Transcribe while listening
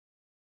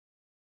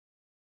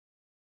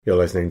You're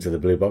listening to the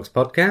Blue Box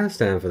Podcast,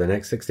 and for the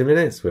next 60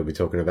 minutes we'll be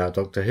talking about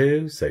Doctor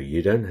Who, so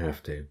you don't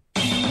have to.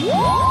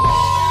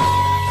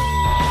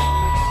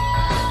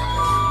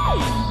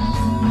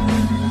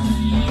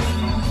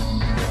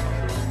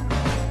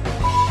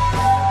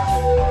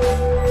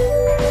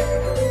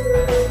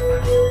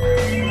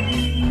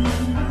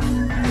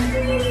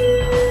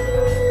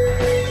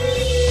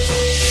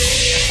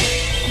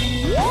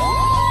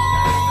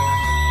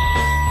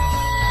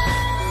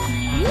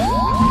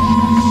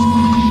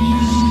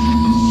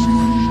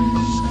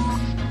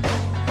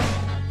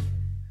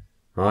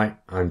 Hi,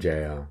 I'm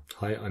JR.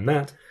 Hi, I'm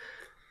Matt.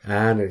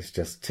 And it's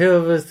just two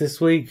of us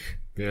this week.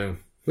 Yeah.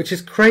 Which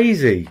is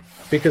crazy,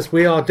 because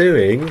we are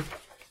doing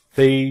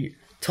the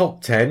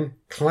top 10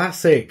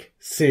 classic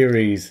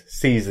series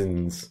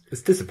seasons.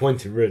 It's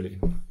disappointing,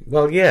 really.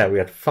 Well, yeah, we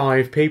had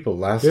 5 people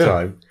last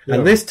time. Yeah.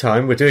 And this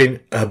time we're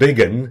doing a big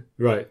one.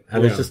 Right.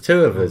 And there's just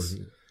 2 of us.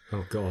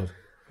 Oh, God.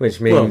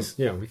 Which means...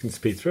 Well, yeah, we can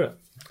speed through it.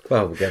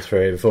 Well, we'll get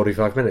through it in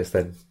 45 minutes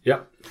then.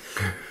 Yep.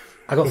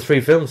 I got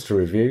 3 films to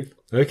review.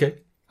 Okay.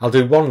 I'll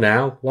do one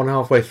now, one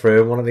halfway through,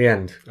 and one at the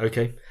end.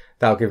 Okay.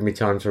 That'll give me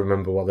time to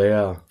remember what they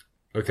are.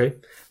 Okay.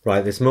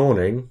 Right, this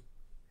morning,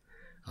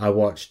 I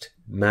watched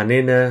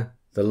Manina,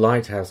 the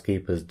Lighthouse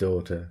Keeper's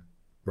Daughter.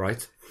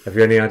 Right. Have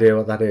you any idea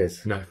what that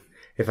is? No.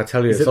 If I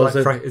tell you is it's also...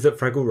 is it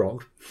Fraggle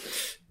Rock?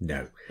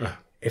 No. Oh.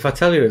 If I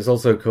tell you it's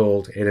also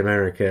called, in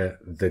America,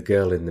 The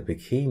Girl in the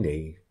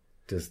Bikini,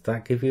 does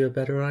that give you a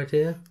better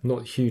idea?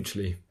 Not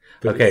hugely.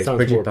 Okay, it's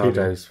Bridget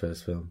Bardot's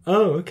first film.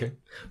 Oh, okay.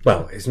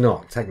 Well, it's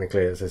not.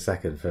 Technically, it's her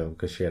second film,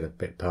 because she had a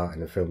bit part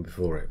in a film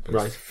before it. But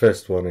right. It's the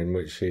first one in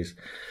which she's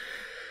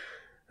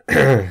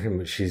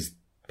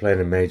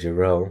playing a major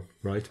role.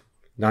 Right.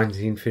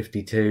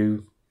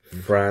 1952,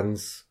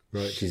 France.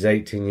 Right. She's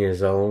 18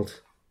 years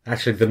old.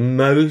 Actually, the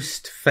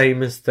most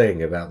famous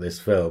thing about this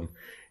film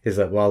is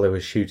that while they were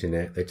shooting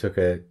it, they took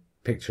a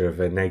picture of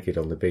her naked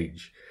on the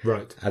beach.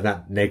 Right. And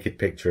that naked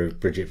picture of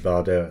Bridget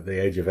Bardot at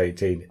the age of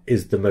 18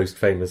 is the most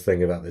famous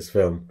thing about this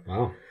film.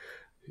 Wow.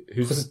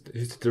 Who's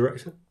the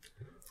director?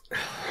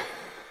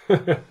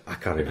 I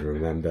can't even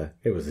remember.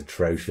 It was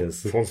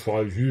atrocious.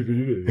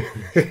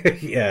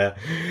 Yeah.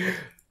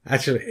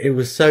 Actually, it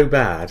was so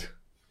bad.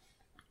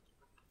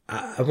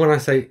 And when I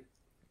say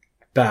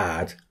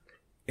bad,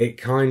 it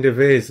kind of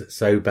is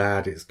so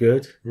bad it's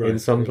good in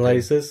some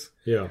places.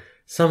 Yeah.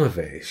 Some of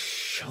it is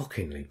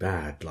shockingly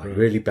bad, like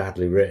really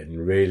badly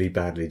written, really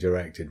badly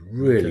directed,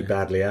 really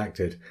badly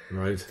acted.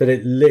 Right. That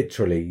it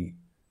literally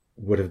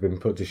would have been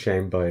put to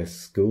shame by a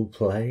school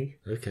play.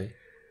 Okay.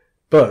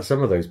 But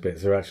some of those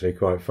bits are actually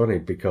quite funny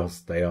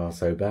because they are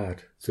so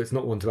bad. So it's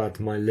not one to add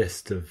to my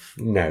list of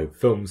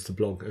films to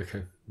blog.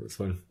 Okay, that's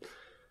fine.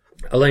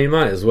 Although you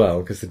might as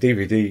well, because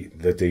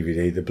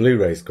the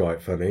Blu-ray's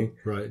quite funny.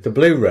 Right. The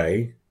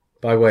Blu-ray,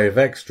 by way of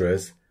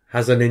extras,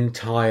 has an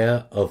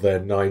entire other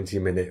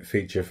 90-minute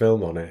feature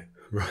film on it.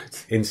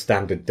 Right. In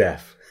standard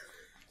def.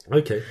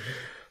 Okay.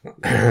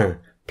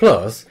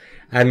 Plus,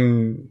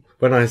 and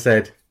when I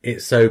said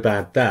it's so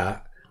bad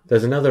that,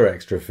 there's another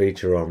extra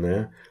feature on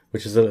there,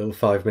 which is a little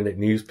 5-minute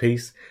news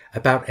piece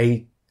about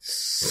a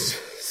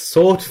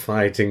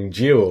sword-fighting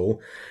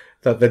duel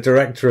that the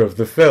director of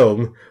the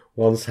film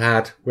once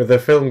had with a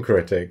film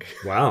critic.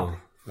 Wow.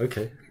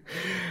 Okay.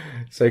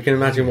 So you can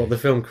imagine what the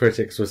film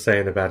critics were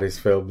saying about his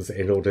films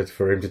in order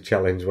for him to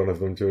challenge one of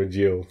them to a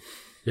duel.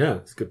 Yeah,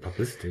 it's good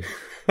publicity.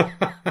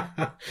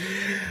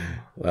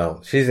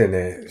 Well, she's in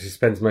it. She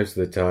spends most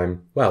of the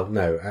time... Well,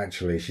 no,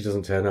 actually, she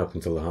doesn't turn up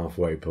until the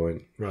halfway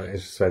point. Right.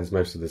 She spends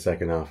most of the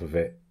second half of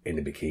it in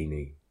a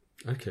bikini.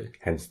 Okay.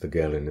 Hence the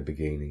girl in the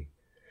bikini.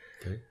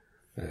 Okay.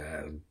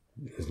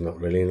 There's not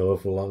really an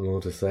awful lot more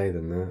to say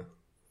than that.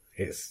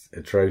 It's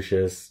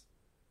atrocious,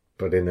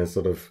 but in a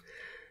sort of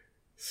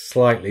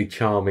slightly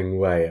charming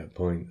way at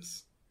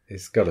points.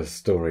 It's got a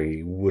story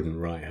you wouldn't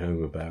write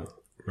home about.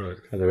 Right.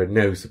 And there are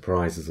no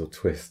surprises or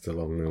twists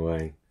along the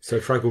way. So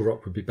Fraggle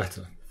Rock would be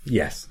better?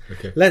 Yes.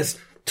 Okay. Let's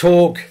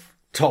talk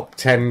top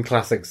 10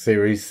 classic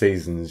series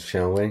seasons,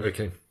 shall we?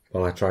 Okay.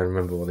 While I try and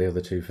remember what the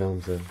other 2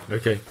 films are.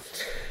 Okay.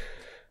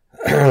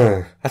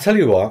 I tell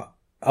you what,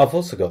 I've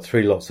also got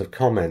 3 lots of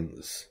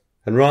comments.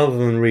 And rather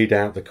than read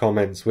out the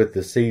comments with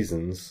the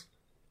seasons,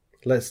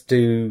 let's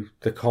do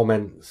the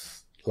comments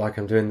like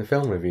I'm doing the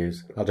film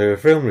reviews. I'll do a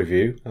film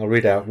review, I'll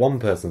read out one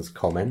person's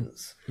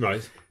comments.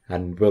 Right.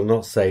 And we'll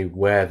not say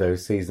where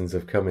those seasons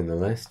have come in the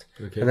list.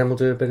 Okay. And then we'll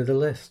do a bit of the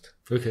list.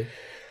 Okay.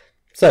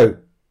 So,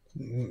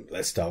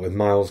 let's start with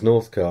Miles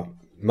Northcott.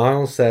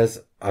 Miles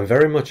says, I'm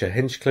very much a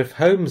Hinchcliffe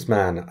Holmes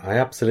man. I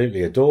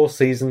absolutely adore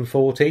season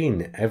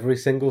 14. Every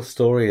single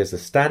story is a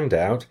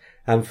standout.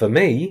 And for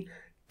me,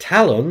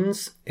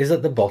 Talons is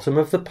at the bottom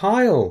of the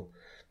pile.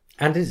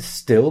 And it's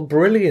still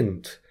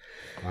brilliant.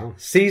 Wow.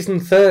 Season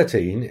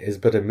 13 is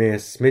but a mere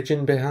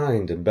smidgen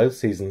behind, and both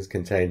seasons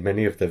contain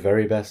many of the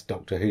very best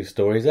Doctor Who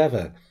stories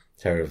ever.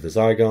 Terror of the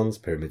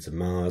Zygons, Pyramids of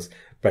Mars,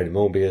 Brain of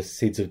Morbius,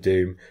 Seeds of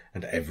Doom,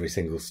 and every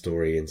single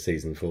story in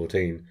season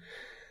 14.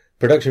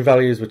 Production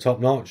values were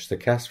top-notch, the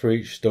cast for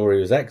each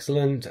story was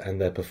excellent, and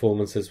their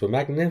performances were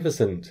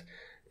magnificent.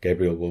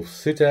 Gabriel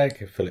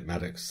Wolfe-Sutek, Philip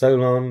Maddox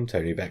Solon,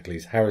 Tony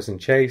Beckley's Harrison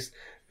Chase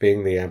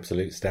being the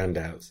absolute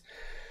standouts.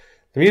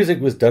 The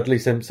music was Dudley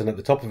Simpson at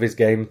the top of his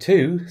game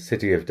too,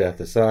 City of Death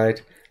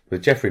aside,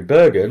 with Geoffrey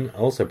Bergen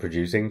also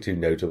producing 2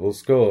 notable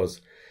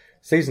scores.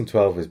 Season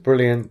 12 is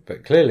brilliant,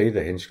 but clearly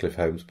the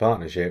Hinchcliffe-Holmes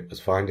partnership was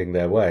finding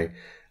their way,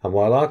 and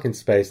while Ark in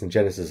Space and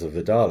Genesis of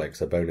the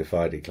Daleks are bona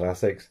fide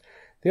classics,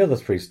 the other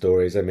 3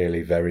 stories are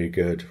merely very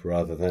good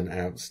rather than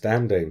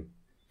outstanding.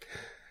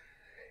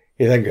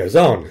 He then goes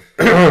on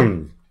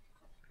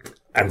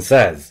and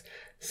says,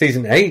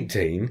 Season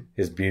 18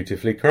 is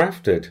beautifully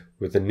crafted,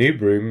 with the new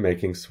broom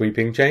making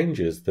sweeping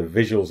changes. The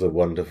visuals are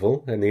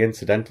wonderful, and the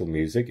incidental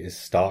music is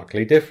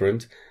starkly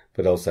different,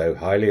 but also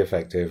highly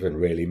effective and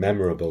really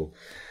memorable.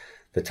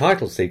 The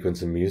title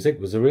sequence and music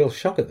was a real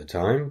shock at the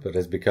time, but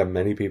has become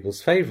many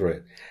people's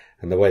favourite,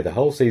 and the way the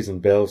whole season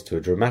builds to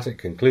a dramatic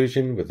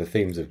conclusion with the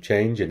themes of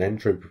change and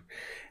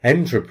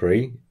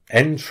entropy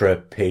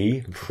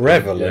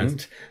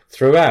prevalent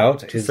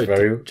throughout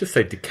just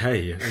say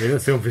decay. I mean,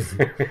 that's the obvious.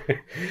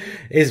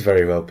 Is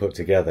very well put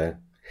together.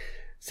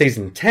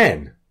 Season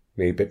 10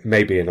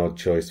 may be an odd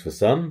choice for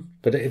some,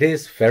 but it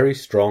is very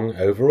strong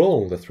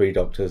overall. The Three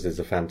Doctors is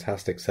a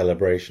fantastic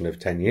celebration of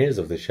 10 years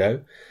of the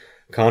show.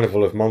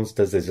 Carnival of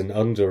Monsters is an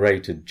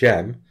underrated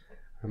gem.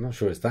 I'm not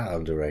sure it's that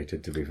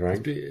underrated, to be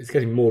frank. It's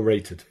getting more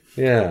rated.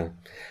 Yeah.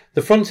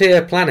 The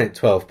Frontier Planet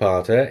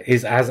 12-parter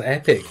is as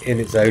epic in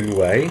its own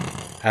way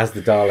as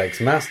the Daleks'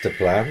 master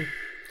plan.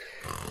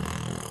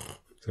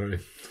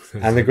 Sorry.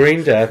 And The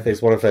Green Death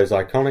is one of those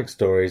iconic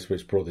stories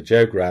which brought the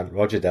Joe Grant,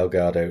 Roger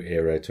Delgado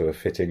era to a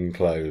fitting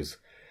close.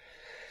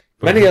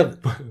 By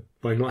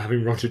not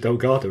having Roger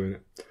Delgado in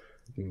it.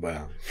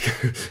 Well.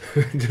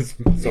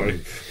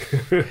 Sorry.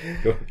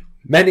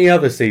 Many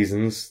other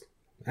seasons,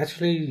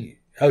 actually,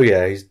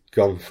 he's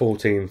gone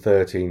 14,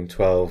 13,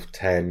 12,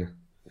 10,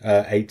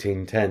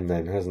 18, 10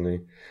 then, hasn't he?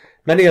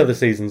 Many other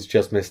seasons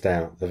just missed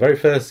out. The very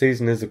first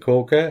season is a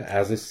corker,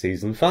 as is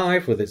Season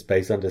 5, with its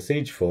base under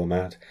siege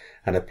format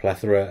and a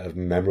plethora of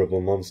memorable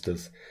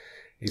monsters.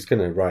 He's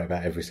going to write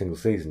about every single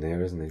season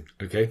here, isn't he?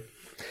 Okay.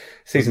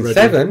 Season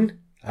 7,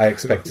 I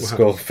expect to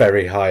score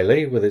very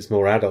highly with its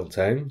more adult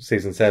tone.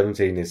 Season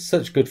 17 is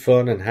such good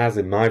fun and has,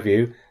 in my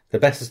view, the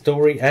best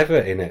story ever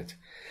in it.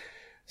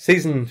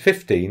 Season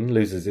 15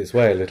 loses its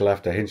way a little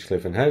after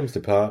Hinchcliffe and Holmes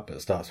depart,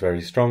 but starts very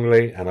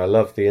strongly, and I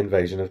love the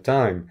invasion of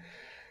time.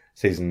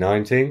 Season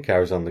 19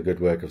 carries on the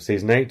good work of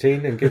Season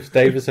 18 and gives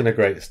Davison a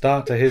great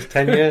start to his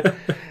tenure,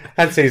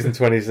 and Season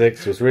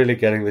 26 was really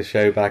getting the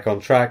show back on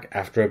track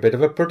after a bit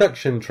of a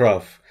production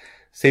trough.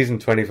 Season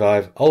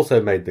 25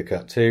 also made the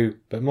cut too,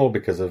 but more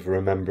because of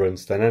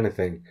remembrance than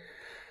anything.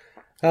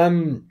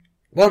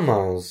 Well,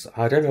 Miles,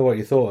 I don't know what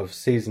you thought of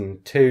Season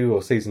 2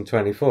 or Season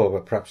 24,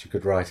 but perhaps you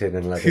could write in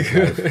and let us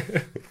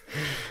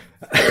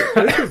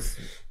know.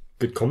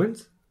 Good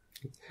comments.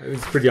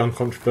 It's pretty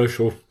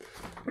uncontroversial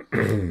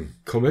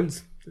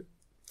comments.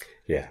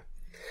 Yeah.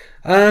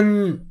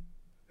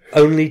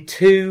 Only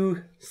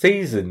 2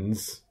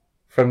 seasons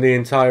from the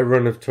entire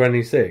run of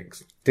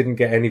 26 didn't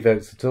get any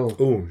votes at all.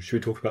 Oh, should we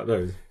talk about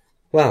those?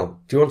 Well,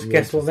 do you want to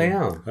guess what they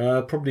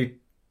are? Probably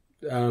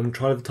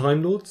Trial of the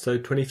Time Lord, so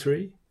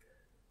 23.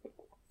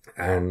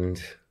 And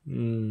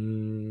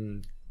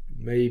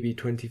maybe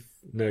 20.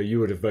 No, you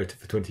would have voted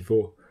for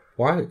 24.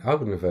 Why? I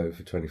wouldn't have voted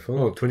for 24.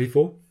 Oh,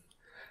 24?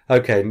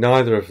 Okay,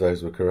 neither of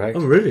those were correct.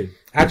 Oh, really?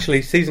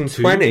 Actually, Season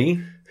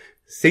 20,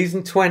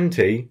 Season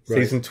 20, right.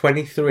 Season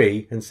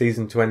 23 and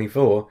Season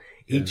 24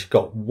 each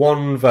got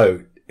 1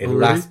 vote in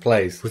last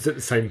place. Was it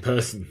the same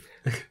person?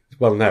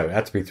 Well, no, it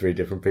had to be 3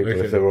 different people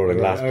if they were all in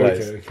last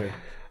place. Okay.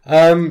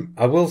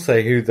 I will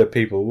say who the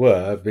people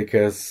were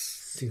because...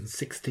 Season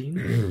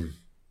 16?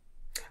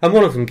 And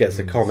one of them gets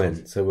a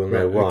comment, so we'll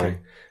know why. Okay.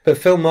 But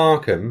Phil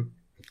Markham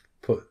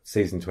put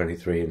Season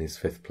 23 in his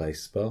 5th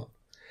place spot.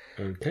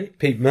 Okay.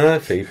 Pete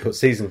Murphy put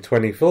Season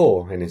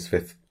 24 in his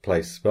 5th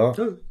place spot.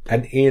 Oh.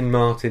 And Ian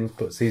Martin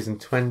put Season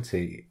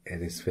 20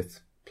 in his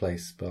 5th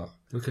place spot.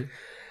 Okay.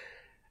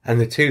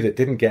 And the 2 that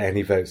didn't get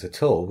any votes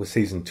at all were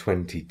Season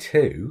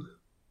 22.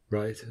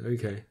 Right,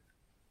 okay.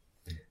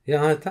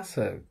 Yeah, that's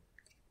a...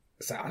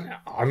 So,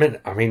 I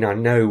mean, I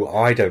know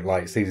I don't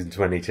like Season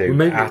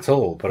 22 at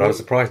all, but I was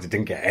surprised it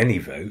didn't get any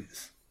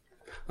votes.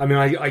 I mean,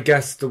 I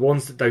guess the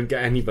ones that don't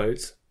get any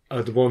votes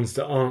are the ones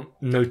that aren't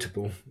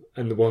notable,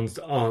 and the ones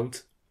that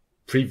aren't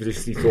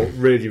previously thought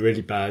really,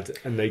 really bad,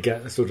 and they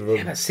get a sort of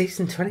a but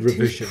Season 22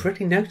 revision. Is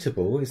pretty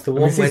notable. It's the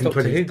one where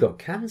Doctor Who got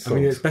cancelled. I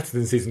mean, it's better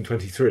than Season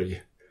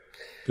 23.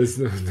 There's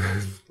no...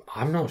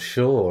 I'm not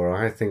sure.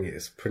 I think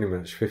it's pretty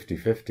much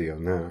 50-50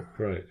 on that.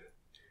 Right.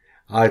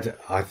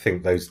 I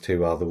think those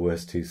 2 are the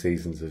worst 2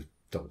 seasons of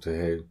Doctor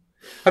Who.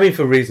 I mean,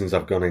 for reasons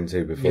I've gone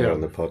into before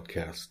on the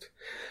podcast.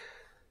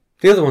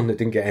 The other one that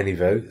didn't get any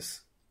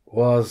votes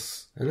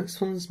was, and this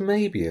one's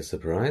maybe a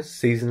surprise,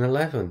 Season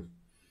 11.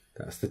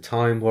 That's the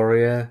Time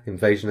Warrior,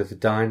 Invasion of the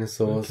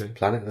Dinosaurs,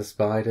 Planet of the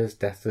Spiders,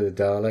 Death of the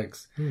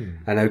Daleks,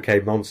 and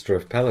OK Monster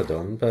of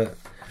Peladon. But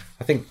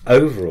I think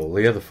overall,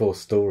 the other 4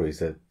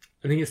 stories are...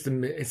 I think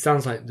it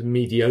sounds like the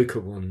mediocre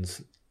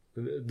ones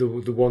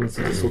the ones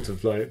that are sort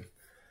of like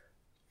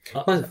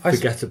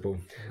forgettable.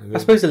 I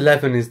suppose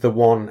 11 is the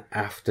one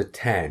after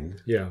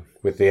 10, Yeah,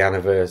 with the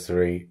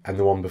anniversary, and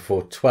the one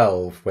before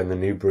 12 when the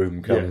new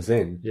broom comes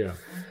in. yeah,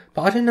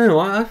 But I don't know,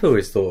 I've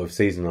always thought of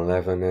season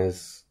 11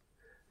 as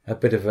a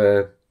bit of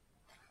a,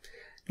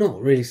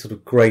 not really sort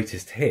of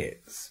greatest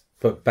hits,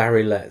 but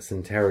Barry Letts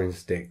and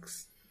Terrence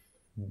Dicks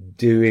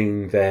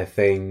doing their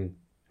thing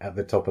at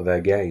the top of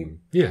their game.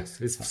 yes,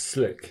 it's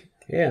slick.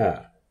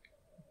 Yeah.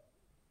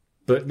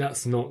 But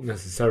that's not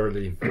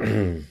necessarily, I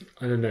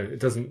don't know, it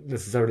doesn't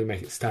necessarily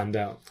make it stand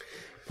out,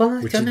 Well,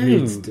 I which don't it know.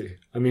 needs to.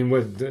 I mean,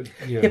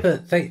 Yeah,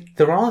 but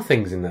there are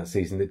things in that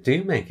season that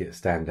do make it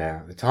stand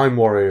out. The Time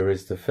Warrior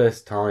is the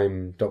first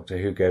time Doctor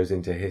Who goes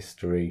into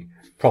history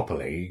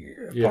properly,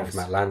 apart from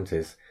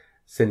Atlantis,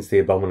 since the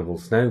Abominable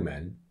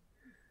Snowmen.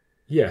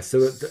 Yeah,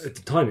 so at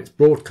the time it's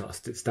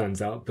broadcast, it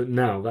stands out, but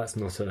now that's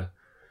not a...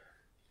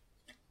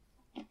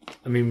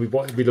 I mean, we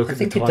look at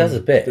think it does a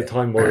bit. The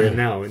Time Warrior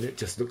now, and it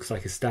just looks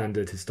like a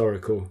standard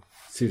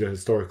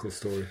pseudo-historical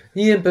story.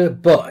 Yeah,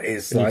 but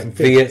it's And you like can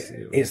fix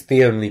it. it's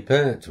the only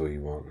Pertwee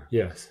one,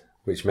 Yes.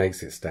 which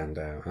makes it stand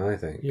out, I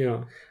think.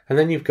 Yeah. And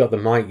then you've got the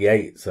Mike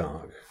Yates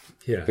arc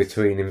Yes.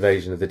 between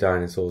Invasion of the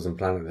Dinosaurs and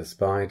Planet of the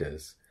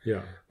Spiders,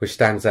 Yeah. which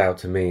stands out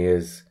to me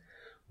as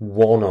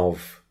one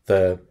of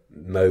the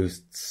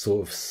most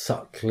sort of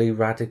subtly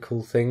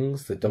radical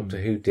things that Doctor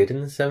Who did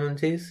in the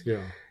 70s.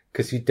 Yeah.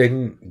 Because you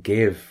didn't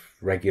give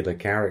regular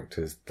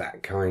characters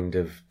that kind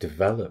of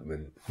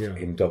development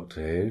in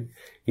Doctor Who.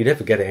 You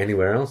never get it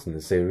anywhere else in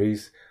the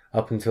series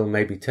up until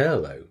maybe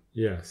Turlough.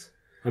 Yes.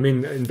 I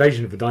mean,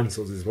 Invasion of the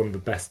Dinosaurs is one of the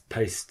best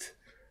paced,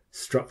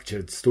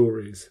 structured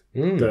stories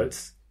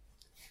that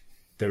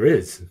there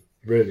is,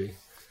 really.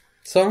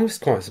 So I was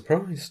quite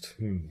surprised.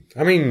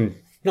 I mean,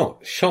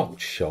 not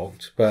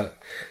shocked, but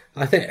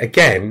I think,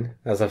 again,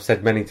 as I've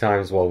said many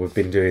times while we've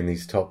been doing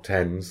these top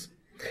 10s,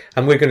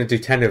 and we're going to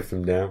do 10 of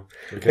them now.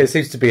 Okay. It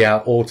seems to be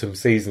our autumn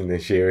season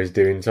this year is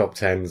doing top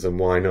 10s, and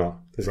why not?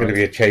 There's going to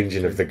be a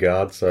changing of the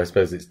guard, so I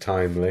suppose it's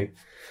timely.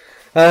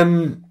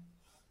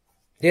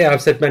 Yeah,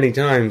 I've said many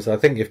times, I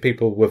think if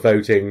people were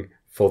voting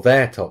for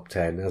their top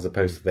 10 as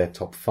opposed to their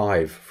top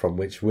 5 from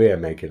which we're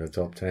making a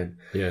top 10,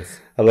 Yes.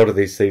 a lot of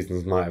these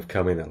seasons might have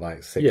come in at like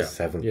 6th, Yeah,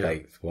 7th, yeah.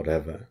 8th,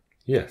 whatever.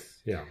 Yes.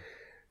 Yeah.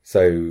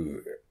 So,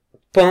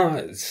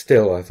 but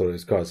still, I thought it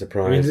was quite I mean,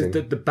 surprising.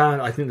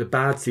 I think the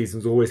bad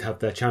seasons always have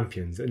their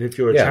champions, and if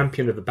you're a Yeah.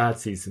 champion of the bad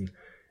season,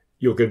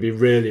 you're going to be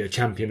really a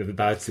champion of the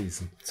bad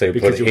season. So you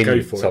because put it you'll in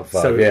go for top it.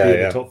 5, So yeah, it'll be in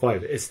yeah. the top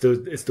 5. It's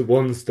the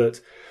ones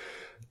that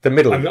The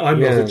middle. I'm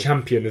not a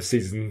champion of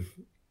season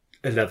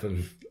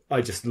 11. I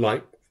just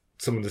like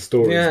some of the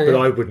stories, but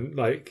I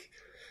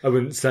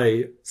wouldn't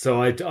say. So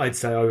I'd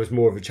say I was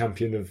more of a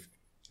champion of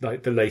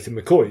like the later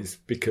McCoys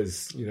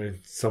because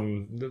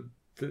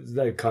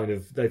they've kind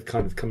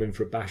of come in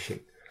for a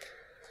bashing.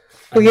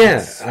 Well, yeah,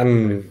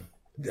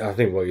 I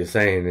think what you're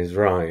saying is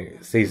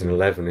right. Season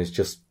 11 is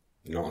just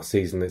not a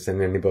season that's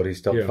in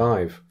anybody's top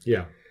 5.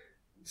 Yeah.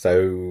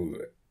 So,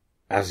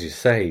 as you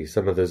say,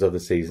 some of those other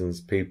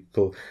seasons,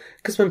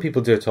 because when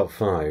people do a top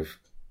 5,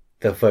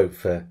 they'll vote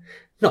for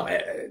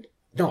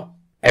not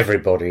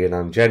everybody, and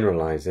I'm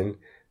generalising,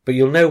 but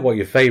you'll know what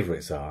your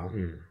favourites are.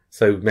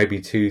 So maybe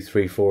 2,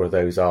 3, 4 of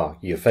those are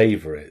your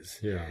favourites.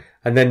 Yeah.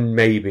 And then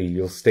maybe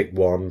you'll stick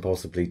 1,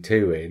 possibly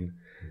 2 in,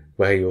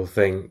 where you'll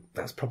think,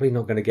 that's probably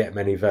not going to get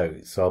many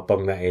votes, so I'll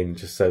bung that in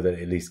just so that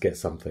it at least gets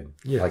something,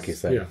 like you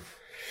said. Yeah.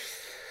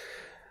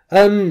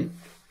 I'm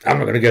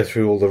not going to go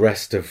through all the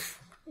rest of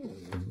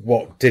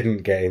what didn't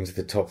get into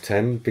the top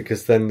 10,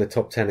 because then the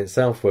top 10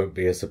 itself won't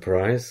be a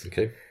surprise.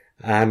 Okay.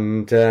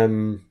 And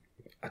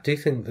I do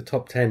think the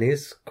top 10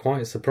 is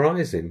quite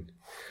surprising.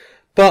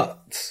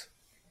 But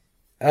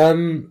I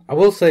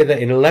will say that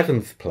in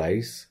 11th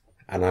place,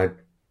 and I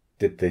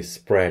did this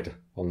spread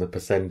on the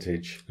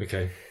percentage,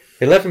 Okay.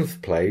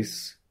 11th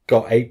place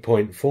got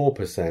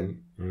 8.4%,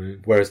 Right.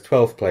 whereas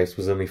 12th place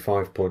was only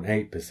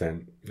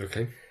 5.8%.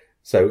 Okay.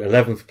 So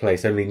 11th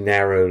place only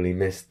narrowly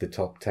missed the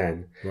top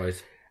 10.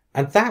 Right.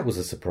 And that was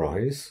a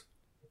surprise.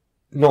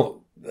 Not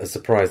a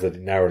surprise that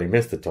it narrowly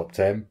missed the top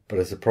 10, but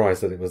a surprise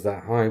that it was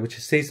that high, which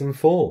is season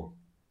 4.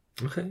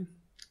 Okay.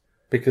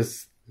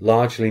 Because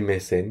largely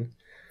missing,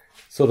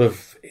 sort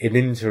of an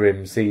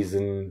interim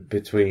season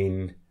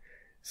between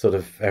sort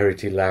of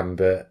Verity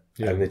Lambert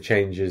and the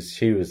changes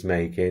she was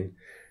making,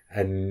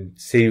 and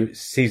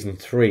season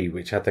 3,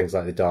 which had things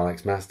like the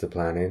Daleks master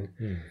plan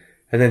in,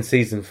 and then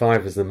season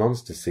 5 is the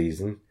monster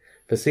season,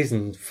 but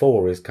season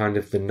 4 is kind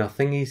of the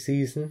nothingy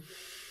season.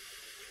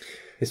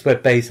 It's where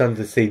Base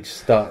Under Siege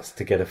starts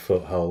to get a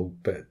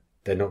foothold, but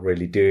they're not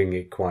really doing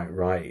it quite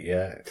right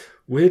yet.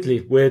 Weirdly,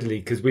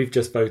 because we've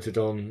just voted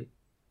on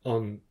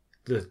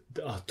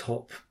our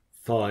top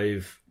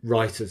 5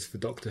 writers for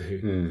Doctor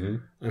Who,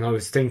 and I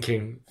was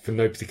thinking, for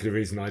no particular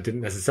reason, I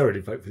didn't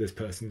necessarily vote for this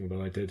person,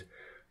 although I did.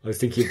 I was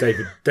thinking of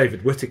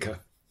David Whittaker,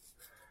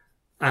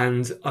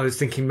 and I was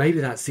thinking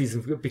maybe that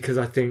season, because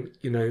I think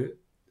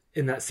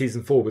in that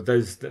season 4 with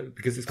those,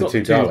 because it's got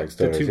the two Dalek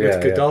stories, the two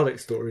Whittaker Dalek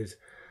stories.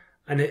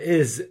 And it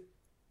is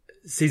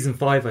season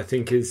 5, I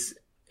think, is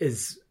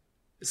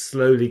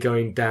slowly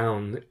going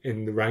down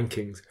in the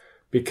rankings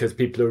because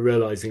people are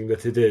realising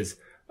that it is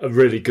a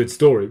really good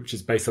story, which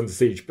is based Under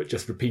Siege, but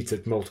just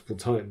repeated multiple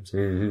times.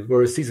 Mm-hmm.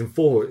 Whereas season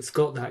 4, it's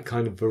got that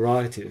kind of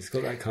variety. It's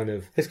got that kind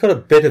of... It's got a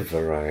bit of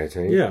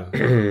variety. Yeah.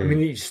 I mean,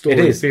 each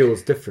story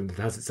feels different. It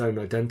has its own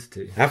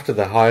identity. After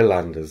the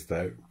Highlanders,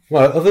 though...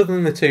 Well, other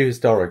than the 2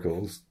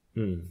 historicals,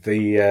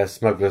 the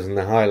Smugglers and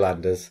the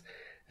Highlanders,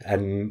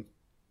 and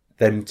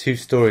then 2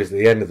 stories at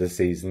the end of the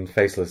season,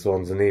 Faceless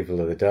Ones and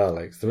Evil of the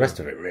Daleks, the rest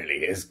of it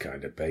really is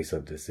kind of based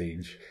Under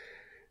Siege,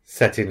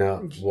 setting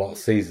up what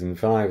season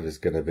 5 is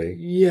going to be.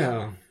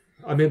 Yeah.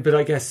 I mean, but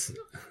I guess...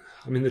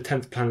 I mean, the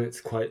 10th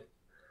planet's quite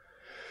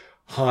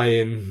high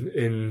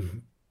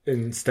in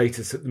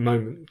status at the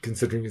moment,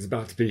 considering it's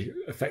about to be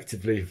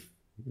effectively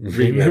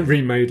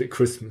remade at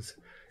Christmas.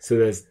 So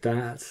there's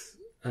that.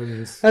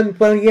 And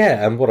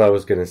what I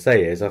was going to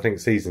say is, I think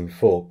season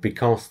 4,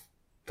 because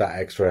that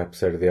extra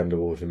episode of The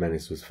Underwater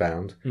Menace was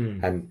found,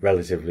 and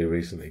relatively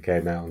recently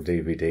came out on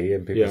DVD,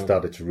 and people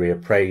started to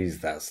reappraise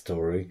that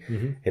story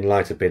in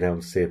light of being able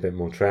to see a bit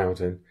more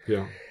Troughton.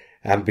 Yeah.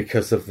 And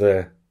because of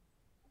the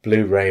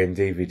Blu-ray and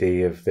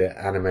DVD of the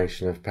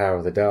animation of Power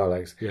of the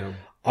Daleks,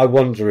 I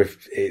wonder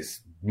if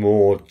it's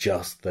more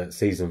just that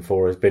season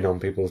 4 has been on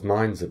people's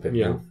minds a bit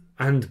more.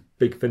 And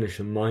Big Finish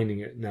are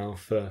mining it now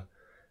for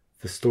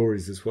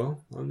stories as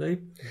well, aren't they?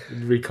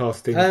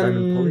 Recasting Ben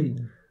and Polly?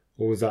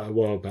 Or was that a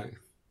while back?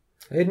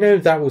 No,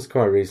 that was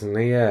quite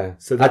recently, yeah.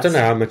 So I don't know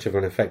how much of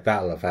an effect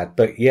that'll have had,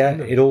 but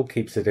it all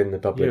keeps it in the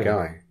public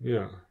eye.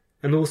 Yeah.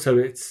 And also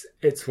it's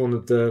one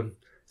of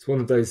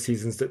those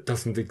seasons that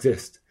doesn't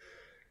exist.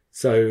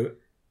 So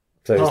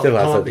it still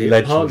has a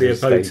legendary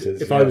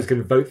status. If I was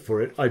going to vote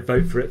for it, I'd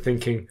vote for it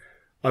thinking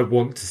I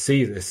want to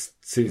see this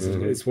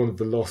season. It's one of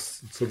the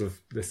lost, sort of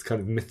this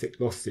kind of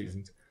mythic lost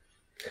seasons.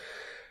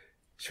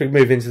 Should we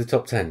move into the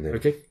top 10 then?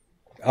 Okay.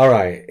 All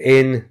right.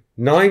 In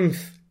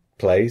 9th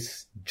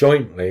place,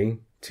 jointly,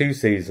 2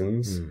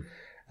 seasons,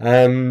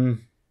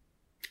 on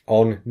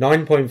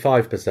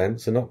 9.5%,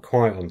 so not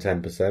quite on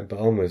 10%, but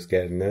almost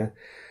getting there.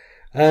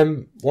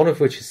 One of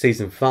which is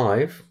season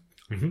 5.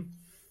 Mm-hmm.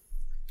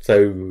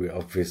 So,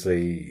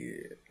 obviously,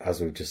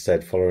 as we've just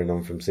said, following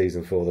on from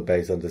season 4, the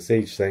base Under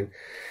Siege thing.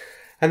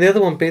 And the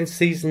other one being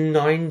season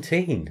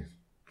 19.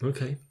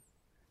 Okay.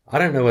 I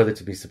don't know whether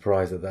to be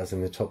surprised that that's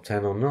in the top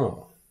 10 or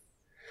not.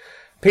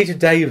 Peter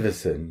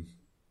Davison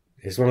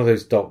is one of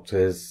those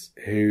doctors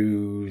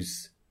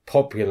who's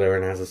popular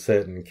and has a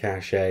certain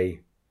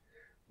cachet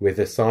with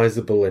a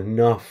sizable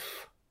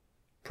enough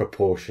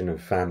proportion of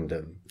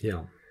fandom.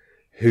 Yeah.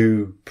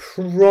 Who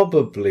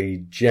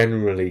probably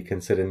generally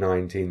consider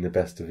 19 the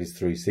best of his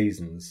 3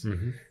 seasons,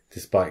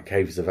 despite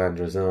Caves of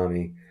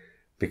Androzani,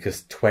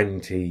 because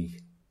 20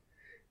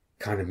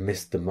 kind of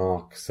missed the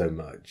mark so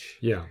much.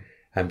 Yeah.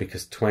 And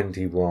because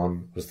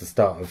 21 was the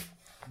start of,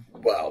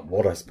 well,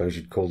 what I suppose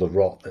you'd call the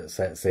rot that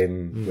sets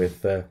in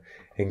with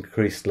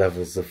increased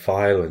levels of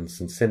violence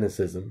and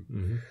cynicism.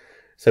 Mm-hmm.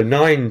 So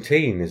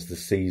 19 is the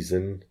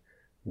season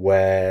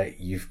where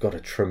you've got a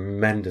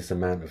tremendous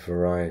amount of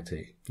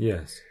variety.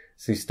 Yes.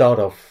 So you start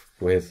off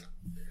with,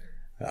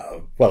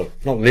 well,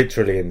 not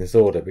literally in this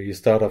order, but you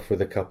start off with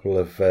a couple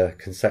of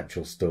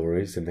conceptual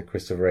stories in the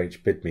Christopher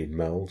H. Bidmead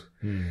mould.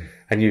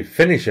 And you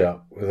finish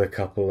up with a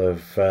couple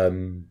of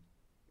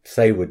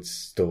Saywood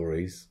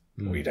stories.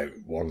 We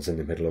don't, one's in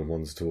the middle and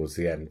one's towards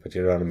the end, but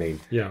you know what I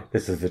mean? Yeah.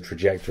 This is the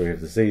trajectory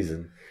of the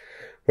season.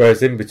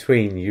 Whereas in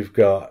between, you've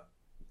got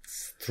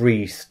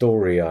 3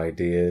 story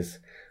ideas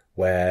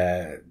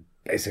where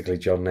basically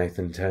John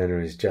Nathan Turner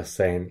is just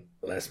saying,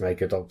 let's make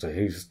a Doctor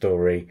Who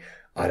story.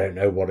 I don't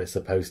know what it's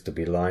supposed to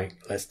be like.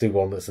 Let's do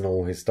one that's an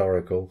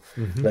all-historical.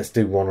 Let's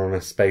do one on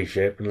a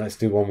spaceship, and let's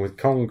do one with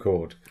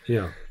Concorde.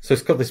 Yeah. So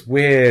it's got this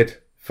weird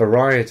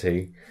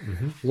variety,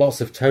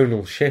 lots of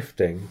tonal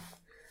shifting,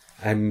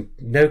 and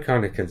no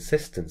kind of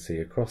consistency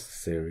across the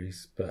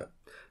series. But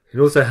it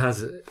also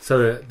has,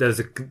 so there's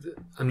the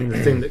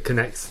thing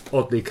that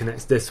oddly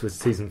connects this with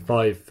season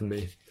 5 for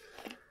me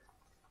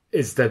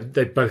is that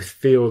they both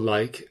feel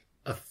like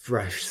a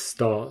fresh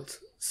start.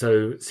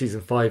 So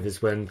season 5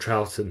 is when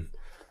Troughton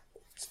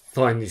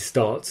finally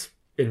starts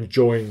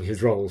enjoying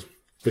his role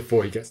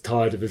before he gets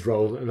tired of his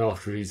role and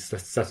after he's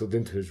settled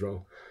into his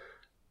role.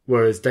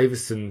 Whereas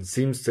Davison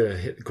seems to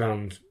hit the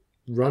ground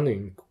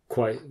running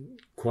quite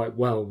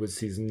well with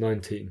season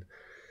 19.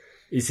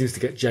 He seems to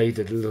get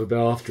jaded a little bit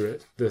after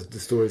it. The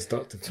stories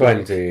start to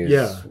 20.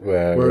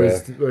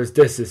 Whereas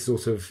this is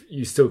sort of,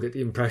 you still get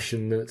the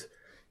impression that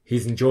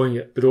he's enjoying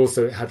it, but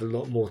also it had a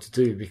lot more to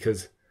do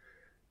because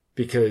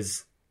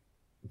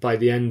by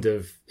the end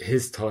of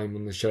his time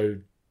on the show,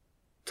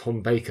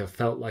 Tom Baker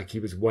felt like he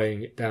was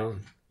weighing it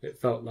down. It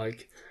felt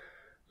like,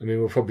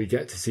 we'll probably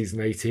get to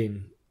season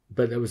 18,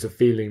 but there was a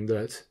feeling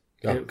that...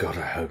 Oh, God,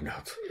 I hope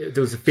not.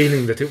 There was a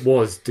feeling that it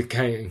was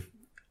decaying.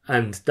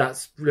 And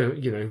that's,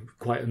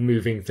 quite a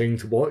moving thing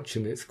to watch,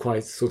 and it's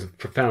quite sort of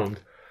profound.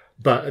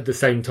 But at the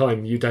same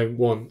time, you don't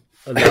want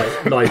a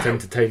light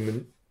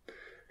entertainment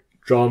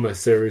drama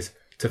series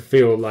to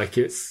feel like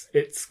it's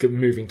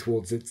moving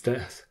towards its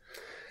death.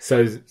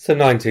 So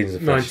 19's a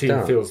fresh 19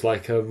 start. feels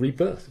like a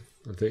rebirth,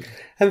 I think.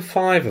 And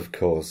 5, of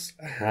course,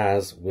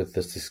 has with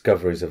the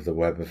discoveries of the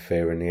Web of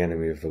Fear and the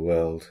Enemy of the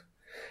World.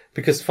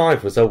 Because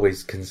 5 was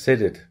always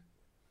considered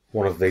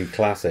one of the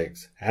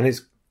classics, and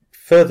it's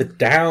further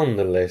down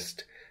the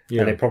list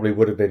than it probably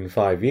would have been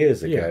 5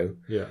 years ago.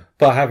 Yeah.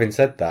 But having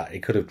said that,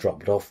 it could have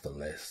dropped off the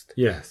list.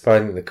 Yes. But I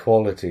think the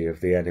quality of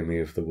the Enemy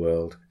of the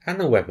World and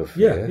the Web of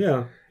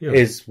Fear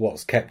is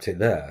what's kept it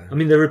there. I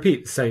mean, they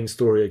repeat the same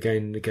story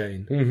again and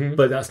again,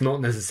 but that's not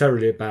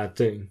necessarily a bad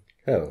thing.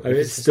 Oh, I mean,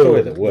 it's still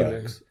a story that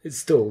works. It's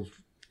still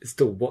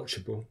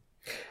watchable.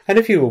 And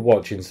if you were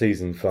watching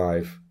season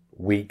 5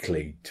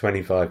 weekly,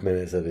 25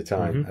 minutes at a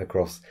time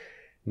across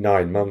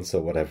 9 months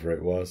or whatever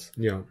it was,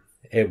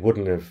 it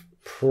wouldn't have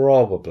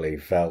probably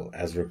felt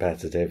as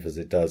repetitive as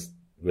it does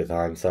with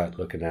hindsight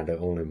looking at it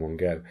all in one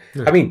go.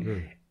 No, I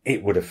mean,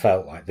 it would have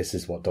felt like this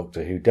is what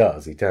Doctor Who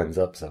does. He turns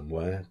up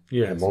somewhere,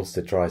 a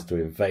monster tries to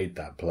invade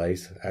that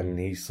place, and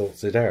he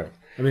sorts it out.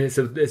 I mean,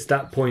 it's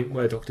that point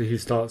where Doctor Who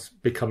starts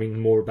becoming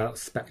more about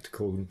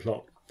spectacle and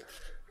plot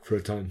for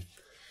a time.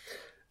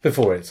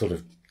 Before it sort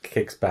of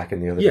kicks back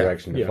in the other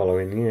direction the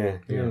following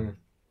year. Yeah.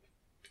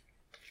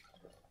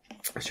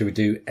 Should we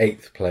do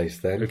 8th place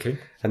then? Okay.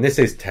 And this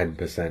is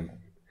 10%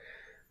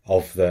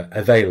 of the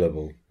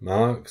available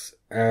marks,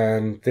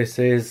 and this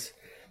is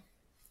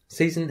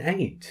season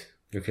 8.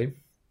 Okay.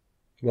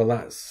 Well,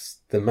 that's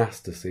the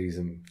master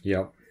season.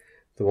 Yeah.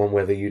 The one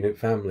where the unit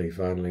family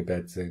finally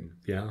beds in.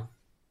 Yeah.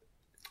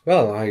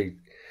 Well,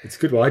 it's a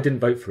good one. I didn't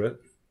vote for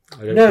it.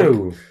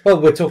 No.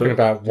 Well, we're talking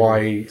about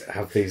why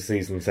have these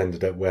seasons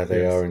ended up where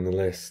they are in the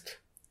list.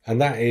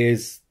 And that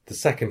is the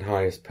second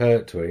highest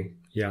Pertwee.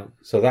 Yeah.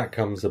 So that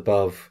comes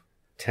above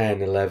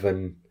 10,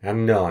 11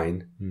 and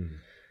 9.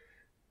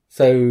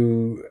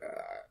 So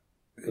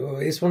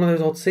it's one of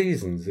those odd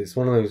seasons. It's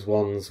one of those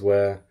ones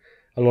where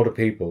a lot of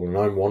people, and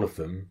I'm one of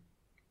them,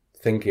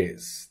 think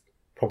it's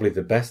probably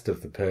the best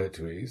of the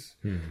Pertwees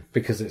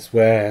because it's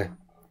where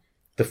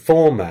the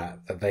format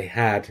that they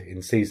had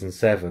in season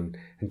 7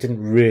 and didn't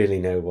really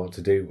know what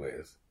to do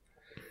with.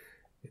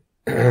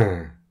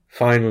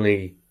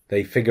 Finally,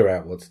 they figure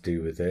out what to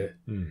do with it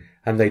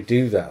and they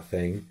do that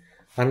thing.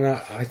 And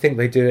I think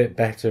they do it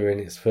better in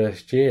its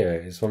first year.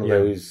 It's one of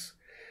those.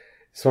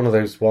 It's one of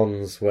those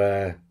ones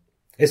where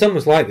it's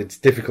almost like the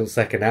Difficult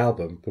second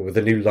album, but with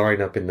a new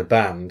lineup in the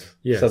band.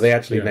 Yes, so they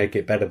actually make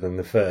it better than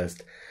the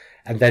first,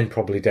 and then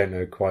probably don't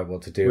know quite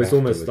what to do. It's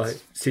almost like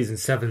season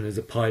 7 is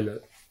a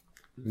pilot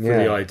for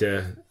the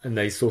idea, and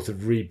they sort of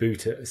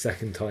reboot it a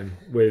second time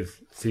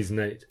with season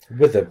 8.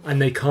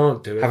 And they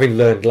can't do it. Having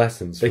learned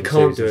lessons, they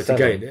can't do it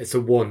again. It's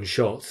a one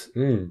shot.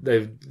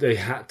 They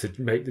had to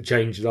make the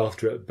changes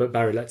after it, but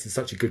Barry Letts is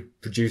such a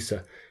good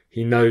producer.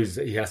 He knows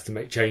that he has to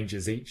make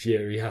changes each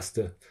year. He has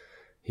to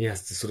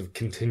sort of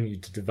continue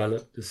to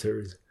develop the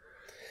series.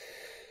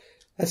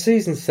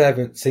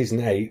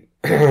 Season 8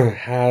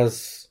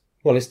 has...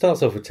 Well, it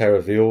starts off with Terror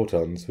of the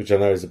Autons, which I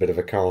know is a bit of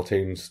a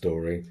cartoon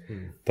story,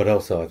 but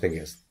also I think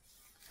it's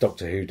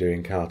Doctor Who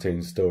doing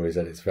cartoon stories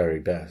at its very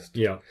best.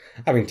 Yeah.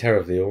 I mean, Terror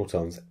of the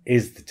Autons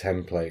is the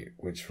template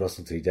which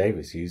Russell T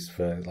Davies used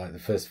for like the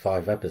first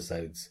 5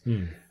 episodes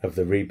of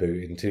the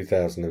reboot in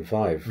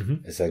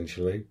 2005,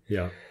 essentially.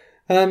 Yeah.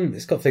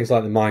 It's got things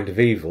like The Mind of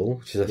Evil,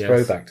 which is a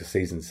throwback to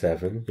season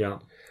 7. Yeah.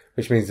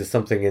 Which means there's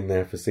something in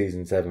there for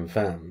season 7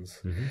 fans.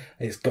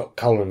 It's got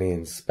Colony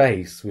in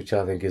Space, which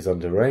I think is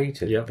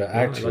underrated, but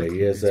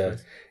actually it's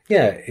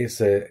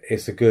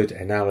a good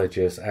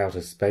analogous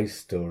outer space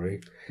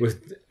story.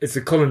 It's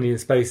a Colony in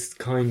Space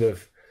kind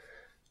of,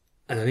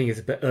 and I think it's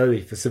a bit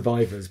early for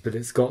Survivors, but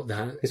it's got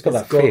that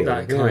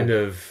kind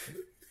of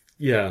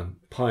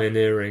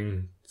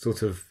pioneering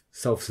sort of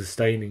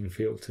self-sustaining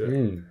feel to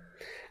it.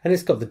 And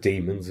it's got the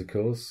demons, of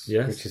course,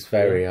 which is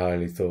very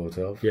highly thought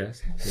of.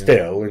 Yes.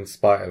 Still, in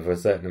spite of a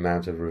certain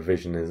amount of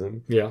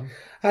revisionism. Yeah.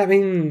 I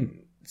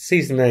mean,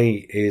 season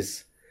 8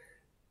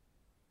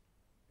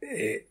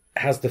 it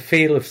has the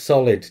feel of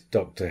solid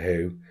Doctor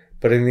Who,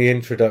 but in the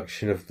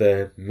introduction of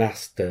the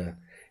Master,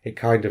 it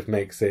kind of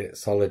makes it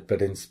solid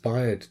but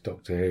inspired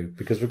Doctor Who.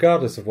 Because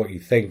regardless of what you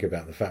think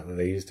about the fact that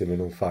they used him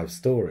in all 5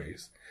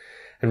 stories,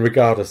 and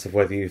regardless of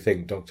whether you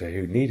think Doctor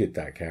Who needed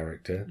that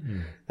character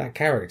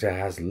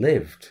has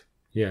lived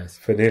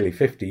for nearly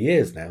 50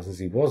 years now since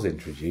he was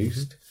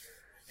introduced.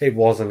 It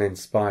was an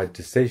inspired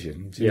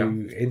decision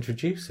to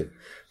introduce him.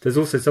 There's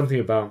also something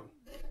about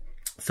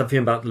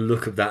the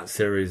look of that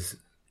series,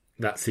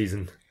 that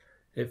season.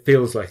 It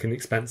feels like an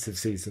expensive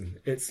season.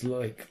 It's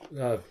like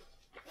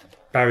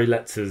Barry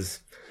Letts's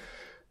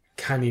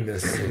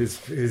canniness,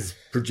 his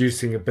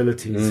producing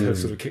abilities have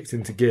sort of kicked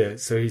into gear,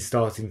 so he's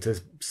starting to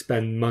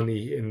spend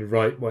money in the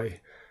right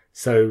way.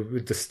 So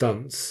with the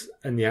stunts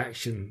and the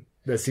action,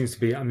 there seems to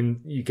be, I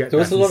mean, you get there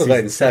was a lot of that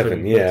in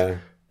 7,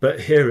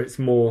 but here it's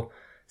more,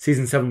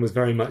 season 7 was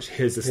very much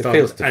here's a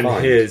stunt and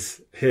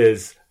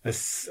here's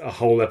a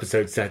whole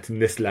episode set in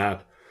this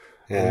lab,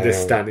 and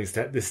this standing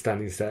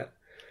set.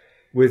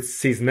 With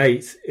season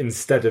 8,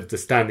 instead of the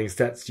standing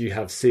sets, you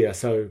have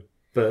CSO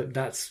But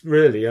that's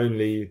really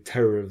only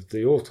Terror of the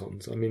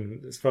Autons. I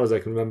mean, as far as I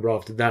can remember,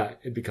 after that,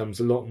 it becomes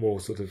a lot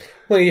more sort of...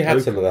 Well, you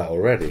had some of that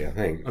already, I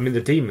think. I mean,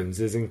 the Demons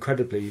is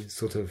incredibly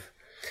sort of...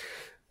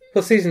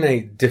 Well, season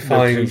 8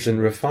 defines and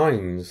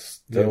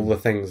refines all the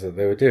things that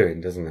they were doing,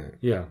 doesn't it?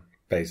 Yeah.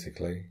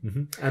 Basically.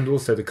 Mm-hmm. And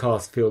also the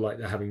cast feel like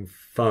they're having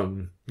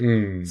fun.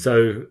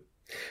 So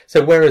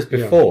whereas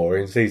before,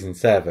 in season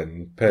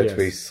 7,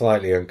 Pertwee's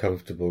slightly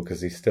uncomfortable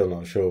because he's still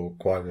not sure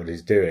quite what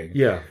he's doing.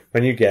 Yeah.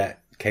 When you get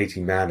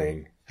Katie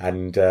Manning,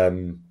 and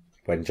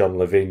when John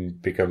Levine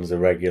becomes a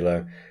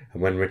regular,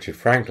 and when Richard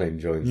Franklin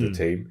joins the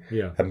team,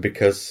 and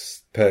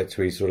because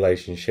Pertwee's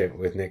relationship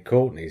with Nick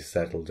Courtney's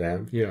settled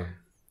down,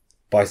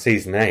 by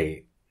season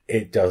 8,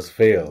 it does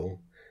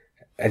feel,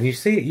 and you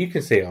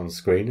can see it on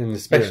screen, and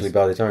especially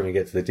by the time you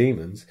get to the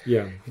Demons,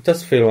 it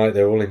does feel like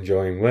they're all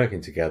enjoying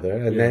working together,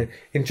 and they're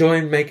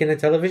enjoying making a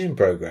television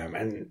program,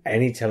 and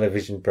any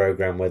television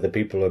program where the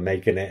people are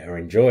making it are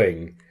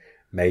enjoying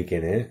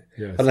making it,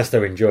 unless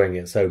they're enjoying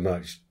it so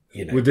much,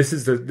 you know. Well, this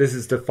is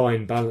the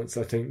fine balance.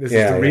 I think this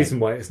is the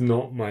reason why it's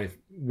not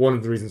one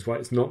of the reasons why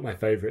it's not my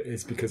favourite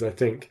is because I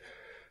think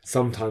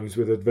sometimes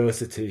with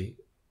adversity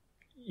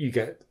you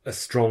get a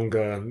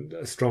stronger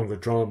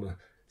drama.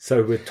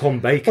 So with Tom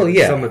Baker,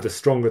 some of the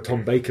stronger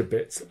Tom Baker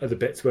bits are the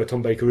bits where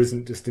Tom Baker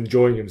isn't just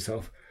enjoying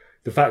himself.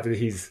 The fact that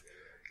he's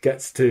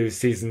gets to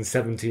season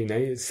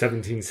 17,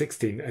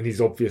 16, and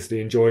he's obviously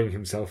enjoying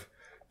himself.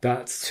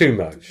 That's too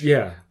much.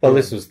 Yeah. Well,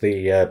 this was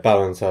the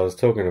balance I was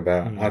talking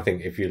about. I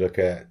think if you look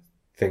at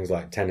things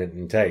like Tennant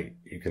and Tate,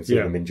 you can see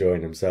them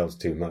enjoying themselves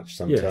too much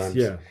sometimes.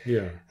 Yeah.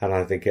 And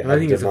I think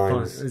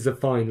it's a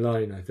fine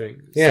line, I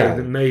think. Yeah. So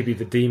that maybe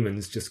the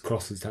Demons just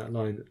crosses that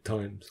line at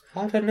times.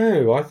 I don't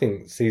know. I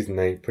think season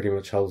 8 pretty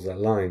much holds that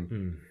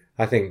line.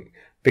 I think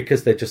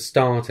because they're just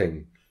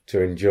starting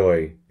to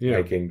enjoy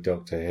making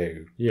Doctor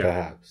Who,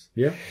 perhaps.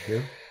 Yeah.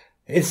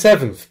 In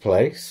 7th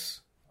place,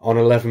 on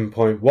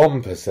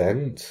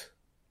 11.1%,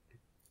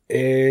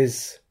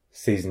 is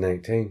season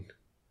 18.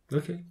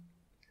 Okay.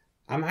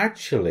 I'm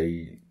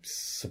actually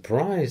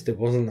surprised it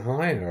wasn't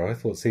higher. I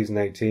thought season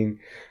 18,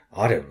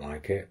 I don't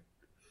like it.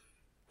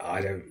 I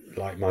don't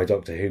like my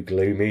Doctor Who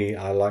gloomy.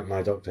 I like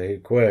my Doctor Who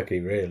quirky,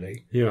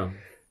 really. Yeah.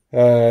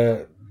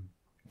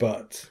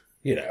 But,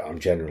 you know, I'm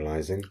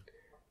generalising.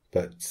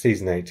 But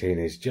season 18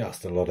 is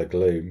just a lot of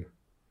gloom.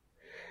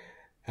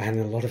 And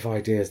a lot of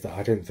ideas that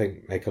I don't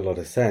think make a lot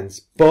of sense.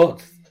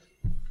 But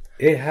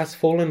it has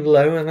fallen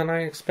lower than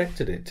I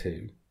expected it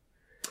to.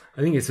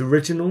 I think it's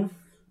original.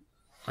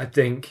 I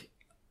think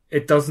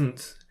it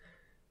doesn't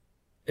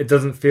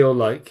feel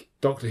like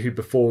Doctor Who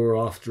before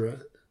or after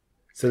it.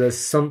 So there's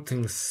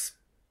something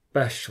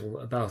special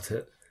about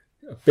it.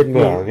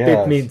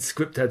 Bidmead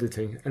script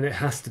editing, and it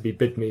has to be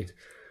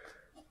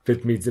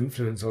Bidmead's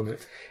influence on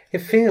it. It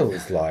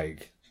feels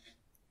like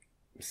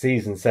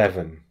season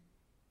 7.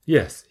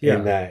 Yes, yeah.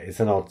 In that it's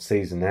an odd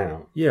season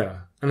out. Yeah,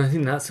 and I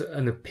think that's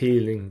an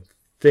appealing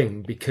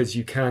thing because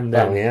you can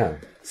then... Oh, yeah.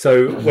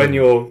 So when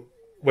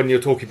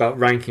you're talking about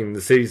ranking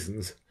the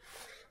seasons,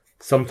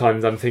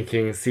 sometimes I'm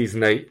thinking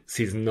season 8,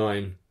 season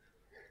 9,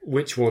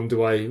 which one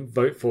do I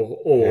vote for?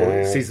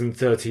 Or season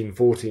 13,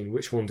 14,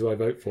 which one do I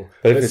vote for?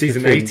 But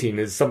season 18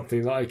 is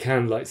something that I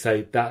can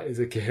say that is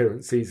a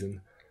coherent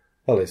season.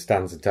 Well, it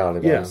stands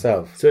entirely by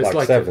itself. So it's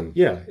like 7.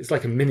 It's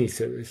like a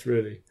mini-series,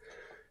 really.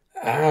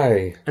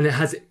 Aye. And it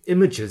has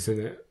images in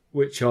it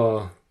which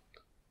are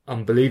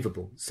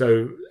unbelievable.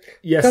 So,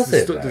 yes,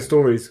 the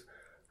stories...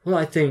 Well,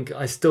 I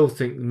still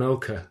think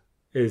Melka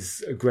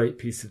is a great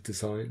piece of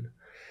design.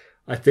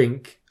 I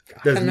think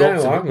there's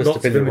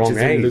lots of images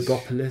in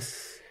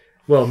Logopolis.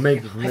 Well,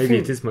 maybe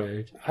it is my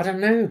age. I don't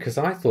know, because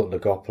I thought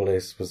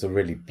Logopolis was a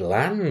really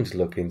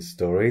bland-looking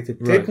story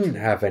that didn't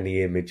have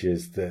any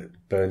images that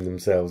burned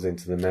themselves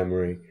into the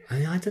memory.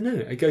 I don't know.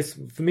 It goes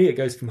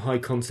from high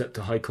concept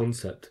to high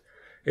concept.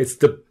 It's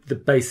the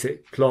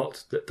basic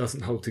plot that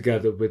doesn't hold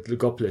together with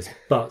Logopolis,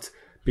 but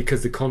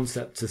because the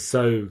concepts are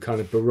so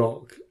kind of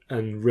baroque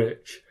and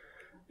rich,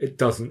 it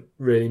doesn't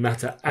really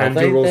matter. And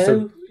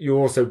you're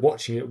also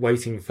watching it,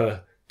 waiting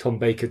for Tom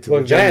Baker to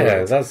regenerate.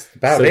 Yeah, that's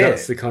about it. So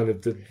that's the kind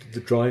of the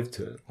drive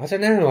to it. I don't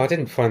know. I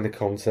didn't find the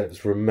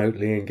concepts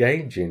remotely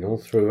engaging all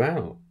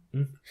throughout.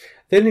 The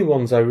only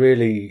ones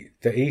the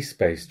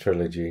East-based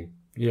trilogy.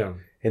 Yeah.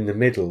 In the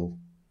middle,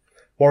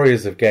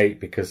 Warriors of Gate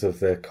because of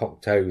the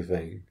Cocteau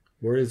thing.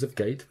 Warriors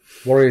Gate.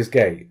 What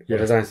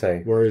did I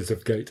say? Warriors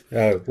of Gate.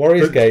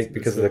 Warriors Gate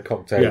because of the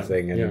Cocteau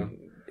thing and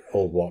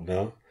all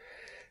whatnot.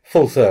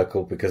 Full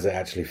Circle because it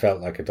actually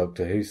felt like a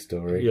Doctor Who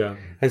story. Yeah.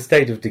 And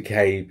State of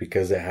Decay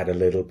because it had a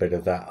little bit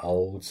of that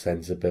old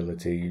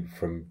sensibility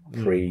from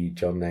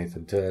pre-John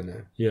Nathan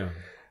Turner. Yeah.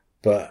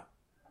 But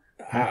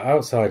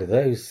outside of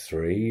those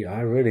three,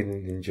 I really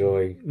didn't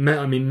enjoy...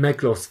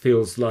 Meglos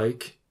feels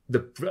like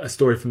a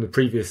story from the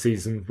previous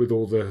season with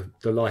all the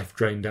life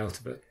drained out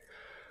of it.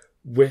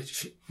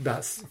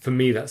 For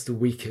me, that's the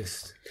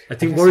weakest. I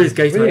think Warriors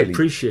Gate I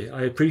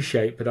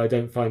appreciate, but I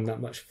don't find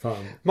that much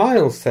fun.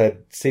 Miles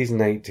said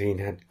season 18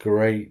 had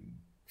great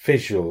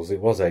visuals. It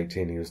was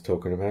 18 he was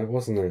talking about,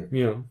 wasn't it?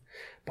 Yeah.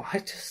 But I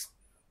just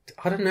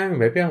I don't know,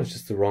 maybe I was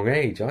just the wrong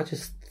age. I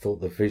just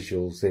thought the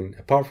visuals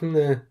apart from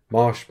the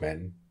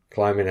Marshmen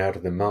climbing out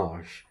of the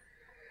marsh,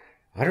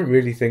 I don't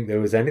really think there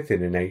was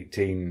anything in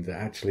 18 that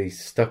actually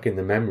stuck in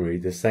the memory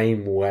the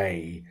same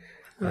way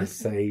as,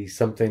 say,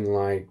 something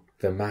like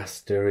the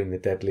Master in The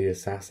Deadly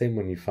Assassin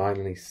when you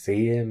finally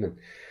see him, and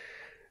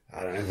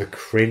I don't know, the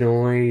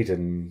Crinoid,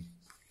 and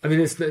I mean,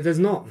 there's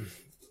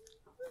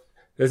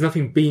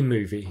nothing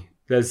B-movie.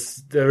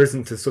 There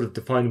isn't a sort of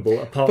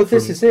definable apart. But from,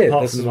 this is it. This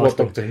from is the what Marshmen.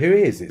 Doctor Who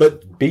is.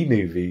 It's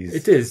B-movies.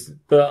 It is,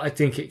 but I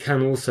think it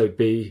can also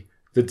be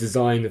the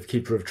design of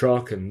Keeper of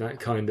Traken.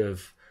 That kind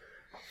of.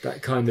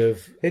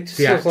 It just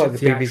feels like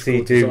the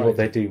BBC do what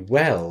they do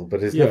well, but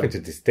there's nothing to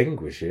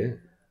distinguish it.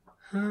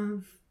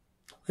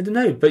 I don't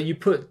know, but you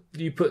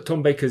put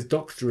Tom Baker's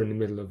Doctor in the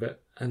middle of it,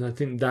 and I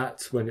think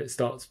that's when it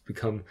starts to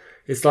become.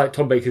 It's like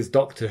Tom Baker's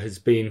Doctor has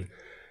been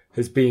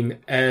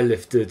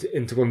airlifted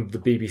into one of the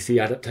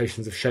BBC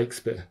adaptations of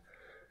Shakespeare,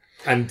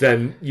 and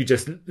then you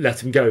just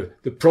let him go.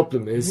 The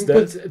problem is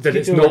that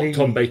it's not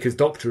Tom Baker's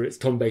Doctor; it's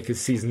Tom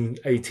Baker's season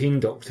 18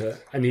 Doctor,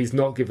 and he's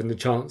not given the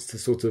chance to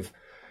sort of.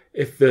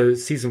 If the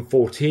season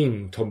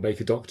 14 Tom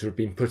Baker Doctor had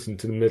been put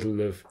into the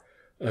middle of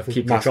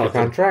Keeper of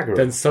Traken,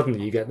 then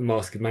suddenly you get the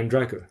Mask of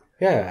Mandragora.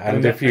 Yeah,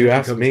 and if you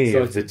ask me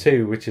of the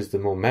two, which is the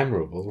more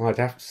memorable, I'd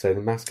have to say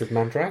the Mask of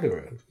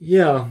Mandragora.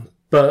 Yeah,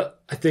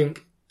 but I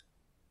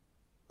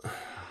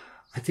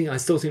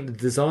still think the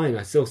design,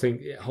 I still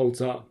think it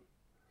holds up.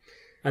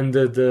 And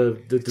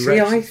the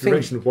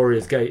direction of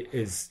Warrior's Gate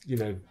is,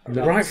 nuts.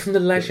 Right from the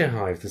Leisure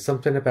Hive, there's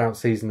something about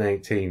season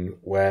 18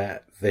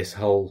 where this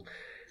whole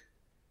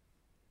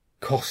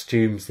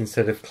costumes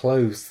instead of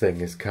clothes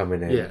thing is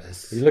coming in.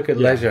 Yes. You look at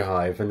Leisure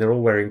Hive and they're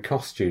all wearing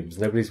costumes.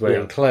 Nobody's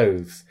wearing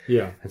clothes.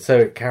 Yeah. And so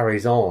it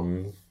carries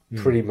on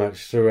pretty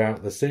much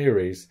throughout the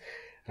series.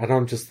 And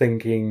I'm just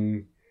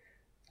thinking,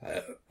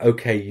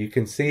 okay, you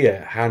can see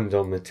a hand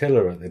on the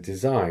tiller at the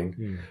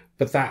design,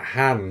 but that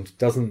hand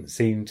doesn't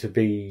seem to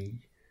be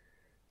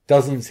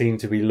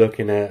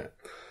looking at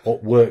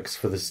what works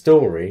for the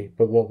story,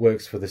 but what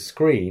works for the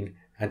screen.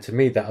 And to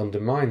me, that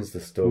undermines the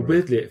story. Well,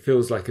 weirdly, it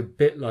feels like a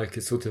bit like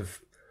a sort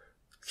of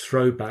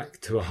throwback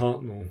to a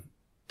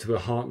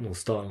Hartnell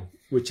style,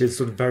 which is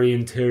sort of very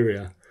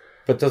interior,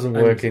 but doesn't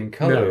work in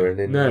colour and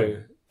in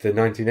the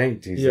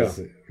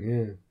 1980s.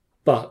 Yeah,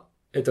 but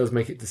it does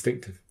make it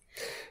distinctive.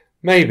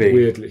 Maybe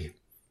weirdly.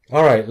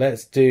 All right,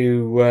 let's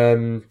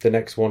do the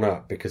next one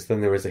up, because then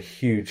there is a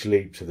huge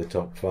leap to the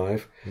top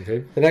 5.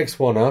 Okay. The next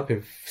one up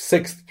in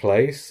 6th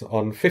place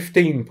on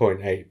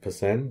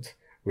 15.8%.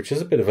 Which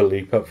is a bit of a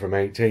leap up from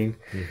 18.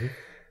 Mm-hmm.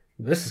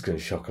 This is going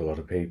to shock a lot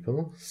of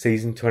people.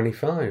 Season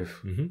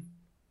 25. Mm-hmm.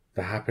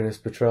 The Happiness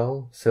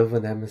Patrol,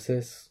 Silver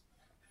Nemesis,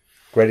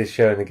 Greatest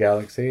Show in the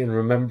Galaxy, and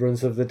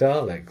Remembrance of the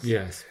Daleks.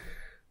 Yes.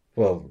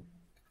 Well,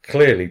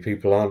 clearly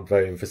people aren't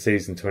voting for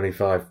Season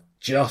 25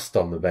 just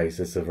on the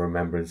basis of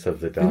Remembrance of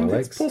the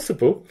Daleks. It's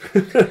possible.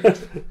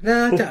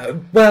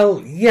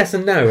 Well, yes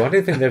and no. I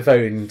don't think they're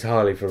voting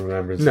entirely for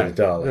Remembrance of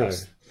the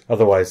Daleks. No.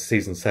 Otherwise,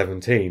 season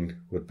 17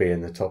 would be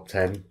in the top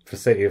 10 for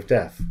City of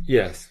Death.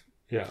 Yes,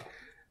 yeah.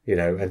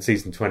 And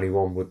season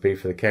 21 would be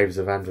for the Caves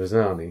of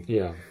Androzani.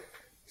 Yeah.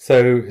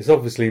 So it's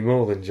obviously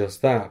more than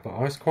just that, but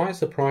I was quite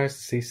surprised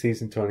to see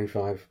season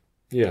 25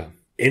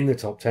 in the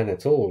top 10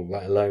 at all,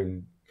 let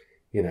alone,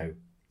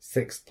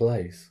 6th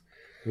place.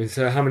 I mean,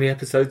 so how many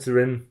episodes are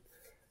in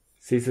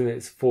season?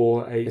 It's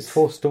 4, 8... It's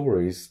 4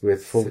 stories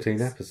with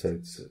 14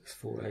 episodes. It's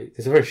 4, 8...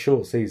 It's a very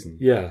short season.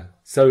 Yeah.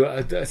 So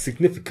a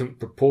significant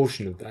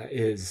proportion of that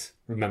is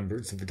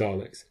Remembrance of the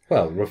Daleks.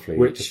 Well, roughly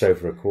just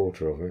over a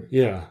quarter of it.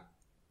 Yeah.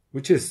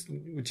 Which is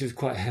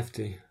quite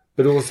hefty.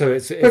 But also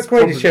it's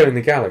Greatest Show in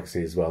the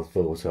Galaxy is well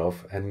thought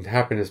of, and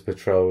Happiness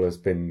Patrol has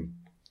been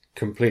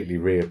completely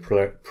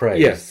reappraised.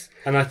 Yes.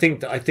 And I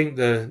think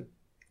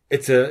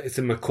it's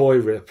a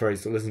McCoy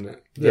reappraisal, isn't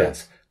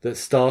it? That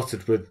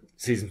started with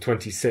season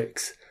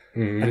 26.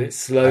 Mm-hmm. And it's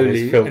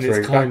slowly and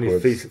it's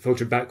kindly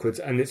filtered backwards,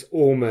 and it's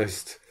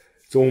almost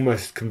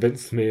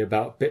convinced me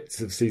about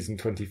bits of season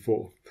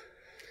 24.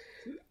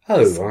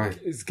 Right.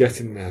 It's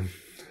getting there.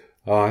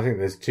 Oh, I think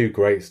there's 2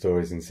 great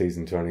stories in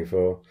season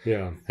 24.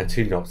 Yeah. And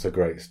 2 not so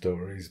great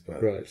stories,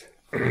 but right.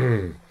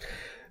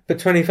 But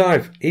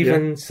 25,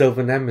 even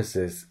Silver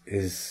Nemesis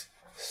is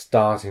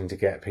starting to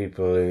get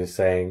people who are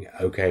saying,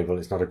 okay, well,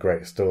 it's not a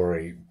great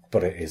story,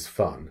 but it is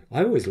fun.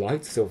 I always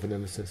liked Silver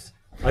Nemesis.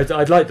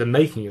 I'd like the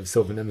making of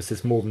Silver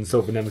Nemesis more than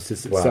Silver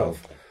Nemesis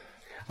itself.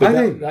 But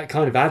I think that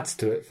kind of adds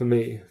to it for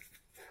me.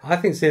 I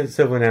think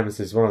Silver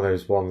Nemesis is one of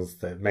those ones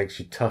that makes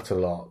you tut a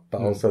lot, but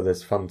also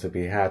there's fun to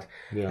be had.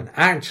 Yeah. And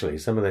actually,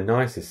 some of the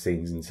nicest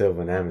scenes in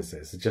Silver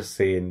Nemesis are just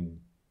seeing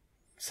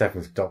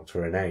 7th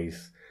Doctor and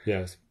Ace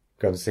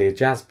going to see a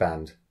jazz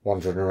band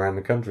wandering around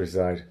the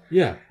countryside.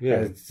 Yeah.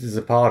 There's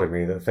a part of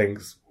me that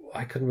thinks,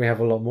 why couldn't we have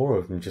a lot more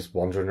of them just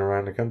wandering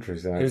around the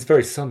countryside? And it's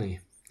very sunny.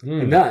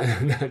 And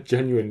that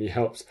genuinely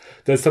helps.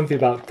 There's something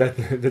about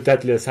the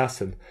Deadly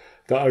Assassin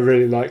that I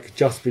really like,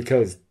 just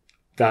because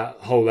that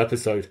whole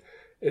episode,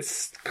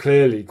 it's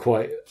clearly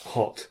quite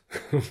hot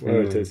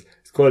where it is.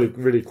 It's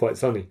really quite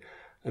sunny.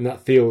 and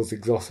that feels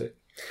exotic.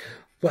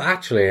 Well,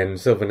 actually, and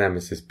Silver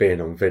Nemesis being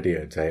on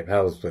videotape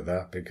helps with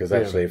that, because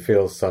actually it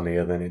feels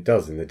sunnier than it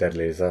does in The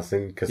Deadly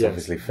Assassin, because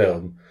obviously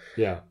film,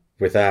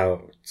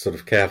 without sort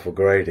of careful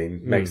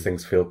grading, makes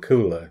things feel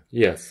cooler.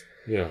 Yes,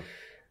 yeah.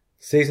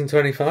 Season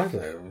 25,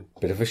 though,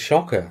 bit of a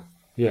shocker.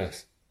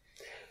 Yes.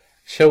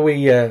 Shall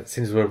we,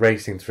 since we're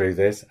racing through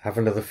this, have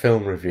another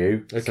film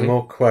review, some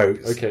more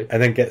quotes,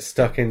 and then get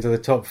stuck into the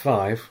top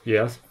 5?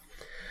 Yes.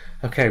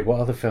 Okay, what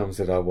other films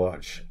did I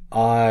watch?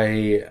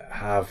 I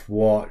have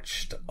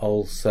watched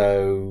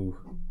also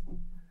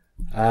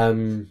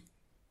The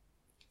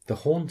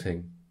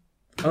Haunting.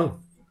 Oh.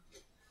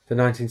 The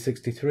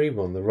 1963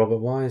 one, the Robert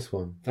Wise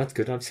one. That's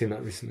good. I've seen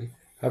that recently.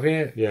 Have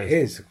you? Yes. It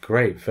is a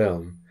great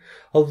film.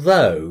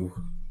 Although,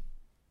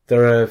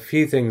 there are a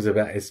few things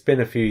about it. It's been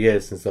a few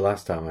years since the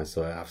last time I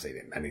saw it. I've seen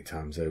it many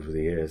times over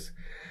the years.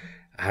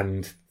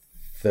 And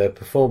the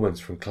performance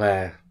from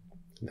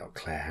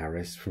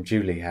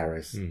Julie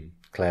Harris,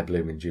 Claire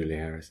Bloom and Julie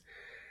Harris,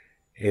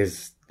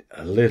 is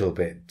a little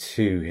bit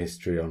too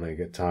histrionic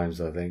at times,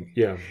 I think.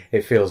 Yeah.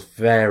 It feels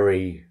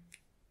very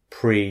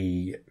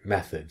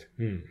pre-method.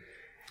 In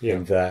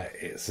that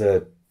it's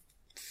a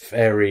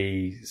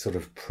very sort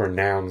of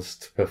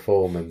pronounced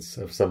performance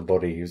of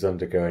somebody who's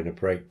undergoing a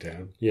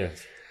breakdown.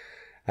 Yes.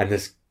 And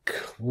there's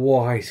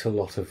quite a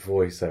lot of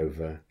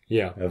voiceover.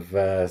 Yeah.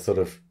 Of sort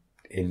of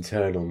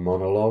internal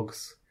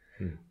monologues,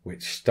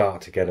 which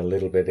start to get a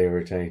little bit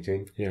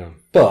irritating. Yeah.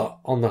 But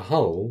on the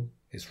whole,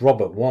 it's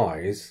Robert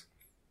Wise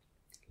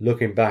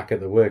looking back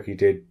at the work he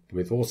did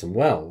with Orson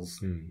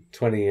Welles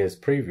 20 years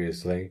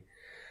previously,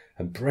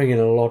 and bringing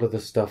a lot of the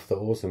stuff that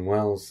Orson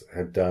Welles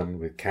had done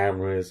with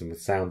cameras and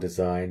with sound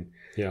design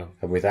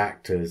and with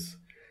actors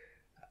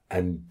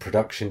and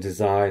production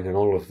design and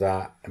all of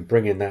that, and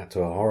bringing that to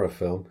a horror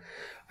film.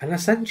 And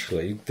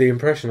essentially, the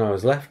impression I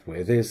was left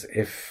with is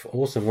if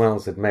Orson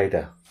Welles had made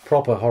a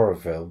proper horror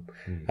film,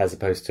 as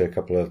opposed to a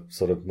couple of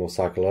sort of more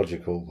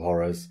psychological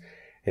horrors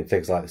in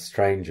things like The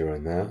Stranger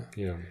and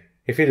that,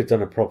 if he'd have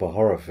done a proper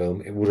horror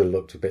film, it would have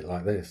looked a bit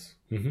like this.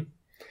 Mm-hmm.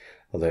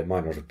 Although it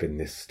might not have been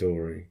this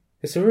story.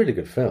 It's a really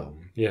good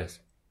film. Yes.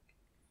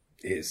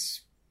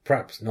 It's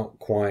perhaps not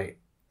quite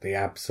the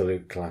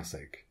absolute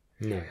classic.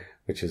 No.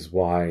 Which is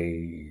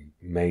why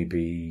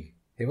maybe...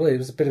 it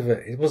was a bit of a...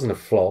 It wasn't a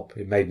flop.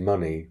 It made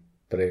money,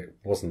 but it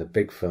wasn't a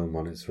big film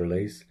on its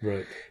release.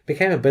 Right. It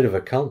became a bit of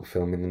a cult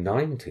film in the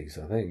 90s,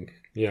 I think.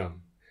 Yeah.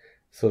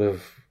 Sort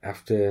of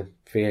after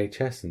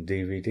VHS and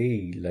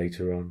DVD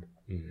later on.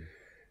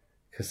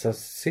 Because I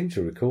seem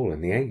to recall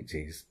in the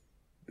 80s,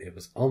 it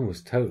was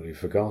almost totally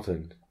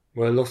forgotten.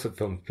 Well, a lot of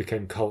films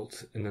became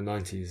cult in the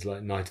 90s,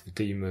 like Night of the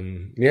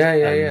Demon.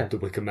 Yeah. The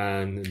Wicker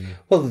Man. And...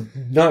 Well,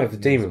 Night of the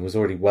Demon was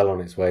already well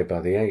on its way by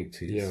the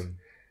 80s. Yeah.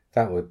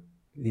 That would...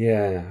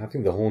 Yeah, I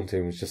think The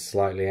Haunting was just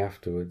slightly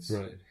afterwards.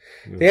 Right.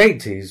 Yeah. The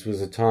 80s was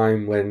a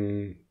time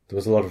when there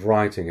was a lot of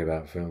writing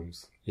about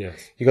films.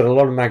 Yes. You got a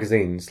lot of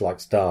magazines like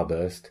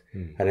Starburst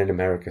and in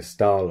America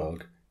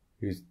Starlog,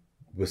 who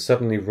were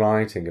suddenly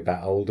writing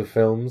about older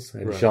films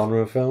and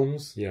genre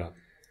films. Yeah.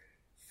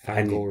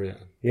 Fangoria.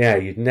 Yeah,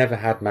 you'd never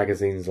had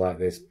magazines like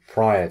this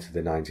prior to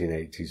the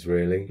 1980s,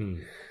 really.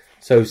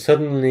 So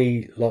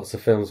suddenly lots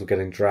of films were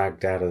getting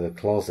dragged out of the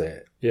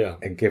closet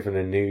and given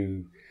a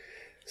new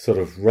sort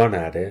of run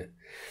at it.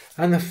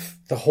 And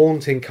the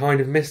Haunting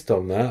kind of missed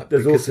on that.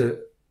 There's also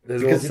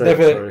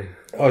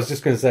I was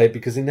just going to say,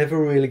 because it never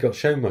really got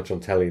shown much on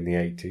telly in the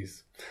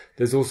 80s.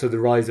 There's also the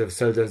rise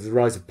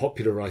of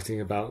popular writing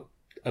about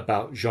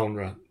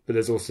genre, but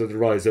there's also the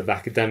rise of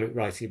academic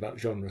writing about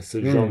genre.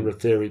 So genre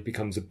theory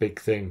becomes a big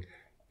thing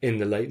in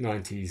the late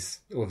 90s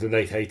or the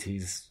late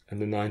 80s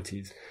and the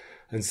 90s.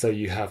 And so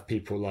you have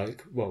people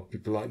like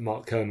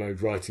Mark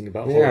Kermode writing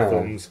about horror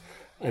films,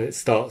 and it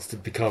starts to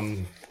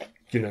become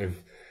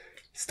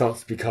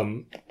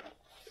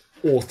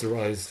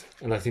authorized.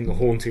 And I think The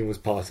Haunting was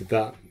part of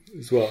that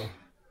as well.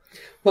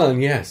 Well,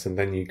 yes, and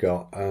then you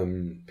got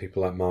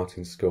people like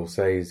Martin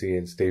Scorsese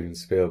and Steven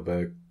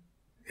Spielberg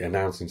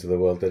announcing to the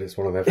world that it's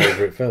one of their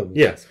favourite films.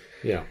 Yes,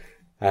 yeah.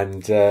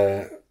 And,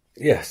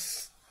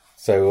 yes,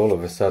 so all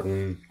of a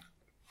sudden...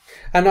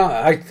 And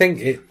I think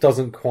it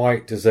doesn't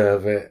quite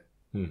deserve it,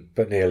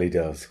 but nearly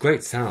does. It's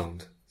great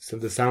sound. So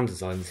the sound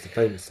design is the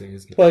famous thing,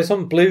 isn't it? Well, it's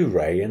on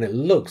Blu-ray and it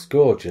looks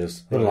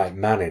gorgeous, unlike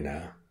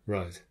Manina.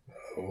 Right.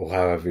 Or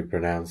however you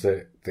pronounce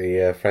it.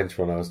 The French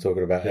one I was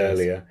talking about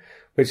earlier.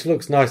 Which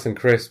looks nice and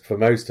crisp for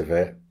most of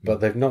it,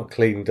 but they've not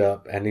cleaned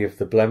up any of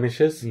the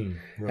blemishes. And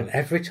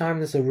every time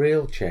there's a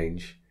reel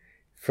change,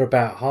 for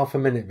about half a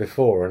minute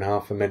before and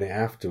half a minute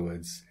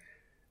afterwards,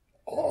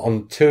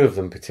 on two of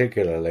them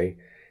particularly,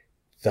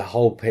 the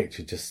whole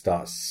picture just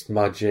starts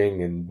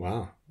smudging and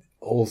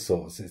all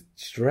sorts.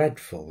 It's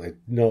dreadful.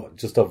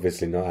 They've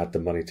obviously not had the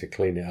money to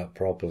clean it up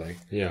properly.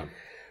 Yeah.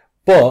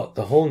 But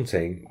The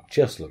Haunting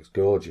just looks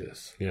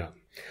gorgeous. Yeah.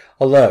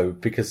 Although,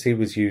 because he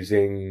was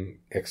using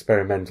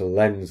experimental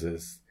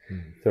lenses,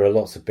 there are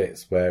lots of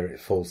bits where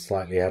it falls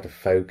slightly out of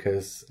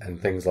focus and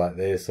things like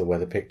this, or where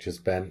the picture's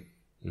bent,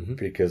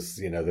 because,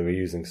 they were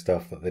using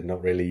stuff that they'd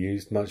not really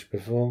used much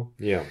before.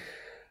 Yeah.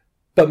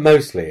 But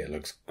mostly it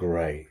looks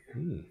great.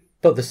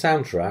 But the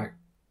soundtrack,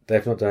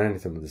 they've not done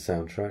anything with the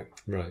soundtrack.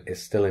 Right.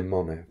 It's still in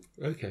mono.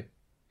 Okay.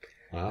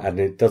 Wow. And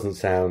it doesn't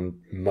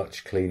sound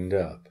much cleaned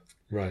up.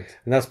 Right.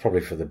 And that's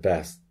probably for the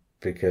best,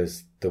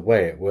 because the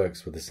way it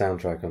works with the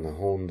soundtrack on The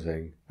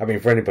Haunting... I mean,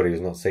 for anybody who's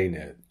not seen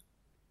it,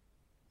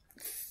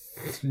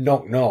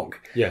 Knock Knock,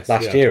 Yes.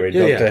 last year in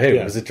Doctor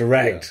Who, was a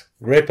direct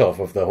rip-off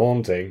of The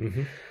Haunting.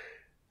 Mm-hmm.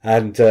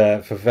 And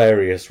for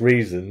various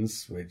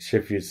reasons, which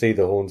if you see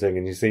The Haunting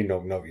and you see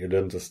Knock Knock, you'd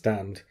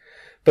understand.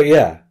 But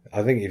yeah,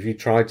 I think if you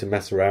tried to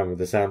mess around with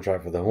the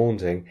soundtrack for The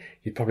Haunting,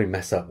 you'd probably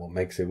mess up what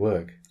makes it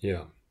work.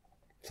 Yeah.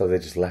 So they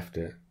just left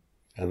it.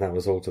 And that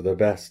was all to their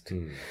best.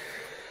 Mm.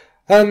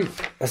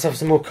 Let's have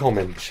some more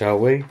comments, shall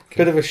we? Okay.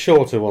 Bit of a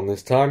shorter one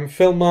this time.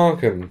 Phil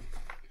Markham.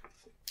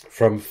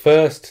 From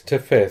 1st to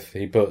 5th,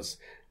 he puts...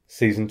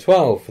 Season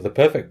 12 for the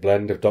perfect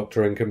blend of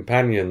Doctor and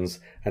companions,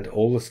 and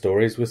all the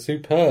stories were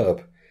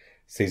superb.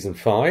 Season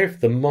 5,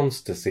 the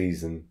monster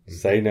season.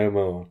 Say no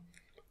more.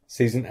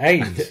 Season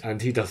 8.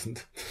 And he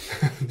doesn't.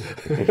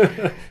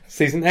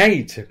 Season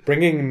 8,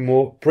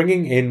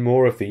 bringing in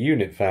more of the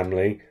unit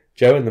family.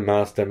 Joe and the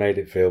Master made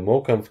it feel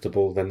more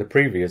comfortable than the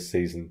previous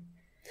season.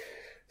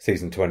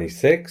 Season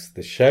 26,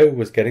 the show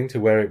was getting to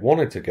where it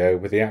wanted to go,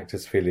 with the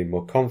actors feeling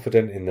more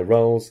confident in the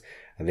roles,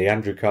 and the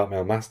Andrew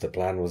Cartmel master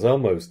plan was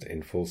almost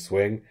in full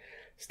swing.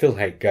 Still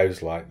hate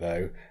Ghostlight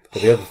though,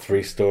 but the other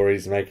 3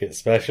 stories make it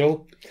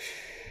special.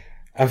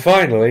 And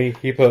finally,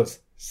 he puts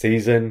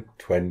Season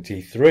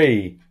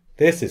 23.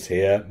 This is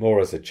here more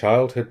as a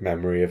childhood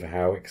memory of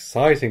how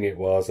exciting it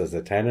was as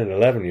a 10 and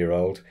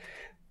 11-year-old,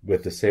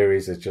 with the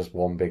series as just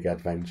one big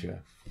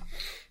adventure.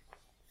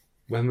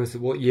 When was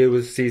it? What year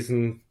was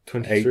Season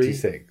 23?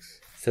 86.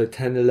 So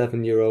 10,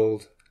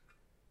 11-year-old.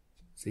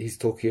 So he's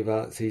talking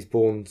about, so he's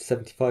born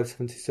 75,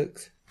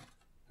 76?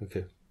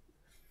 Okay.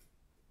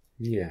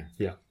 Yeah.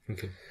 Yeah,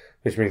 okay.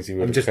 Which means he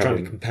would I'm just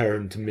trying to compare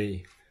him to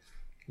me.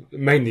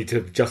 Mainly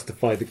to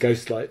justify the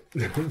Ghostlight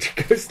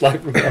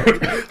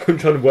remark. I'm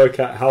trying to work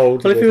out how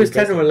old. Well, if he was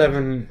 10 or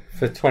 11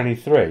 for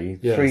 23,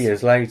 yes. 3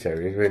 years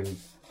later, he'd been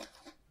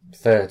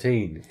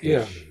 13.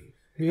 Yeah.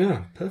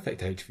 Yeah,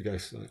 perfect age for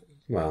Ghostlight.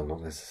 Well,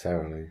 not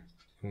necessarily.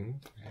 Mm-hmm.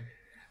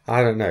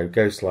 I don't know.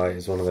 Ghostlight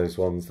is one of those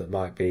ones that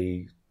might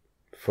be,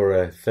 for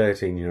a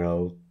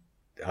 13-year-old,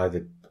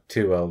 either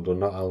too old or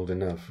not old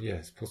enough.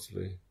 Yes,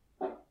 possibly.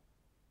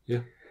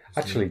 Yeah.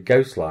 Actually,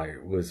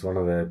 Ghostlight was one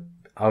of the...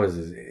 I was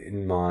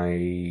in my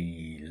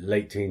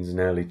late teens and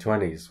early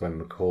 20s when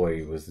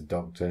McCoy was the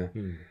Doctor,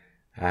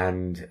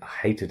 and I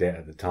hated it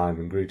at the time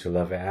and grew to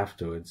love it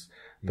afterwards.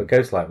 But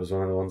Ghostlight was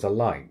one of the ones I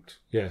liked.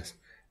 Yes.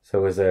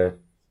 So as a...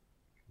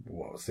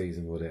 What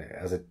season would it?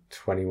 As a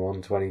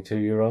 21,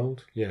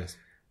 22-year-old? Yes.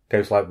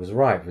 Ghostlight was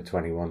right for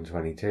 21,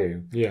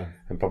 22. Yeah.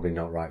 And probably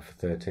not right for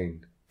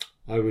 13.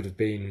 I would have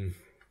been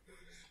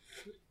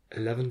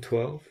 11,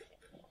 12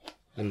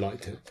 and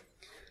liked it.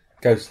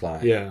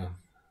 Ghostlight? Yeah.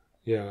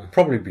 Yeah.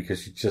 Probably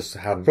because you just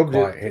hadn't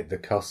quite hit the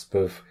cusp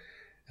of,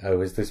 oh,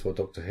 is this what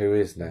Doctor Who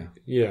is now?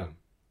 Yeah.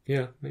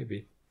 Yeah,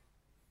 maybe.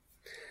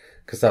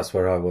 Because that's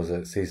where I was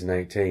at season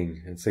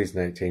 18. And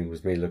season 18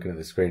 was me looking at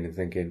the screen and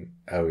thinking,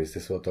 oh, is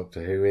this what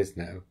Doctor Who is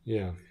now?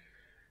 Yeah.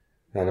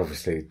 And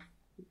obviously,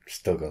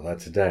 still got that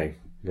today,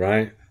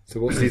 right?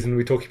 So what season are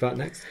we talking about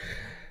next?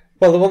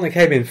 Well, the one that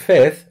came in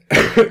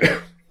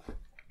 5th,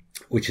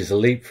 which is a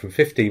leap from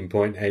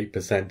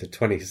 15.8% to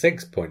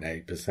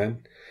 26.8%.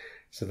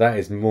 So that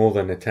is more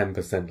than a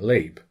 10%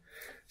 leap.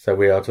 So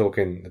we are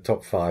talking the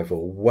top 5 are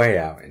way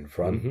out in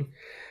front. Mm-hmm.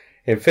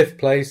 In 5th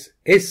place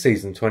is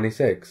season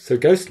 26. So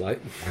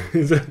Ghostlight.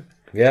 Is it?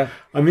 Yeah.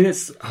 I mean,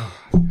 it's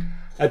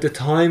at the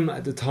time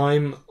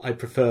I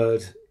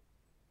preferred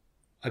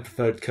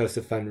Curse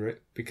of Fenric,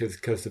 because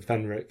Curse of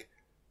Fenric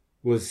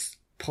was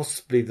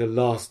possibly the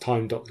last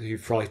time Doctor Who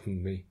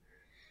frightened me.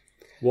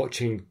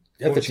 Watching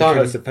the time,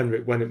 Curse of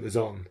Fenric when it was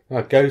on.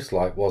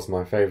 Ghostlight was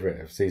my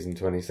favourite of season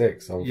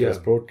 26 on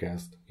first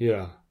broadcast.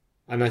 Yeah.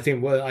 And I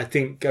think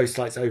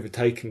Ghostlight's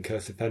overtaken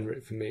Curse of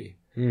Fenric for me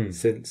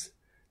since.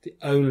 The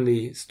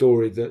only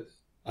story that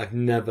I've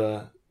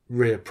never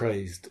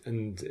reappraised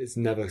and it's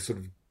never sort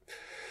of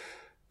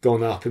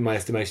gone up in my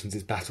estimations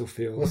is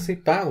Battlefield. Well, see,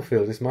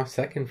 Battlefield is my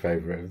second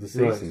favourite of the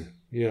season. Right.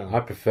 Yeah. I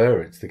prefer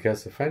it to the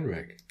Curse of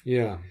Fenric.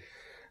 Yeah.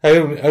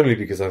 Only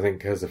because I think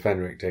Curse of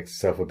Fenric takes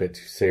itself a bit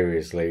too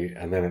seriously,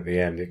 and then at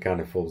the end it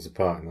kind of falls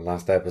apart in the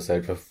last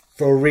episode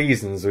for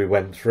reasons we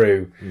went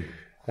through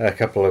a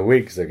couple of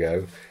weeks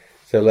ago.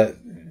 So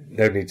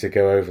no need to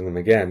go over them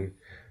again.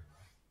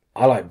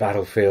 I like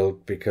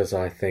Battlefield because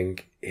I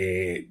think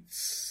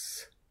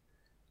it's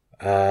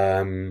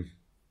got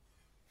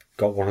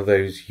one of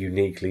those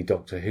uniquely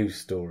Doctor Who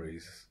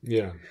stories.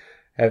 Yeah.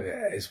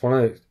 It's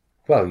one of...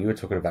 Well, you were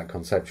talking about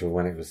conceptual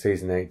when it was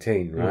season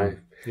 18, right?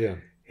 Yeah.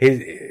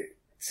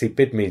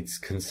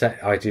 Bidmead's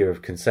idea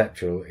of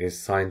conceptual is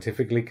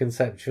scientifically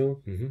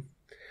conceptual. Mm-hmm.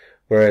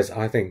 Whereas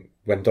I think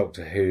when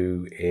Doctor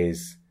Who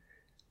is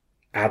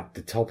at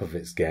the top of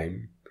its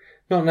game,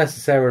 not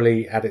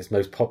necessarily at its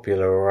most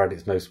popular or at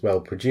its most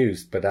well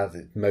produced, but at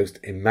its most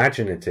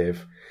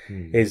imaginative,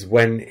 is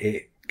when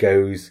it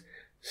goes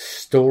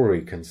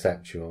story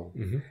conceptual.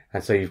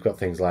 And so you've got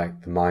things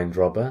like The Mind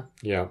Robber.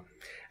 Yeah.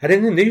 And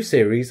in the new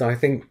series, I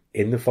think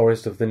In the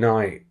Forest of the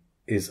Night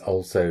is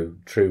also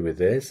true with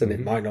this, and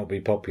it might not be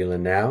popular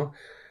now.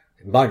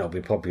 It might not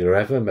be popular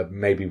ever, but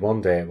maybe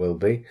one day it will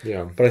be.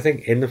 Yeah. But I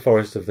think In the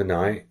Forest of the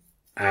Night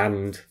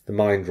and The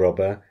Mind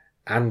Robber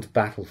and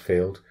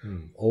Battlefield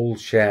all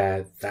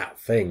share that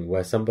thing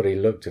where somebody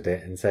looked at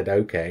it and said,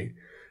 okay,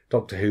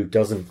 Doctor Who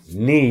doesn't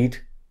need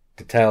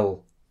to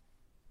tell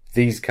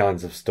these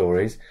kinds of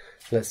stories.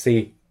 Let's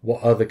see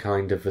what other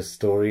kind of a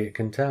story it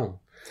can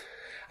tell.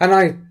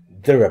 And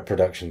there are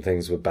production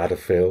things with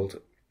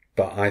Battlefield,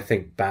 but I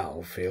think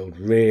Battlefield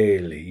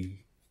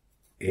really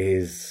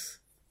is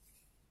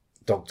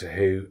Doctor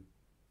Who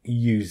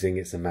using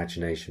its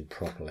imagination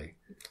properly.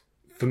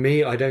 For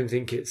me, I don't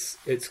think it's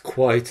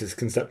quite as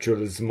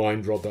conceptual as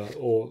Mind Robber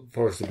or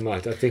Forest of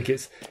Night. I think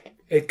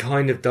it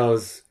kind of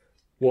does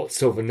what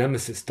Silver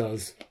Nemesis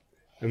does.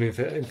 I mean,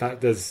 in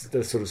fact, there's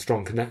sort of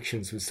strong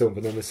connections with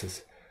Silver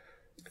Nemesis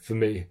for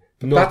me.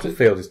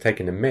 Battlefield is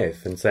taking a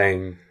myth and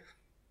saying...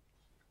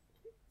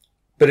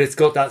 But it's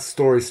got that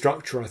story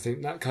structure, I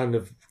think, that kind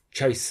of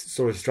chase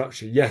story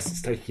structure. Yes,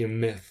 it's taking a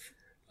myth.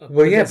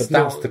 Well, yeah, but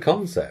that's the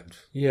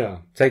concept. Yeah.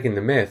 Taking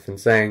the myth and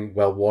saying,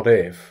 well, what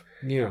if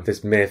Yeah.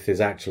 this myth is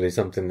actually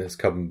something that's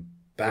come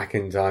back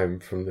in time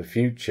from the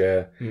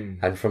future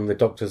and from the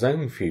Doctor's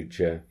own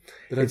future?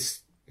 But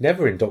it's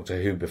never in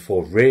Doctor Who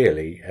before,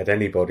 really, had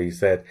anybody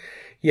said,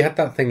 you had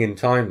that thing in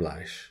Time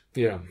Lash.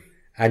 Yeah.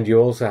 And you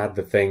also had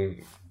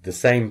the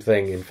same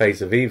thing in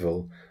Face of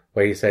Evil,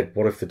 where you said,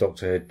 what if the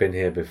Doctor had been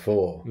here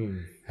before?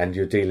 And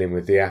you're dealing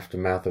with the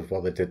aftermath of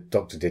what the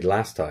Doctor did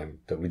last time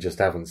that we just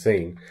haven't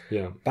seen.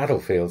 Yeah.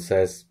 Battlefield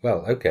says,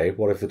 well, okay,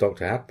 what if the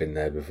Doctor had been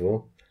there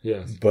before?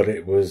 Yes. But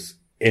it was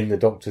in the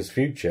Doctor's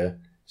future,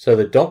 so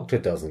the Doctor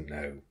doesn't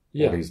know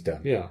what he's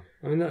done. Yeah.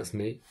 I mean, that's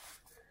neat.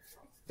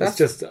 That's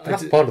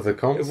part of the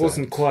concept. It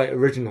wasn't quite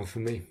original for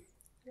me.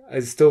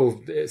 It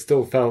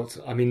still felt,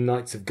 I mean,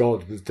 Knights of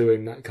God was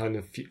doing that kind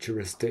of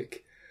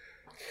futuristic.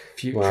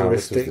 Well,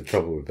 this was the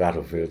trouble with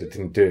Battlefield. It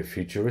didn't do it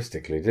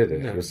futuristically, did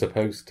it? No. It was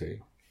supposed to.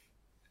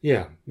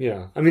 Yeah,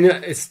 yeah. I mean,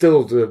 it's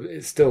still,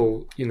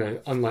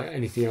 unlike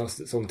anything else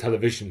that's on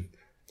television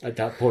at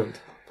that point.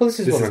 Well,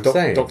 this is what I'm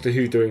saying. Doctor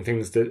Who doing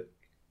things that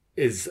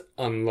is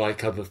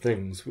unlike other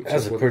things. Which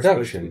As is a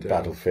production,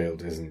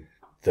 Battlefield isn't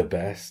the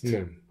best.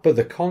 No. But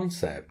the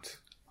concept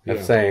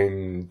of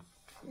saying,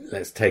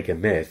 let's take a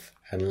myth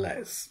and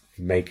let's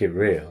make it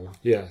real.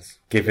 Yes.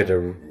 Give it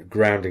a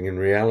grounding in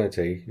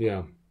reality.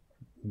 Yeah.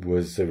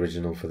 Was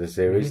original for the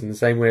series in the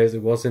same way as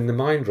it was in The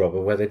Mind Robber,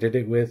 where they did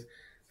it with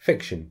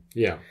fiction.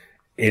 Yeah.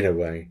 In a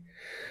way.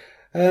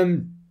 Do you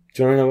want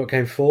to know what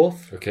came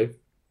fourth? Okay.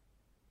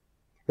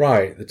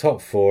 Right, the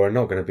top four are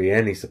not going to be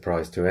any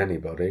surprise to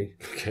anybody.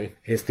 Okay.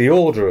 It's the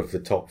order of the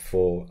top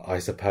four, I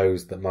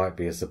suppose, that might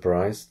be a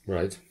surprise.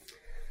 Right.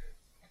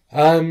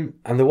 And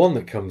the one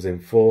that comes in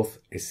fourth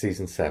is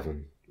season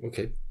 7.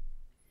 Okay.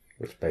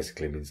 Which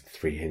basically means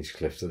 3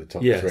 Hinchcliffes at the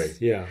top 3. Yes,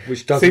 yeah,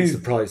 which doesn't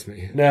surprise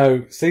me.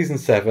 No, season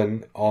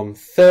 7 on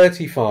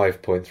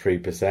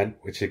 35.3%,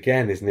 which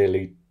again is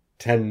nearly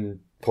 10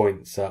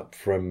 points up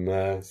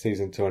from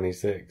season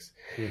 26.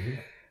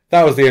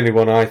 That was the only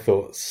one I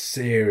thought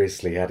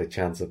seriously had a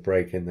chance of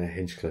breaking the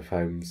Hinchcliffe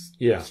Holmes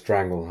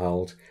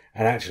stranglehold.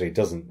 And actually it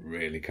doesn't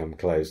really come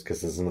close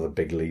because there's another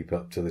big leap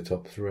up to the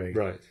top 3.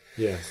 Right,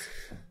 yes.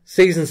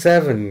 Season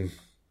 7,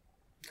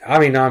 I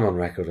mean, I'm on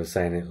record of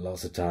saying it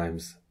lots of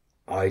times.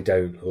 I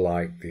don't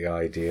like the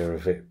idea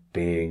of it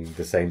being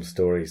the same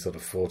story sort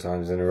of 4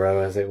 times in a row,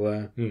 as it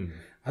were. And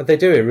they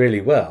do it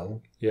really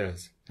well.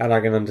 Yes. And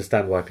I can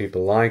understand why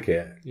people like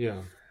it.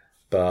 Yeah.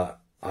 But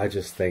I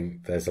just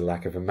think there's a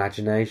lack of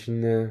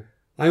imagination there.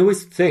 I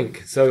always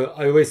think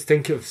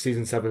of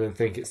season 7 and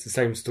think it's the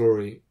same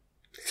story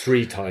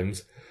 3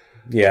 times.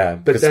 Yeah,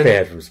 but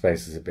Spearhead from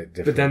Space is a bit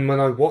different. But then when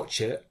I watch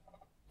it,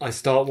 I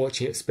start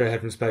watching it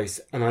Spearhead from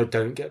Space and I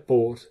don't get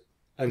bored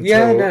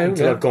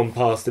until I've gone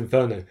past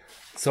Inferno.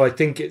 So I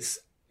think it's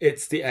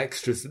the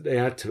extras that they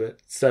add to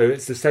it. So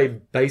it's the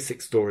same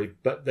basic story,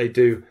 but they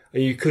do,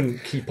 and you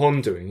couldn't keep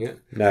on doing it.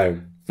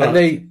 No. But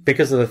and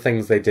because of the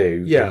things they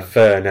do,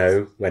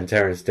 Inferno, when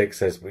Terrence Dicks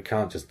says, we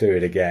can't just do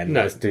it again,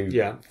 let's do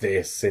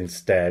this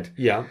instead.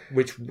 Yeah,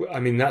 which, I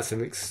mean, that's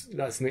an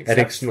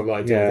exceptional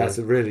idea. That's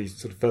a really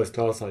sort of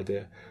first-class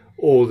idea.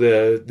 Or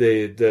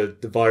the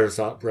virus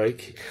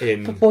outbreak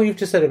in... But what you've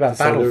just said about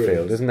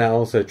Battlefield, isn't that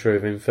also true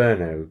of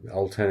Inferno?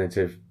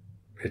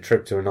 A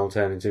trip to an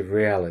alternative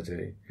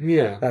reality.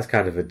 Yeah. That's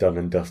kind of a done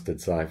and dusted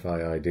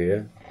sci-fi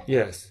idea.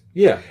 Yes.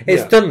 Yeah.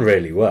 It's done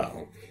really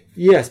well.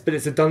 Yes, but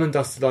it's a done and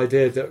dusted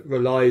idea that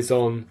relies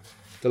on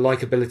the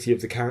likability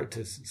of the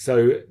characters.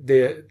 So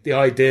the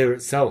idea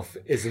itself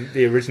isn't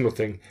the original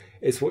thing.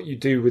 It's what you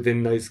do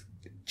within those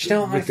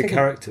with the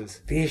characters.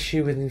 The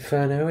issue with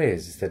Inferno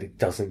is that it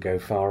doesn't go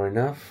far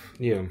enough.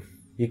 Yeah.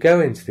 you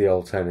go into the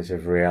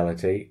alternative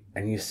reality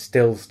and you're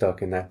still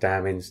stuck in that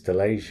damn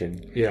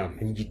installation. Yeah.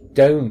 And you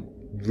don't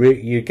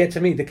you get to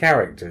meet the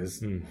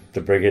characters.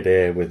 The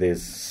Brigadier with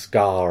his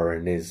scar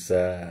and his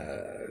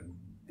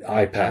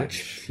eye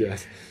patch.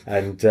 Yes.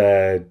 And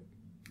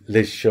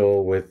Liz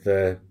Shaw with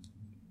the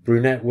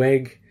brunette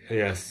wig.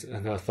 Yes,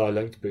 and her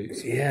thigh-length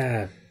boots.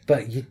 Yeah,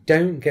 but you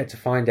don't get to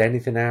find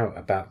anything out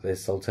about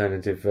this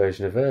alternative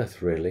version of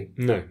Earth, really.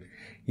 No.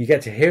 You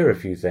get to hear a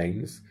few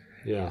things.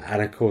 Yeah.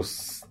 And of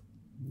course,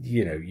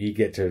 you know, you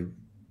get to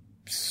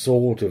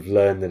sort of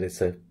learn that it's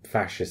a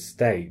fascist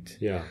state.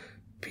 Yeah.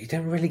 But you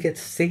don't really get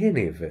to see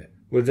any of it.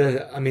 Well,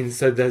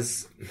 there's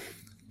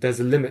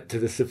a limit to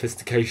the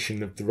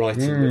sophistication of the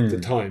writing of the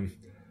time.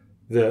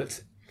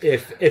 That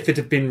if it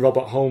had been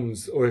Robert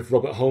Holmes, or if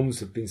Robert Holmes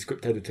had been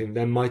script editing,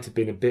 there might have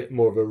been a bit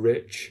more of a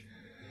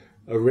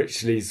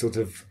richly sort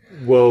of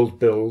world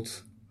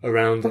build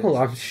around it. Well,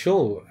 I'm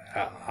sure.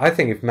 I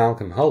think if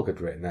Malcolm Hulke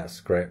had written that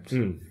script,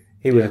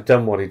 he would have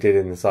done what he did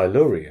in the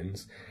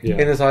Silurians. Yeah.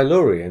 In the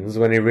Silurians,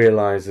 when he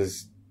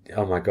realises,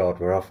 oh my God,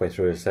 we're halfway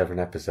through a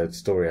 7-episode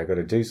story, I've got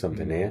to do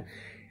something here.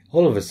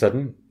 All of a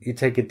sudden, you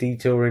take a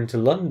detour into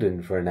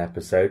London for an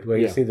episode where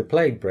you see the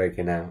plague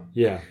breaking out.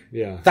 Yeah,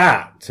 yeah.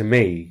 That, to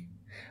me,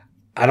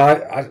 and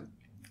I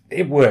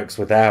it works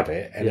without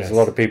it, and it's a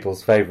lot of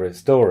people's favourite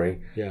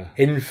story. Yeah.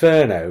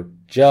 Inferno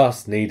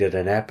just needed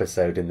an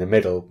episode in the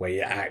middle where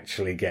you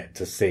actually get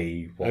to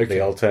see what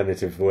the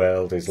alternative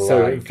world is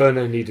so like.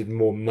 Inferno needed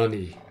more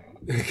money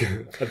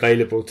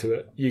available to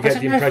it. You get I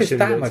don't the know if it's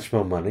impression that much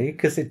more money,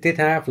 because it did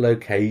have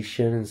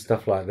location and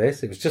stuff like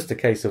this. It was just a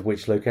case of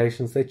which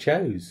locations they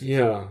chose.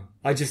 Yeah.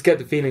 I just get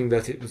the feeling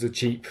that it was the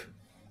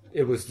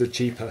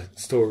cheaper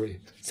story.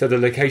 So the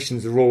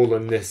locations are all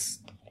in this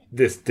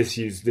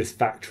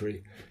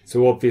factory.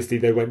 So obviously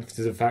they went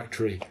to the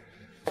factory,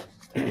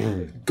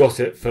 got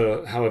it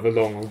for however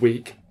long, a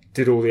week,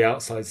 did all the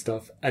outside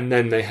stuff, and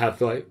then they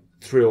have like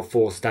 3 or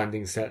 4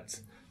 standing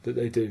sets that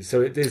they do.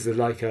 So it is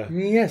like a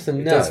yes and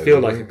it no. does feel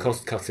like a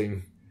cost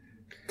cutting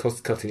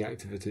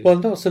activity. Well,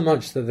 not so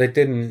much that they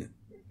didn't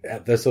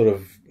at the sort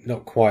of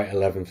not quite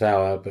 11th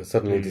hour, but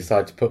suddenly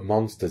decide to put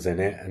monsters in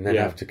it and then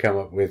have to come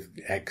up with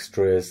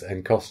extras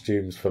and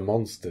costumes for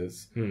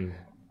monsters.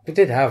 They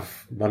did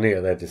have money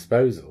at their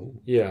disposal.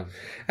 Yeah.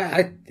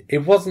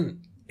 It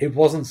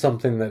wasn't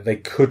something that they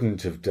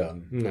couldn't have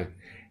done. No.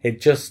 It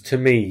just, to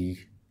me,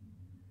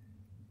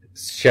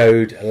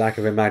 showed a lack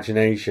of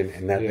imagination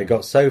in that they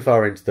got so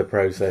far into the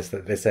process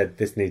that they said,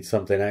 this needs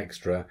something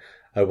extra.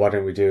 Oh, why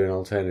don't we do an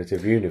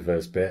alternative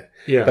universe bit?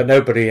 Yeah. But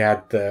nobody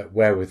had the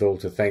wherewithal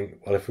to think,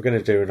 well, if we're going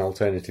to do an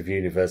alternative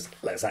universe,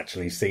 let's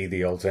actually see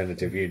the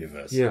alternative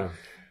universe. Yeah.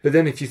 But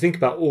then if you think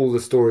about all the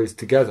stories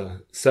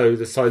together, so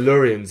the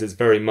Silurians is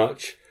very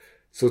much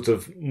sort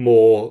of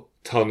more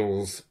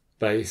tunnels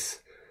base.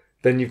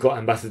 Then you've got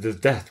Ambassador's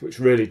Death, which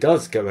really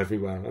does go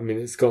everywhere. I mean,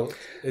 it's got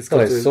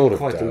quite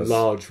a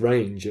large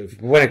range of...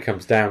 When it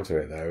comes down to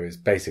it, though, it's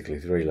basically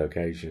 3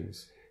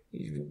 locations.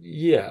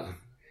 Yeah.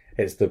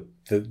 It's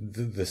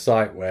the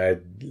site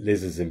where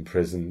Liz is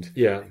imprisoned.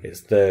 Yeah.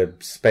 It's the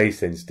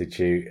Space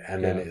Institute,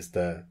 and then it's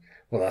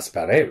well, that's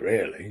about it,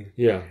 really.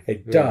 Yeah.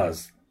 It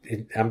does.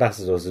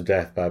 Ambassadors of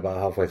Death, by about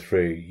halfway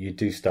through, you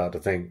do start to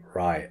think,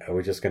 right, are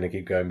we just going to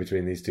keep going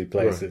between these 2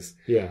 places?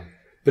 Right. Yeah.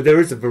 But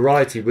there is a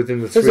variety within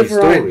the 3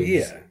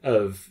 stories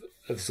of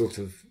sort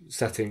of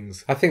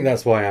settings. I think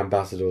that's why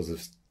Ambassadors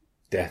of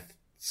Death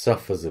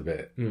suffers a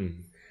bit.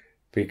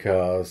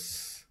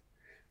 Because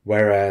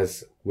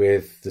whereas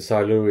with the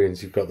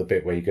Silurians, you've got the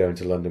bit where you go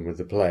into London with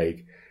the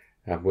plague,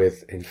 and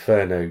with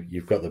Inferno,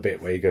 you've got the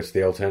bit where you go to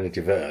the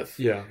alternative Earth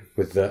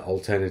with the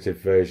alternative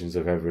versions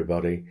of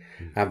everybody.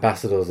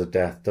 Ambassadors of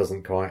Death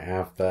doesn't quite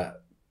have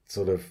that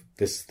sort of,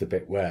 this is the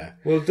bit where.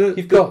 Well,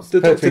 you've got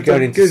the Doctor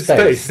going into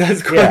space.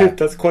 That's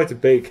quite a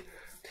big,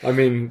 I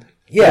mean,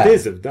 that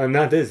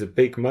is a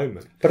big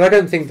moment. But I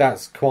don't think I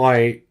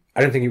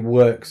don't think it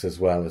works as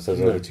well as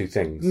those other 2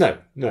 things. No,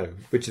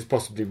 which is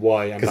possibly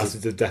why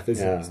Ambassadors of Death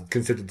isn't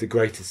considered the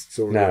greatest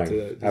story. No,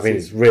 I mean,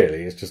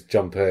 it's just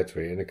John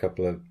Pertwee and a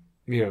couple of,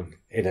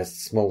 in a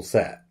small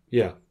set.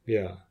 Yeah.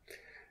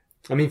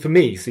 I mean, for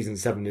me, season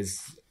 7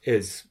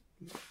 is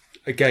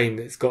again,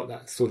 it's got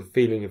that sort of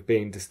feeling of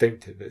being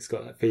distinctive. It's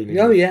got that feeling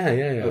of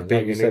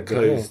being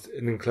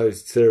an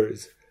enclosed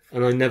series.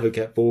 And I never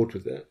get bored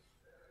with it.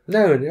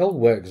 No, and it all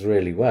works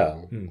really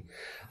well.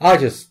 I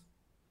just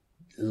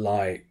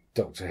like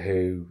Doctor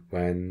Who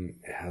when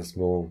it has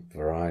more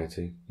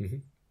variety.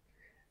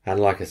 And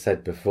like I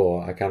said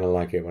before, I kind of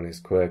like it when it's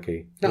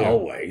quirky. Not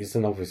always,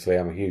 and obviously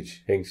I'm a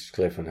huge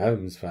Hinchcliffe and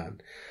Holmes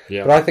fan.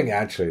 Yeah. But I think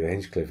actually the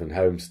Hinchcliffe and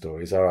Holmes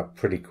stories are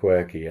pretty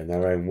quirky in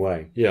their own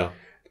way. Yeah.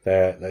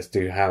 Let's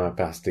do hammer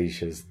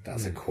pastiches.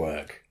 That's a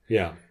quirk.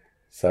 Yeah.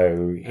 So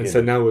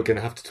now we're going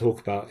to have to talk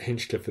about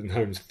Hinchcliffe and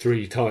Holmes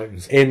 3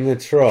 times in the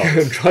trot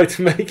and try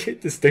to make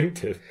it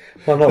distinctive.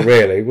 Well, not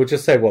really. We'll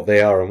just say what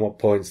they are and what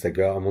points they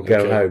got, and we'll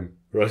go home.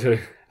 Right.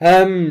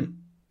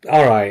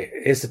 All right.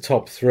 It's the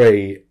top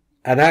 3,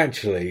 and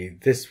actually,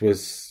 this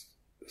was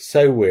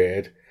so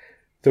weird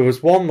There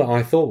was one that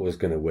I thought was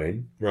going to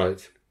win.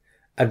 Right.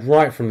 And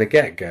right from the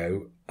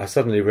get-go, I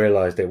suddenly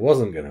realised it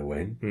wasn't going to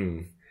win.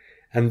 Mm.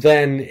 And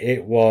then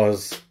it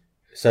was,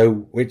 so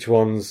which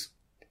one's,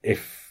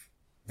 if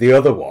the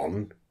other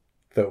one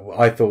that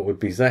I thought would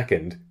be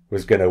second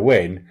was going to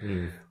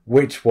win,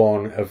 which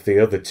one of the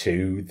other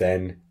two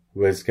then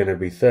was going to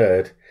be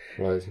third?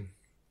 Right.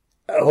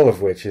 All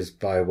of which is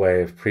by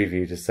way of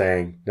preview to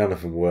saying none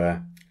of them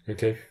were.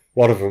 Okay.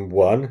 One of them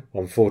won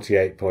on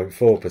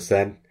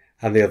 48.4%,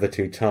 and the other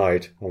two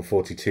tied on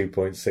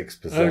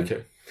 42.6%.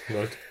 Okay.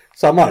 Right.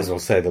 So I might as well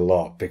say the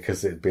lot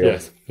because it'd be...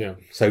 Yes. Yeah.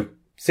 So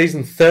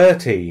season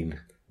 13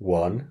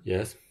 won,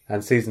 Yes.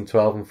 and season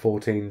 12 and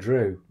 14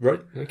 drew.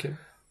 Right. Okay.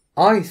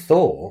 I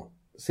thought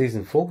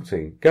season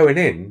 14, going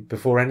in,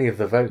 before any of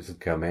the votes had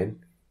come in,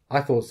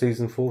 I thought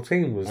season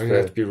 14 was I'm going to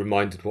have to be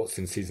reminded what's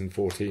in season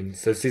 14.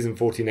 So season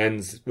 14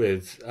 ends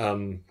with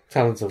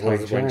Talons of Wei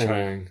Wei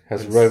Chang.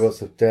 Has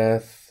Robots of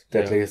Death,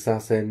 Deadly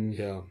Assassin,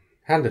 Yeah.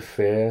 Hand of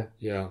Fear,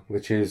 Yeah.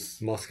 which is...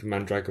 Mask of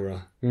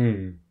Mandragora.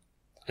 and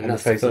the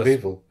that's Face of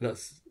Evil.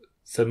 That's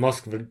so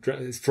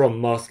it's from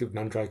Mask of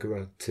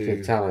Mandragora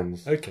To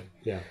Talons. Okay.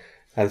 Yeah.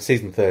 And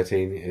season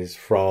 13 is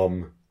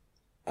from...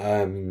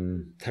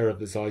 Terror of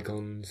the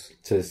Zygons.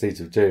 to the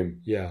Seeds of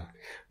Doom. Yeah.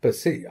 But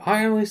see,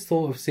 I always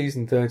thought of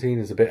season 13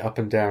 as a bit up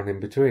and down in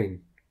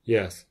between.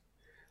 Yes.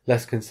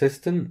 Less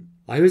consistent.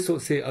 I always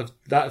thought of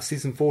that of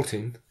season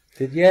 14.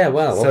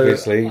 Well, So,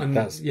 obviously,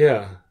 that's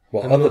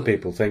what I'm other not-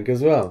 people think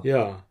as well.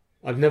 Yeah.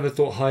 I've never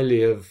thought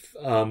highly of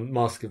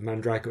Mask of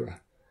Mandragora.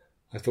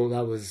 I thought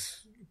it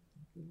was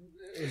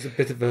a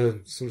bit of a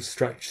sort of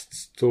stretched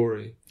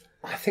story.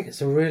 I think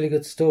it's a really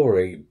good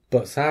story,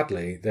 but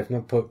sadly, they've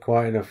not put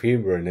quite enough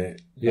humour in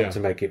it not to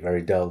make it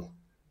very dull.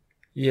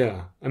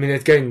 Yeah. I mean,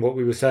 again, what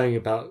we were saying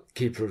about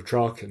Keeper of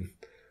Traken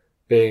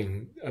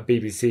being a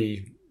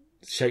BBC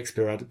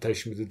Shakespeare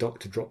adaptation with the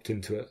Doctor dropped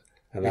into it.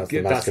 And that's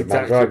the Mask of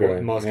exactly Mandragora.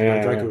 what Mask of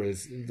Mandragora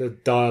is. The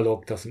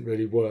dialogue doesn't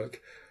really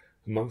work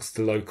amongst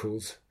the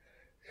locals.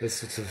 There's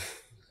sort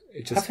of...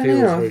 It just I don't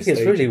feels know, I very think it's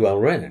stagey. really well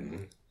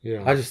written.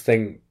 Yeah. I just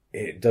think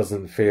it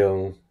doesn't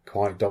feel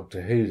quite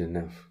Doctor Who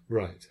enough.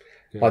 Right.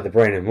 Yeah. Like the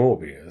Brain of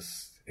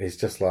Morbius is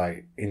just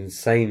like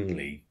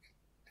insanely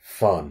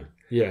fun.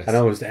 Yes. And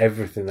almost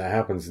everything that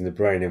happens in the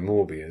Brain of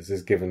Morbius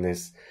is given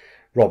this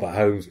Robert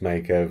Holmes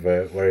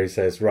makeover where he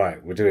says,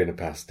 right, we're doing a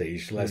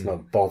pastiche, let's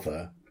not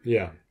bother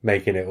Yeah.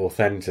 making it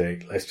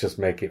authentic, let's just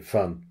make it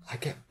fun. I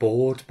get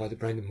bored by the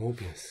Brain of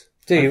Morbius.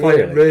 Do you I find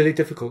really? it really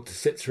difficult to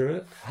sit through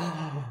it.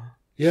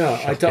 Yeah,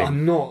 Shocking.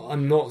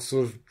 I'm not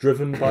sort of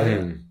driven by it,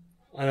 and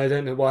I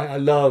don't know why. I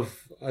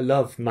love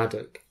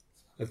Maddock.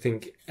 I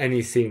think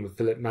any scene with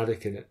Philip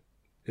Maddock in it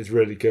is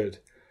really good,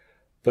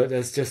 but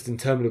there's just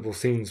interminable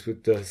scenes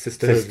with the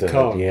Sisterhood of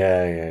Khan,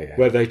 Yeah.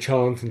 where they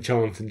chant and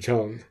chant and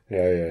chant,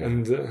 Yeah.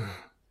 and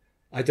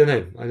I don't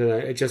know.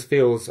 It just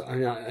feels. I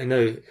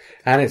know,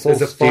 And it's all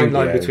there's a fine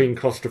line studio. between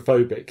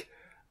claustrophobic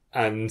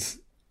and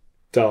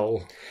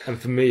dull, and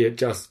for me, it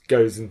just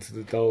goes into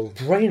the dull.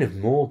 Brain of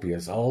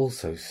Morbius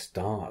also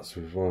starts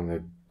with one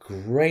of the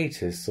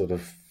greatest sort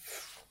of,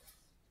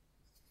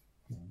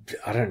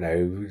 I don't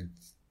know,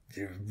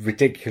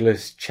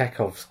 ridiculous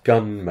Chekhov's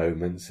gun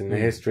moments in the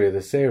history of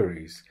the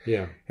series.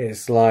 Yeah.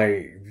 It's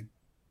like,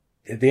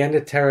 at the end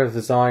of Terror of the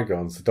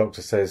Zygons, the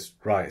Doctor says,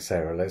 right,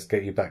 Sarah, let's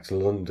get you back to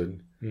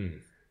London.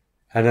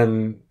 And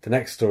then the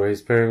next story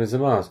is Pyramids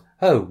of Mars.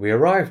 Oh, we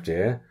arrived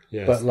here,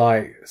 Yes. but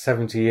like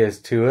 70 years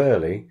too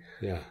early.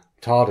 Yeah.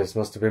 TARDIS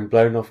must have been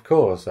blown off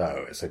course.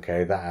 Oh, it's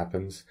okay, that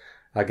happens.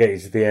 I'll get you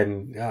to the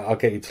end. I'll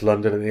get you to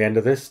London at the end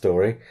of this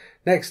story.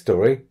 Next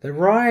story, they're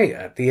right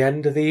at the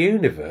end of the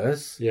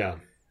universe Yeah.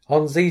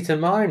 on Zeta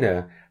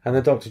Minor. And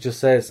the Doctor just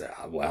says,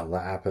 well,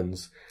 that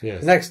happens.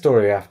 Yes. The next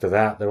story after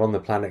that, they're on the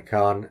planet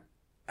Khan.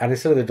 And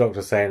instead of the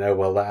Doctor saying, oh,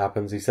 well, that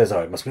happens, he says,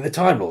 oh, it must be the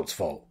Time Lord's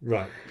fault.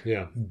 Right.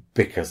 Yeah.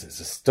 Because it's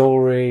a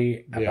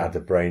story about Yeah.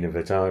 the brain of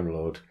a Time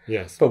Lord.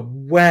 Yes. But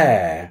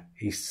where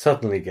he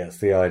suddenly gets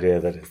the idea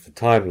that it's the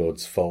Time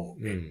Lord's fault,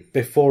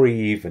 before he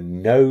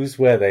even knows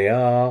where they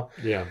are,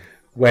 Yeah.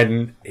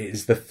 when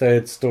it's the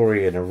third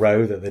story in a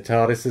row that the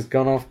TARDIS has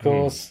gone off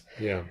course,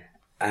 Yeah.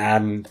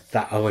 and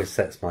that always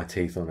sets my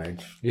teeth on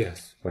edge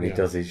Yes. when he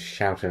does his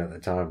shouting at the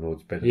Time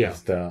Lord's bit at Yeah. the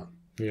start.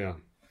 Yeah.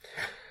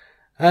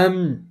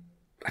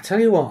 I tell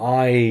you what,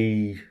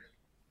 I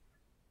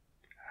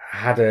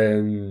had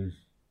a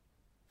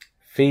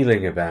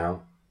feeling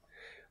about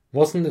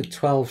wasn't that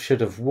 12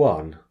 should have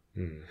won,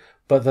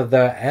 but that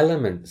there are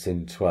elements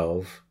in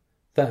 12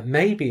 that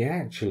maybe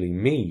actually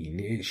mean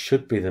it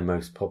should be the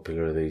most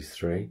popular of these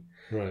three.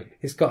 Right.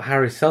 It's got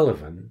Harry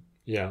Sullivan.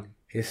 Yeah.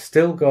 It's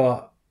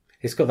got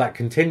that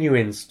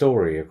continuing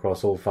story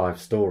across all 5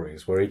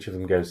 stories where each of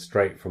them goes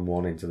straight from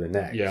one into the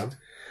next. Yeah.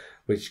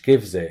 Which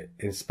gives it,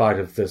 in spite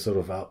of the sort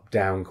of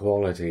up-down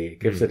quality, it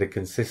gives it a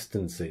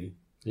consistency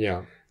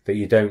Yeah. that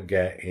you don't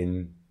get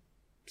in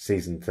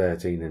season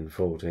 13 and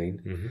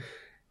 14.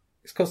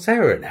 It's got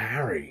Sarah and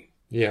Harry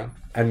Yeah.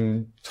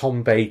 and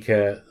Tom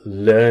Baker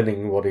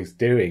learning what he's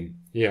doing.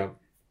 Yeah.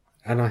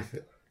 And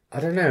I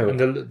don't know. And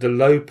the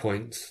low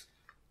points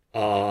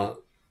are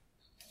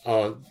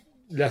are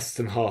less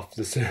than half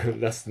the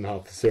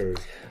series.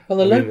 Well,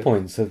 the low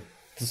points are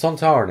the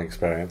Sontaran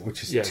Experiment,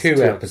 which is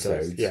two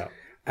episodes. Yeah.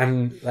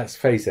 And let's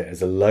face it,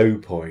 as a low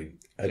point,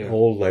 an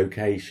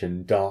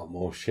all-location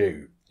Dartmoor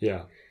shoot.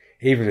 Yeah.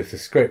 Even if the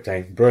script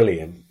ain't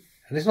brilliant,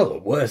 and it's not the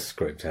worst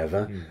script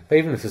ever, but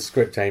even if the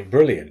script ain't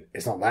brilliant,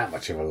 it's not that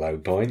much of a low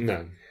point.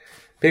 No.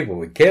 People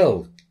would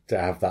kill to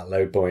have that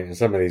low point in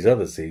some of these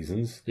other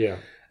seasons. Yeah.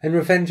 And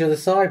Revenge of the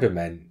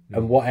Cybermen,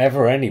 and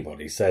whatever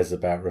anybody says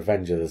about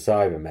Revenge of the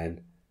Cybermen,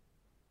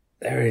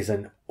 there is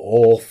an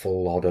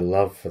awful lot of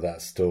love for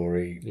that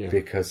story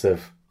because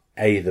of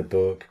A, the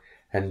book,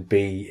 and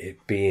B,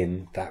 it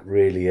being that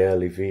really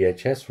early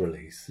VHS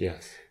release.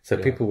 Yes. So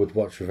people would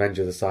watch Revenge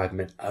of the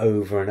Cybermen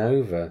over and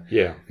over.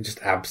 Yeah. And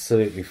just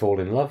absolutely fall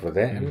in love with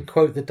it and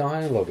quote the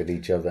dialogue at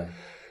each other.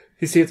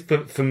 You see, it's,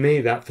 for me,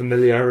 that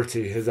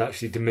familiarity has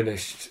actually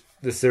diminished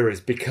the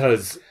series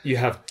because you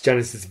have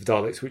Genesis of the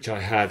Daleks, which I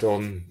had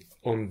on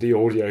the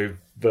audio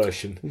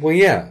version. Well,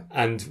 yeah.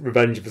 And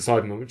Revenge of the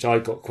Cybermen, which I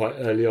got quite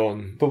early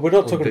on. But we're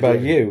not talking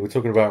about you. We're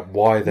talking about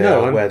why they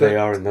are where they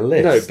are in the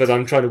list. No, but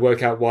I'm trying to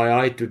work out why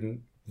I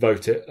didn't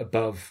vote it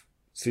above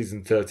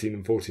season 13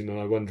 and 14, and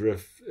I wonder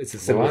if it's a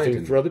similar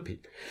thing for other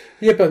people.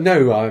 Yeah, but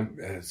no,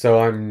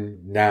 I'm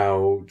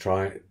now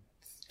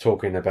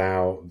talking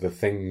about the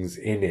things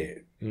in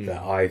it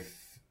that I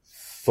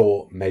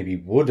thought maybe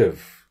would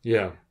have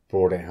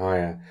brought it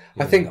higher.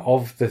 I think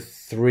of the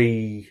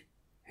 3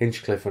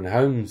 Hinchcliffe and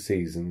Holmes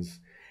seasons,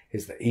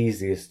 it's the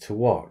easiest to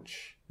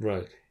watch.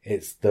 Right.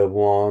 It's the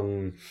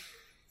one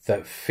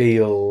that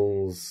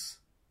feels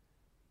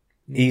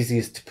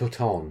easiest to put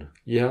on.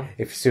 Yeah.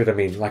 If you see what I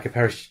mean, like a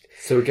pair of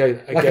a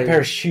pair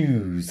of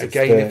shoes.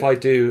 Again, if I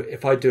do a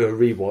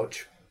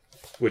rewatch,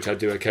 which I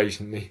do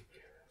occasionally,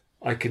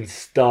 I can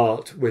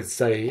start with,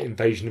 say,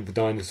 Invasion of the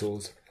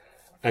Dinosaurs,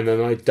 and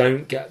then I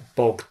don't get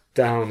bogged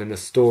down in a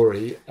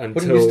story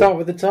until... Wouldn't you start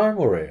with the Time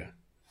Warrior?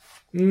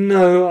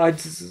 No,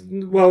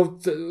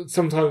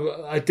 sometimes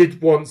I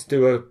did once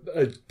do a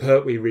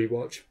Pertwee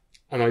rewatch,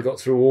 and I got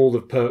through all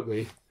of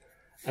Pertwee,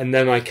 and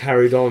then I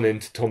carried on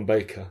into Tom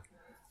Baker,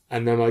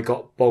 and then I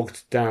got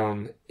bogged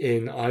down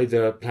in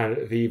either Planet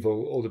of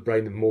Evil or The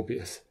Brain of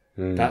Morbius.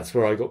 That's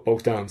where I got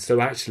bogged down. So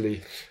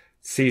actually,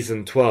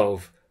 season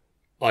 12,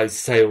 I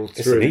sailed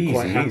through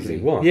quite happily. Easy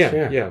watch,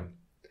 yeah.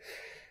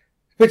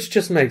 Which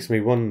just makes me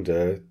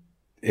wonder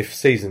if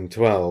season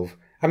 12...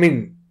 I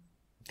mean,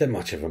 they're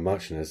much of a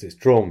muchness. It's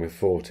drawn with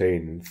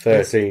 14, and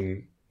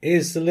 13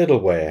 is a little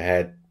way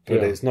ahead,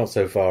 but it's not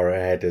so far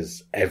ahead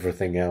as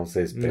everything else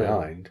is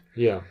behind.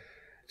 No. Yeah.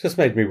 Just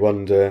made me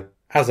wonder,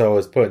 as I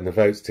was putting the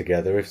votes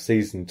together, if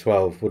season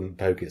 12 wouldn't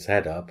poke its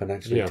head up and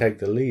actually take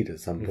the lead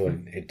at some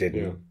point. It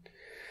didn't.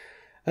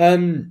 Yeah.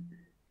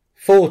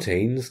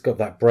 14's got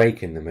that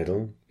break in the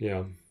middle.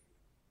 Yeah.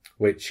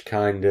 Which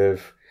kind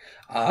of...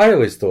 I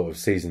always thought of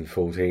season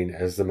 14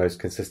 as the most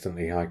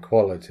consistently high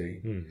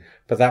quality.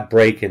 But that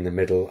break in the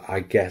middle,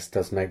 I guess,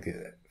 does make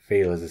it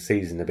feel as a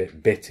season a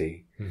bit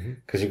bitty.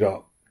 Because you've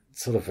got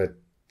sort of a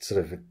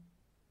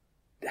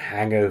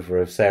hangover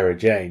of Sarah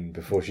Jane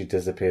before she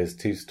disappears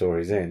 2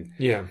 stories in.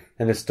 Yeah.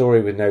 And a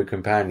story with no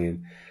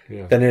companion.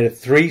 Yeah. Then a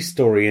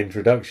 3-story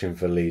introduction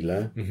for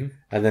Leela.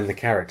 And then the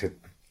character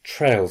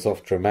trails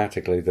off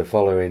dramatically the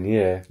following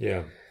year.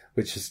 Yeah.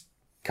 Which is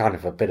kind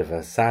of a bit of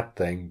a sad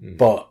thing.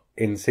 But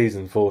in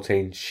season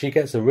 14, she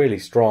gets a really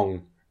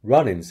strong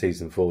run in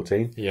season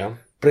 14. Yeah.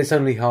 But it's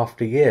only half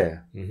the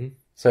year.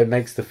 So it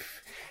makes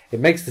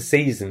the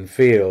season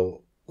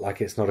feel like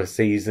it's not a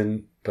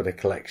season, but a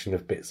collection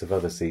of bits of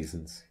other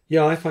seasons.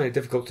 Yeah, I find it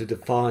difficult to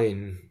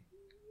define.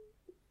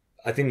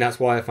 I think that's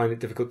why I find it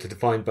difficult to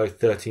define both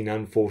 13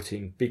 and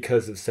 14,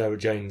 because of Sarah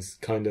Jane's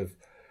kind of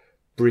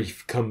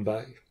brief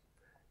comeback.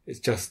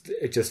 It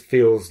just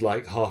feels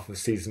like half of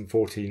season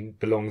 14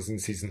 belongs in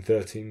season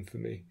 13 for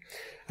me.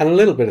 And a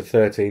little bit of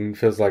 13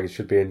 feels like it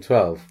should be in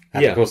 12.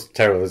 And of course,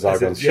 Terror of the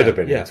Zygons should have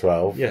been in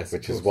 12,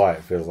 which is why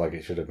it feels like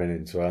it should have been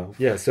in 12.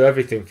 Yeah, so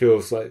everything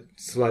feels like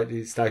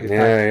slightly staggered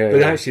back.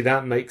 But actually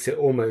that makes it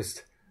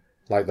almost...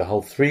 Like the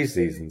whole 3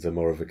 seasons are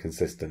more of a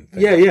consistent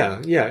thing.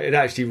 Yeah. It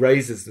actually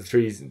raises the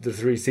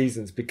three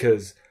seasons,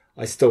 because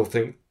I still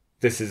think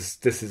this is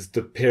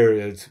the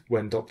period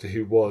when Doctor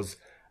Who was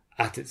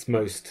at its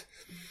most...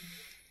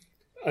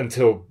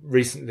 Until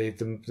recently,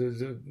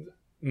 the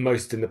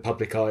most in the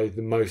public eye,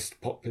 the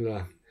most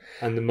popular,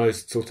 and the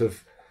most sort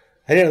of...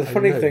 And the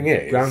funny thing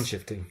is... ground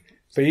shifting.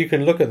 But you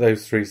can look at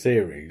those 3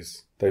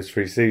 series, those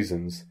 3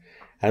 seasons,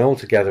 and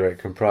altogether it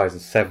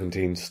comprises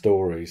 17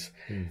 stories.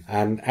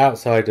 And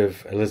outside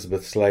of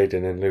Elizabeth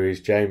Sladen and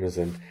Louise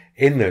Jameson,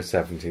 in those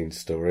 17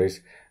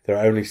 stories, there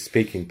are only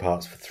speaking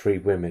parts for 3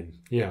 women.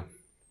 Yeah.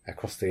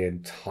 Across the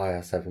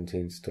entire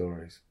 17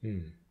 stories.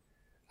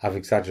 I've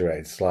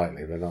exaggerated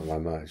slightly, but not by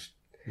much.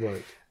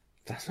 Right.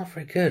 That's not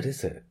very good,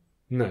 is it?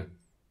 No.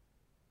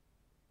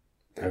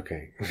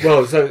 Okay.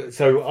 Well,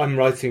 so I'm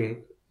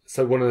writing...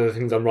 So one of the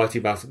things I'm writing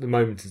about at the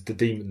moment is the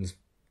demons.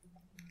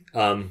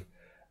 And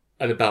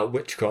about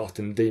witchcraft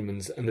and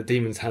demons. And the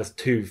demons has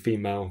 2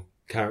 female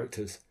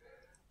characters.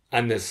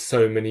 and there's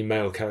so many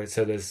male characters.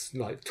 So there's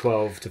like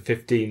 12 to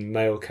 15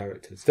 male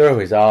characters. There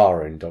always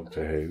are in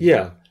Doctor Who.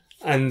 Yeah,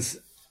 and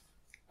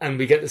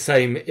we get the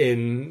same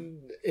in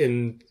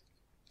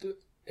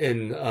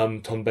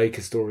Tom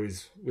Baker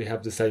stories. We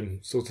have the same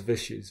sort of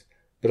issues,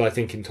 but I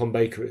think in Tom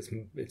Baker it's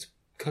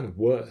kind of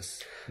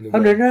worse. Oh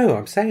no!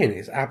 I'm saying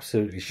it's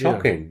absolutely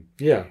shocking.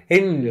 Yeah.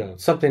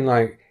 Something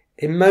like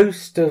in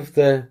most of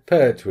the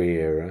Pertwee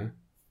era,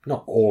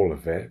 not all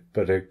of it,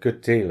 but a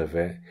good deal of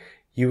it,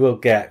 you will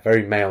get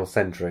very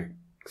male-centric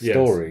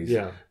stories.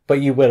 Yeah.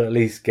 But you will at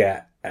least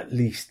get at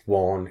least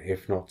one,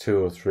 if not two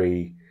or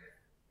three,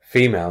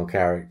 female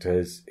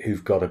characters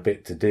who've got a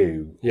bit to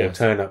do, or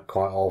turn up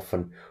quite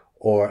often,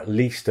 or at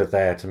least are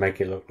there to make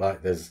it look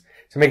like there's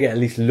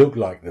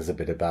a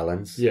bit of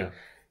balance. Yeah.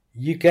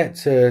 You get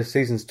to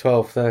seasons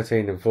 12,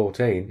 13 and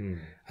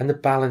 14 and the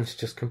balance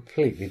just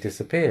completely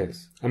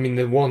disappears. I mean,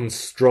 the one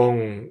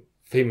strong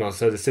female,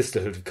 so the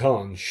Sisterhood of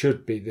Khan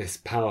should be this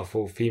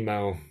powerful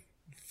female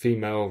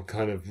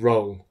kind of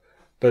role,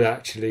 but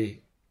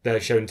actually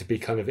they're shown to be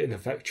kind of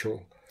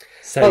ineffectual,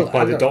 saved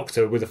by the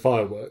Doctor with a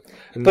firework.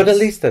 But at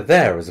least they're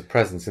there as a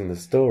presence in the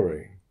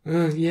story.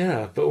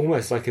 Yeah, but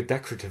almost like a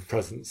decorative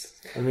presence.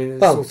 I mean,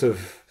 it's sort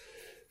of...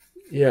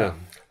 Yeah.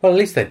 Well, at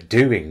least they're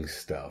doing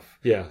stuff.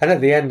 Yeah. And at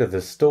the end of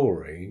the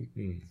story,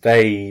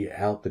 they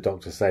help the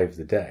Doctor save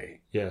the day.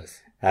 Yes.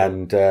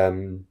 And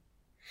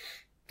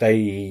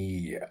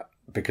they,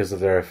 because of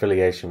their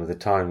affiliation with the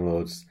Time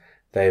Lords,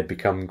 they have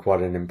become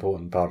quite an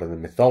important part of the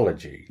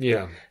mythology.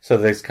 Yeah. So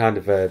there's kind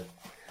of a...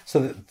 So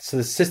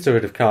the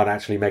Sisterhood of Khan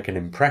actually make an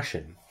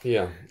impression.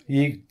 Yeah.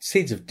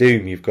 Seeds of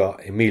Doom, you've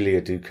got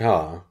Emilia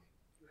Ducar,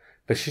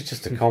 but she's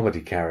just a comedy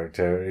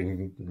character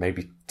in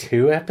maybe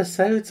 2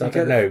 episodes? I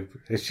don't know.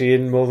 Is she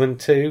in more than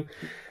 2?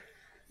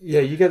 Yeah,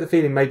 you get the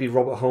feeling maybe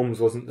Robert Holmes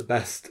wasn't the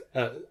best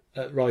at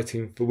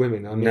writing for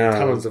women. I mean,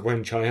 Talons of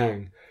Wen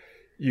Chiang,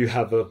 you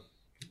have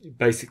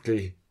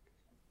basically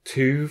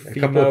 2 female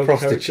a couple of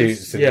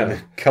prostitutes in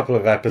a couple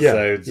of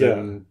episodes,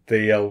 and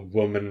the old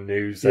woman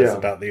who says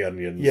about the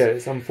onions. Yeah,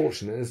 it's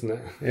unfortunate, isn't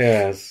it?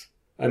 Yes.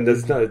 And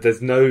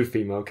there's no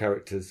female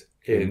characters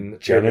in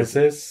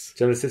Genesis.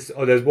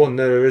 Oh, there's one.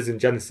 No, there is in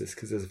Genesis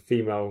because there's a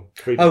female.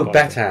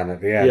 Betan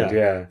at the end.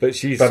 Yeah.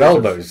 But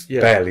almost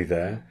barely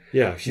there.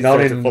 Yeah, she's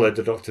there to follow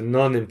the Doctor.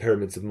 None in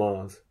Pyramids of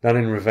Mars. None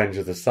in Revenge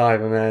of the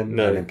Cybermen.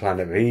 No. None in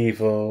Planet of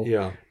Evil.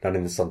 Yeah. None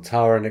in the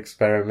Sontaran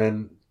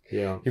Experiment.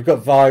 Yeah. You've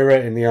got Vira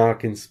in the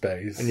Ark in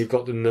Space. And you've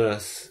got the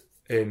nurse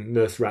in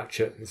Nurse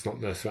Ratchet. It's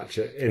not Nurse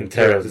Ratchet. In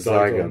Terror of the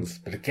Zygons.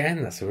 But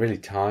again, that's a really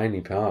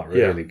tiny part,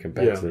 really,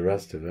 compared to the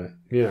rest of it.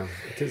 Yeah,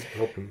 it is a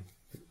problem.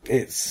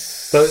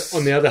 But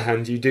on the other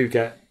hand, you do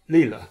get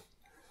Leela,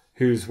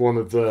 who's one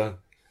of the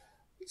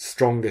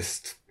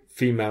strongest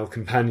female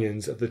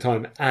companions of the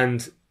time,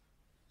 and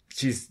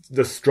she's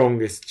the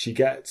strongest she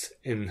gets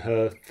in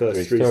her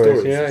first 3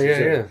 stories.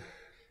 Yeah.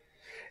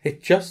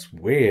 It's just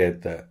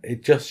weird that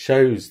it just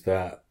shows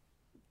that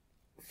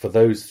for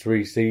those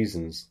 3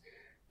 seasons,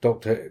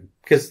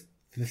 because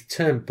the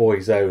term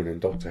Boy's Own and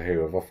Doctor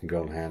Who have often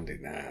gone hand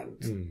in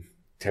hand.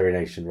 Terry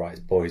Nation writes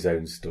Boy's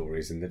Own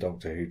stories in the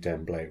Doctor Who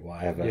template,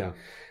 whatever. Yeah.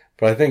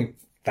 But I think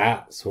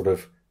that sort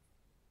of,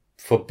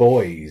 for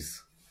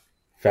boys,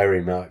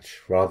 very much,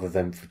 rather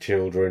than for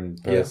children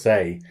per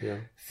se,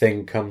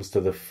 thing comes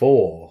to the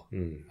fore,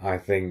 I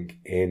think,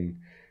 in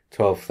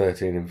 12,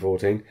 13 and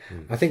 14.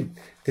 I think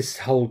this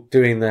whole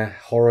doing the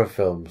horror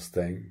films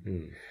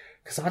thing,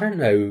 because I don't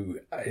know,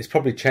 it's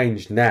probably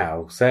changed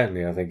now.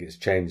 Certainly I think it's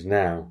changed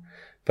now.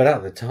 But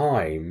at the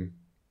time,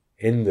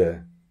 in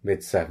the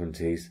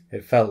mid-70s,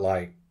 it felt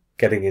like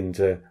getting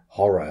into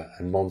horror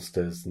and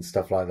monsters and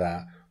stuff like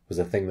that was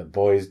a thing that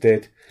boys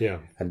did. Yeah.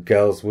 And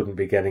girls wouldn't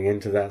be getting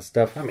into that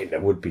stuff. I mean, there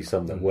would be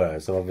some that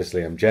were, so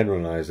obviously I'm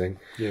generalising.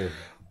 Yeah.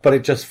 But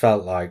it just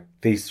felt like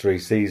these 3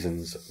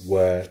 seasons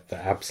were the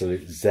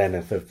absolute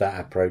zenith of that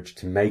approach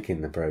to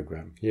making the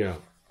programme. Yeah.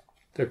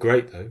 They're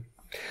great, though.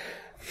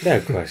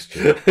 No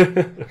question.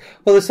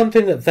 Well, there's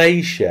something that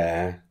they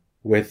share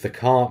with the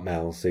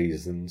Cartmel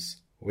seasons,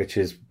 which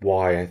is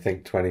why I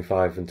think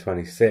 25 and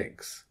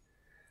 26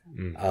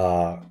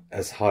 are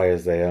as high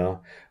as they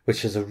are,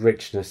 which is a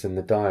richness in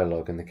the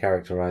dialogue and the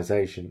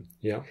characterisation.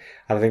 Yeah.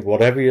 And I think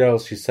whatever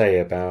else you say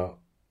about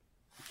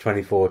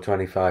 24,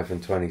 25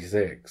 and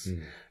 26,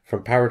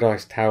 from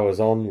Paradise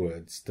Towers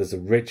onwards, there's a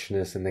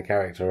richness in the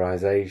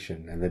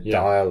characterisation and the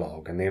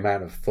dialogue and the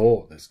amount of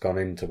thought that's gone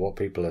into what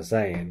people are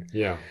saying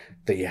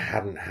that you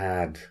hadn't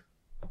had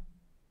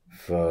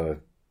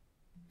for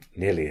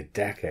nearly a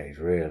decade,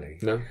 really.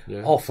 No,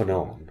 yeah. Off and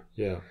on.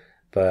 Yeah.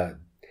 But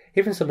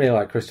even somebody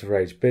like Christopher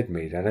H.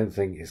 Bidmead, I don't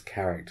think his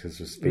characters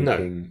were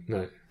speaking...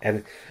 No.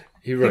 And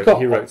he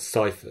wrote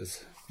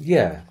ciphers.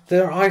 Yeah.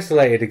 There are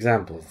isolated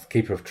examples.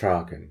 Keeper of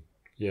Traken.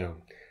 Yeah.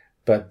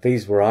 But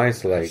these were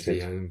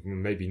isolated. Actually,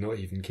 maybe not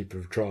even Keeper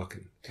of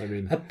Traken. I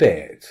mean... A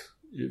bit.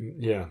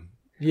 Yeah.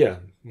 Yeah.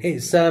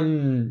 It's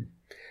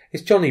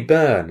Johnny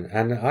Byrne,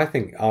 and I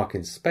think Ark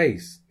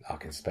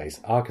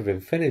of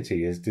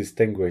Infinity is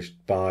distinguished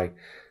by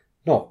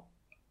not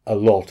a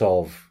lot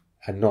of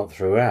and not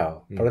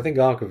throughout. But I think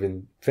Arc of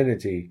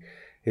Infinity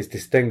is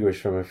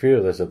distinguished from a few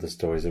of those other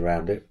stories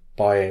around it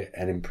by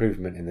an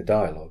improvement in the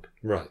dialogue.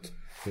 Right.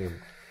 Yeah.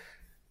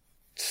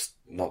 Just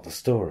not the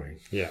story.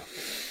 Yeah.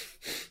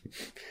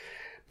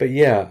 But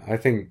yeah, I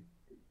think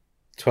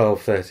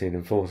 12, 13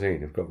 and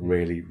 14 have got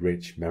really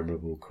rich,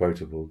 memorable,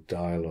 quotable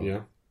dialogue.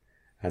 Yeah.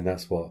 And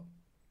that's what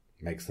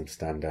makes them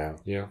stand out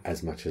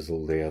as much as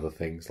all the other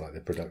things like the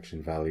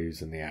production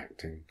values and the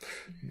acting.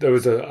 There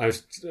was I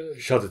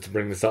shuddered to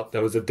bring this up,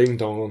 there was a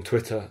ding-dong on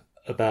Twitter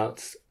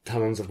about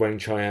Talons of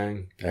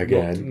Weng-Chiang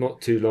Again.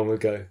 not too long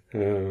ago.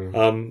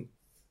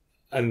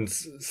 And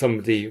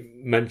somebody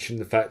mentioned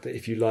the fact that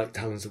if you like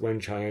Talons of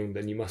Weng-Chiang,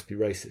 then you must be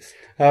racist.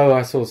 Oh,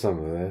 I saw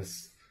some of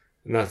this.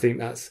 And I think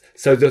that's...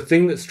 So the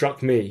thing that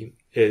struck me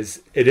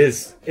is it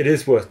is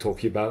worth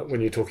talking about when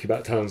you're talking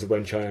about Talons of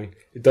Weng-Chiang.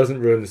 It doesn't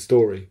ruin the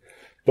story.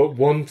 But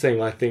one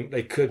thing I think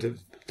they could have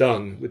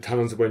done with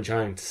Talons of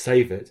Weng-Chiang to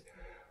save it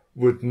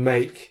would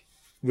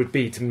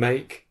be to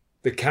make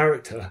the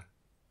character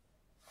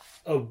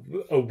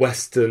a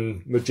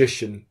Western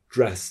magician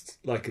dressed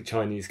like a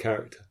Chinese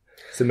character.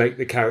 To make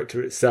the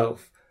character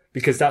itself,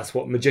 because that's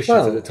what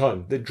magicians at the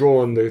time, they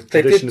draw on the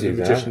tradition of the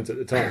magicians at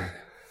the time.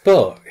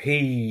 But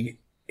he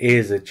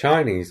is a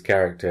Chinese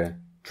character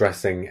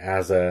dressing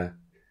as a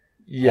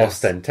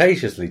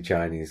ostentatiously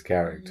Chinese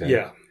character.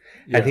 Yeah.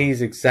 And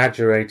he's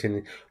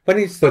exaggerating when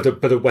he's but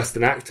a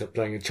Western actor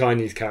playing a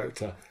Chinese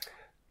character,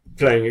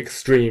 playing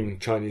extreme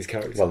Chinese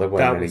character. Well, there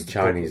weren't many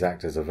Chinese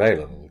actors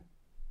available,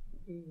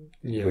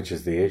 which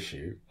is the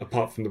issue.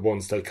 Apart from the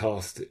ones they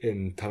cast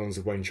in Talons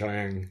of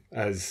Weng-Chiang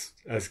as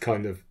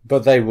kind of.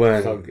 But they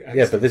weren't.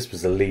 Yeah, but this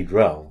was a lead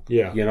role.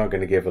 Yeah, you're not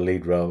going to give a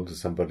lead role to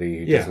somebody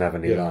who doesn't have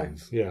any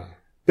lines. Yeah,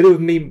 but it would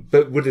mean.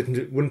 But wouldn't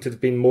it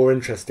have been more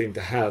interesting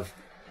to have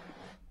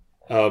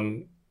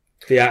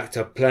the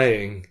actor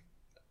playing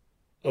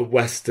a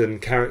Western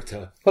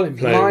character playing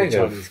a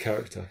Chinese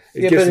character?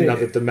 It gives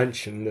another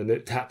dimension, and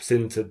it taps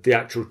into the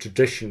actual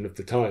tradition of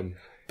the time,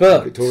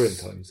 Victorian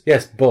times.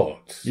 Yes,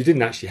 but you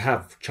didn't actually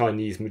have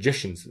Chinese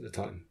magicians at the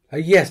time.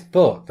 Yes,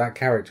 but that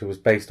character was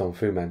based on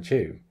Fu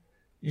Manchu,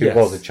 who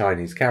was a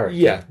Chinese character.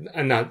 Yeah,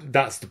 and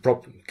that's the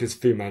problem, because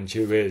Fu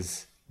Manchu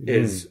is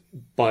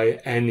by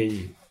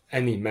any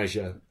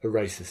measure a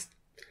racist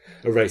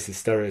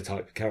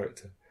stereotype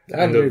character,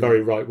 and a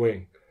very right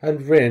wing,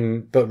 and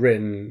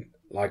written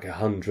like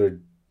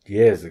 100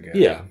 years ago.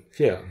 Yeah.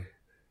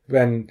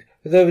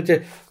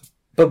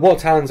 But what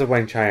Talons of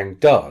Weng-Chiang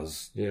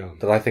does,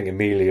 that I think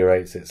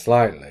ameliorates it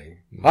slightly,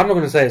 I'm not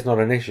going to say it's not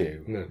an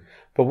issue,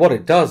 but what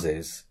it does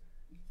is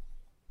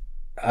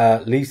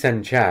Li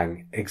Sen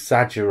Chang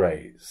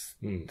exaggerates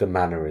the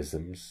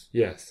mannerisms.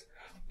 Yes.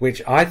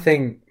 Which I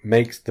think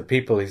makes the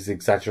people he's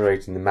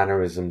exaggerating the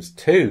mannerisms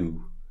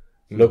to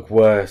look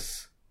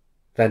worse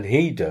than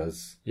he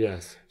does.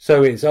 Yes.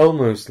 So it's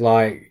almost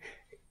like...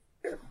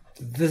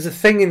 There's a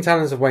thing in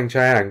Talons of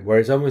Weng-Chiang where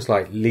it's almost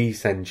like Li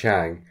Sen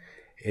Chang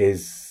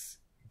is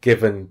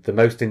given the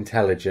most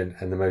intelligent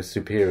and the most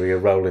superior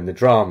role in the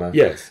drama.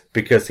 Yes.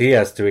 Because he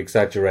has to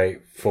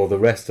exaggerate for the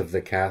rest of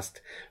the cast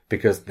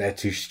because they're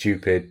too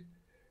stupid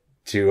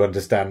to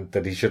understand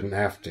that he shouldn't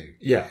have to.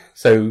 Yeah.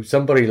 So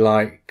somebody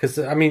like... Because,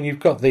 I mean, you've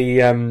got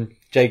the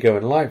Jago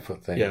and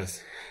Lightfoot thing.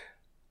 Yes.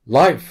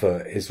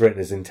 Lightfoot is written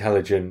as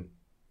intelligent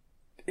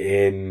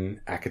in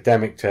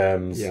academic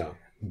terms,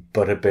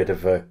 but a bit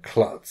of a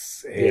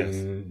klutz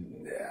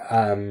in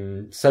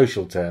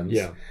social terms.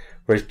 Yeah.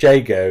 Whereas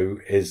Jago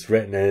is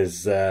written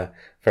as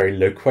very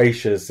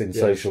loquacious in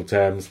social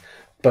terms,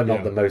 but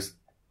not the most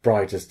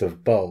brightest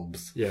of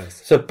bulbs.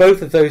 Yes. So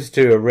both of those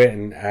two are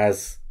written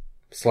as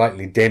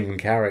slightly dim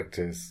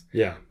characters.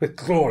 Yeah. With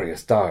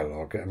glorious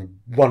dialogue and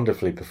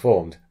wonderfully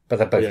performed, but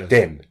they're both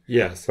dim.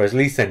 Yes. Whereas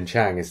Li Sen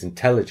Chang is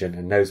intelligent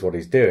and knows what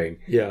he's doing.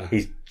 Yeah.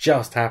 He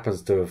just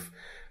happens to have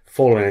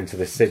fallen into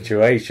this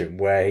situation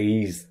where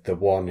he's the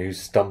one who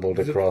stumbled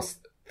across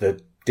the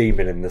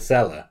demon in the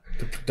cellar.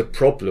 The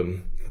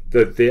problem,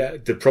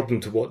 the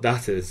problem to what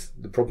that is,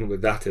 the problem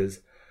with that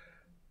is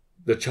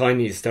the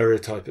Chinese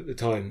stereotype at the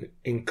time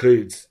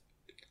includes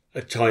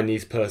a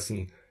Chinese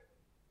person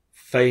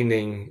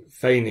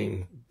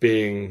feigning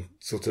being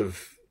sort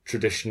of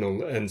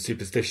traditional and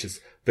superstitious,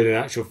 but in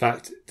actual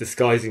fact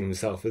disguising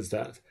himself as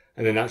that,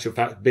 and in actual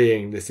fact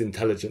being this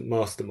intelligent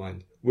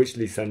mastermind, which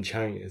Li Sen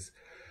Chang is.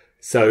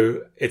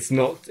 So it's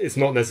not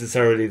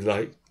necessarily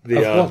like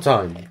the... Of what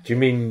time? Do you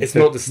mean it's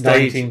not the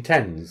stage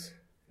 1910s?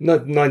 No,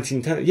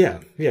 1910.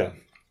 Yeah.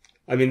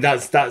 I mean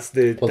that's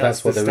the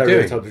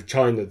stereotype of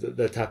China that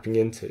they're tapping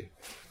into.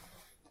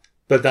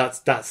 But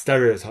that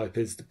stereotype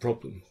is the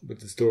problem with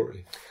the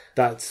story.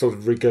 That sort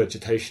of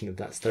regurgitation of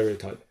that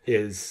stereotype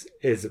is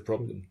a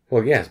problem.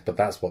 Well, yes, but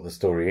that's what the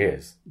story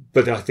is.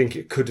 But I think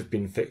it could have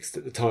been fixed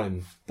at the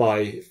time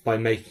by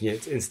making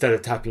it, instead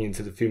of tapping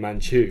into the Fu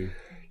Manchu,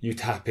 you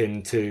tap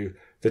into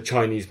the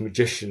Chinese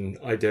magician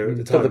idea at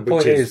the time. But the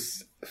point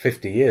is,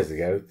 50 years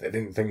ago, they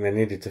didn't think they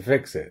needed to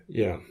fix it.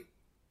 Yeah.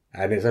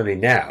 And it's only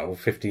now,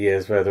 50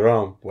 years further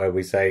on, where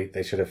we say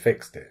they should have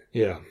fixed it.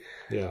 Yeah,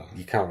 yeah.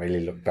 You can't really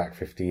look back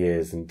 50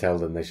 years and tell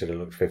them they should have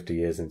looked 50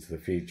 years into the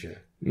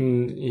future.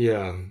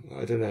 Yeah,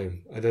 I don't know.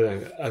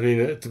 I mean,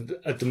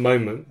 at the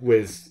moment,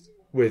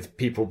 with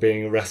people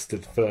being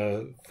arrested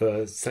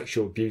for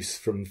sexual abuse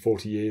from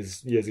 40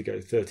 years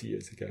ago, 30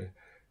 years ago,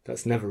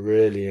 that's never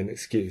really an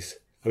excuse.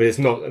 I mean, it's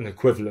not an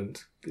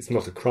equivalent. It's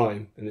not a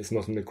crime, and it's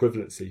not an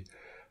equivalency.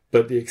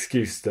 But the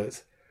excuse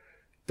that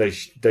they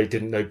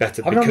didn't know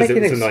better I'm because not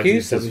making it was the 1970s.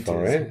 excuses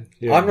for it.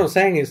 Yeah. I'm not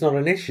saying it's not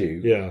an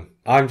issue. Yeah.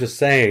 I'm just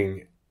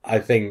saying I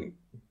think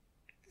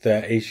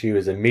the issue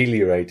is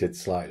ameliorated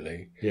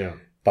slightly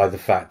by the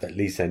fact that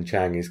Lee Sen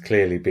Chang is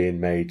clearly being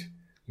made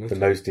the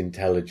most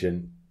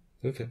intelligent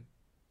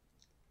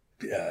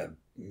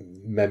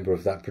member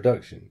of that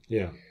production.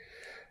 Yeah.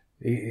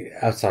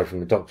 Outside from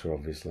the Doctor,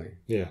 obviously.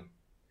 Yeah.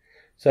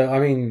 So, I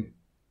mean,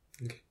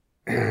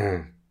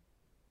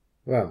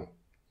 well,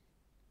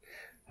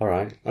 all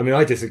right. I mean,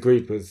 I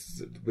disagreed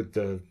with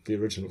the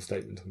original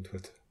statement on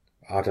Twitter.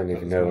 I don't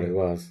even know what it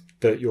was.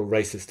 That you're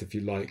racist if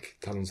you like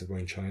Talons of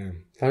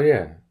Wayne-Cheyenne. Oh,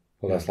 yeah.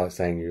 Well, that's like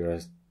saying you're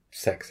a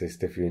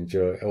sexist if you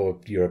enjoy, or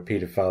you're a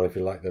paedophile if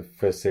you like the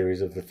first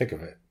series of The Thick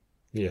of It.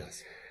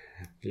 Yes.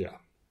 Yeah.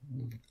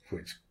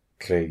 Which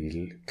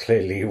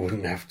clearly you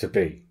wouldn't have to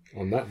be.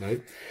 On that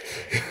note.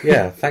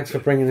 Yeah, thanks for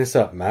bringing this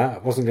up, Matt. I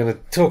wasn't going to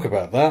talk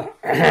about that.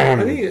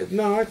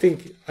 I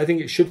think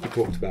it should be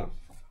talked about.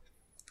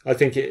 I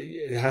think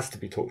it has to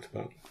be talked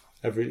about.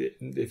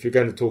 If you're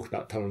going to talk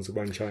about Talons of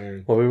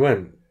Wayne-Cheyenne. Well, we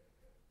won't.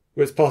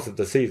 Well, it's part of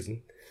the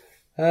season.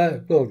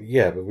 Well,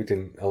 yeah, but we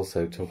didn't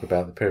also talk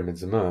about the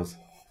Pyramids of Mars.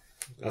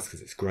 That's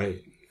because it's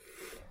great.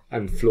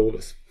 And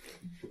flawless.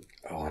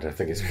 Oh, I don't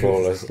think it's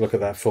flawless. Look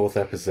at that 4th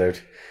episode.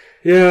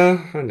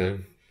 Yeah, I know.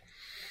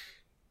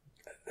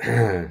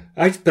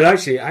 But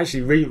actually,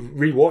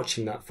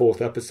 rewatching that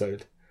 4th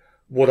episode,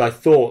 what I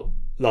thought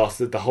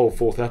lasted the whole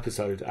 4th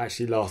episode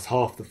actually lasts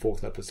half the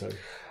 4th episode.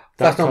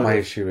 That's not my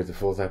issue with the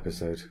 4th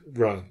episode.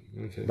 Right.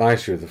 Okay. My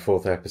issue with the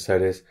 4th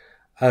episode is,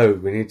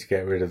 we need to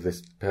get rid of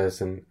this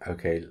person.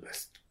 Okay,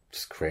 let's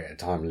just create a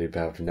time loop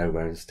out of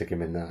nowhere and stick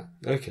him in that.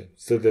 Okay,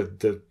 so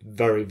the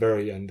very,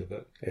 very end of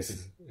it.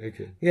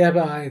 Okay. Yeah,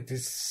 but it's the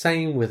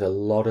same with a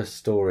lot of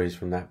stories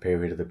from that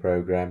period of the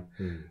programme.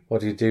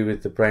 What do you do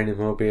with the brain of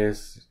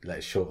Mobius?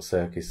 Let's short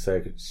circuit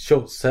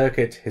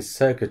his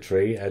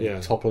circuitry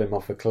and topple him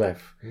off a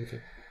cliff. Okay.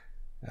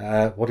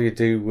 What do you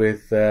do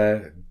with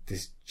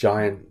this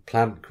giant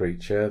plant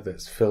creature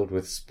that's filled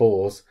with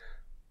spores?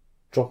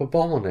 Drop a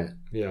bomb on it.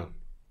 Yeah.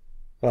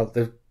 Well,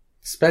 they've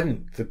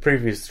spent the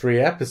previous 3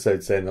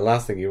 episodes saying the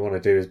last thing you want to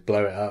do is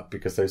blow it up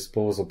because those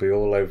spores will be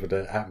all over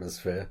the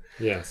atmosphere.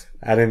 Yes.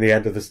 And in the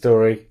end of the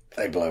story,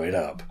 they blow it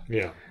up.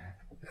 Yeah.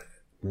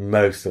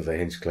 Most of the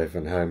Hinchcliffe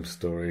and Holmes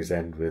stories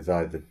end with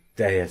either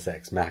Deus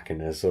Ex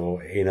Machinas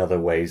or, in other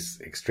ways,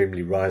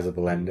 extremely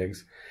risible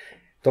endings.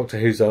 Doctor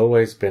Who's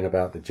always been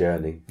about the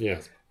journey.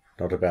 Yes.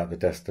 Not about the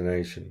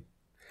destination.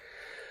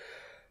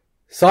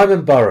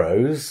 Simon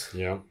Burrows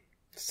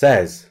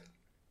says,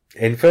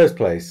 in first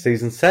place,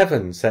 Season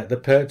 7 set the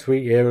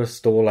Pertwee era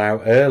stall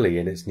out early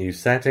in its new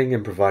setting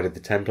and provided the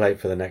template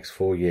for the next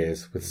 4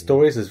 years, with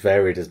stories as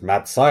varied as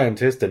Mad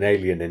Scientist and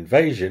Alien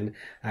Invasion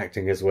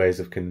acting as ways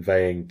of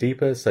conveying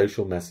deeper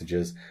social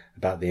messages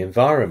about the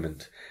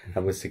environment,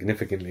 and with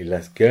significantly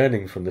less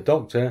gurning from the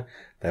Doctor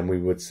than we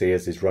would see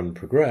as his run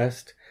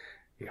progressed.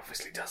 He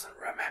obviously doesn't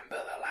remember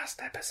the last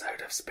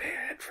episode of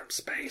Spearhead from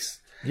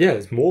Space. Yeah,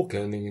 there's more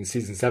gurning in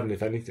Season 7,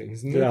 if anything,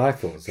 isn't there? Yeah, I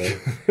thought so.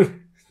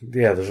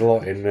 Yeah, there's a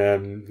lot in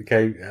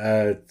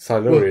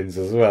Silurians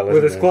as well. Well,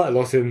 there's quite a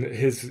lot in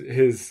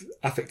his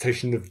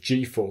affectation of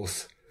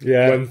G-force.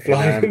 Yeah, when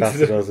flying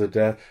Ambassadors of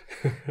Death.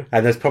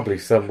 And there's probably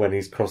some when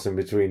he's crossing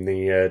between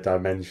the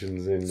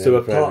dimensions in So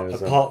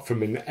apart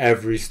from in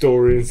every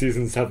story in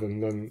Season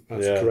 7, then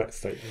that's a correct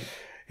statement.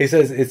 He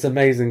says, its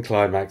amazing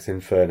climax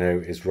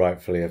Inferno is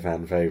rightfully a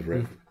fan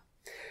favourite.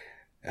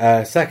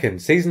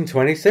 Second, Season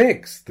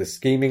 26. The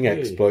scheming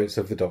exploits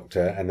of the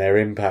Doctor and their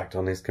impact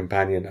on his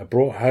companion are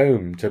brought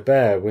home to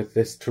bear with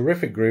this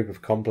terrific group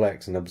of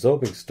complex and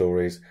absorbing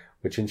stories,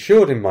 which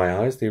ensured, in my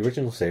eyes, the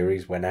original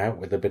series went out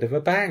with a bit of a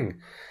bang.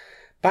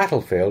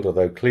 Battlefield,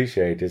 although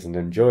cliched, is an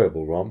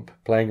enjoyable romp,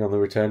 playing on the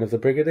return of the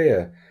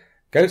Brigadier.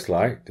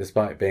 Ghostlight,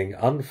 despite being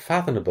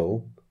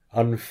unfathomable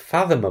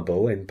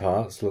in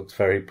parts, looks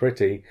very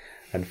pretty,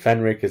 and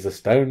Fenric is a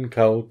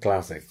stone-cold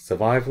classic.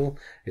 Survival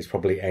is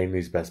probably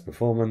Ainley's best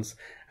performance,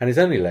 and is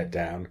only let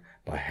down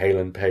by Hale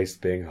and Pace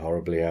being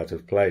horribly out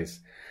of place.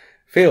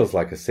 Feels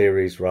like a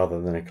series rather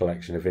than a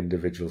collection of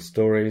individual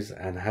stories,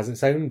 and has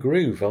its own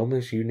groove,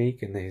 almost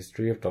unique in the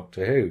history of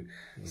Doctor Who,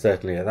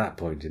 certainly at that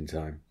point in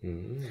time.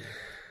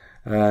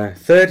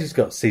 Third, he's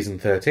got Season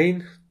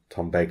 13,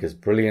 Tom Baker's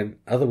brilliant,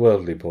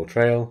 otherworldly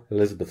portrayal,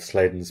 Elizabeth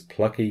Sladen's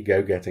plucky,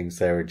 go-getting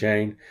Sarah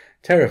Jane,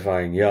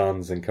 terrifying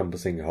yarns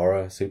encompassing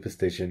horror,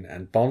 superstition,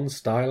 and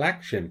Bond-style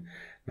action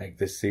make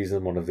this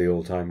season one of the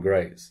all-time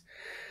greats.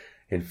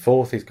 In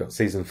fourth, he's got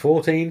Season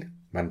 14,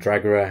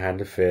 Mandragora,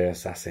 Hand of Fear,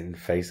 Assassin,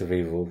 Face of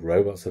Evil,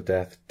 Robots of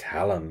Death,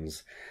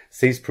 Talons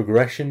sees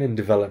progression in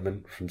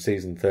development from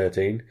season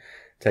 13,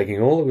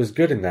 taking all that was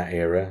good in that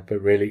era,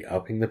 but really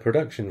upping the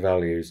production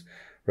values.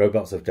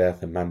 Robots of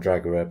Death and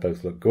Mandragora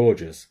both look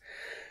gorgeous.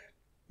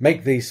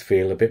 Make these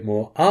feel a bit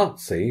more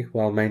artsy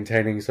while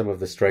maintaining some of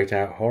the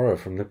straight-out horror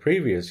from the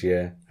previous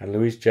year. And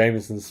Louise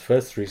Jameson's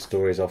first 3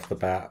 stories off the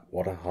bat,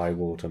 what a high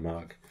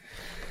watermark.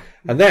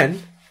 And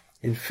then,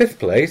 in 5th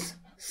place,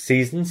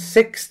 season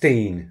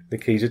 16, The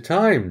Key to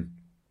Time.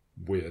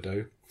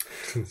 Weirdo.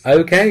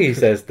 Okay, he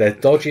says, they're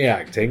dodgy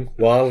acting,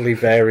 wildly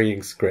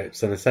varying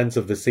scripts, and a sense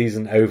of the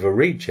season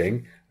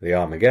overreaching, the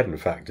Armageddon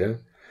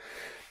factor,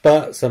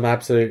 but some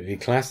absolutely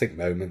classic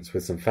moments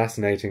with some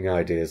fascinating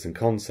ideas and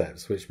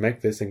concepts which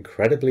make this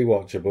incredibly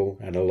watchable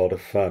and a lot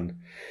of fun.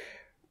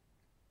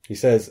 He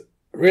says,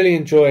 really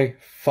enjoy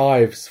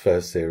 5's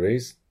first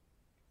series,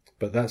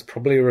 but that's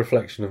probably a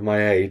reflection of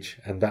my age,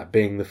 and that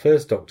being the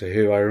first Doctor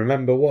Who I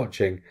remember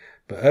watching,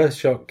 but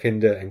Earthshock,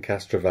 Kinder and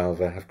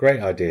Castrovalva have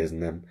great ideas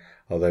in them,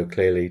 although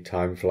clearly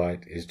Time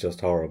Flight is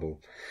just horrible.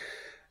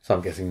 So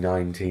I'm guessing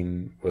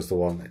 19 was the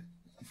one that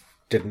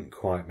didn't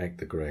quite make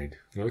the grade.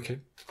 Okay.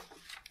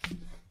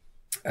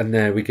 And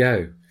there we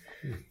go.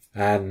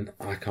 And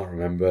I can't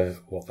remember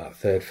what that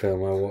third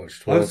film I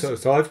watched was.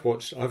 So I've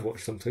watched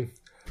something.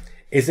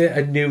 Is it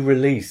a new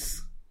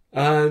release?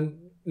 Because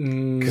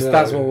No.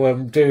 that's what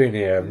I'm doing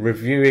here. I'm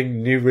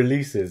reviewing new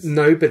releases.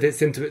 No, but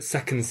it's into its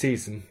 2nd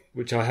season,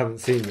 which I haven't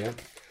seen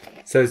yet.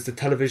 So it's the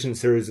television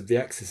series of The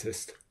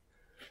Exorcist,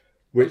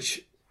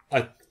 which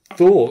I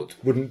thought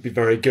wouldn't be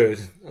very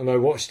good. And I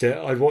watched it.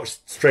 I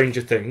watched Stranger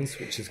Things,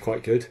 which is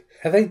quite good.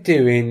 Are they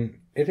doing...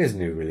 It is a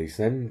new release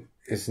then?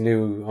 It's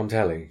new on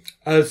telly?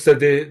 So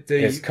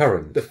It's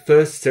current? The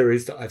first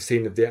series that I've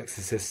seen of The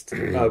Exorcist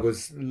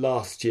was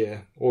last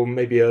year, or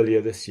maybe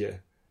earlier this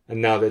year.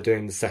 And now they're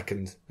doing the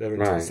second. They're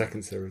into the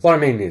second series. What I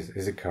mean is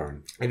it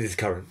current? It is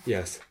current,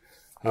 yes.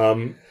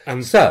 And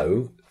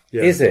so,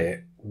 is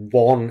it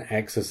one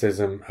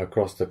exorcism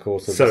across the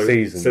course of the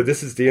season? So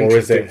this is the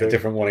interesting Or is it a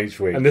different one each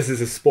week? And this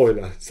is a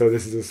spoiler. So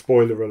this is a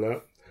spoiler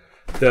alert.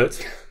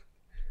 That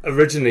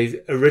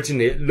originally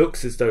it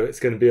looks as though it's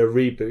going to be a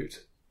reboot,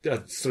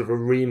 a sort of a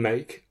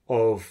remake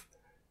of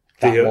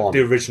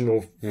the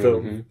original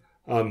film.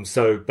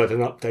 But an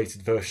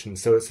updated version.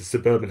 So it's a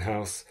suburban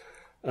house,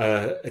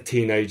 a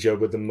teenager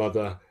with a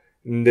mother.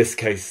 In this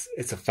case,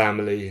 it's a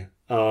family.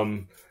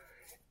 And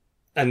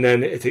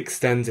then it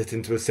extends it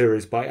into a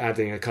series by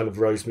adding a kind of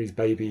Rosemary's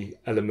Baby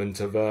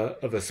element of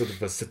a sort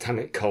of a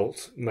satanic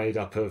cult made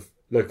up of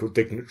local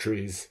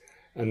dignitaries,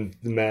 and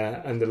the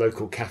mayor and the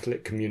local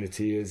Catholic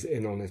community is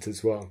in on it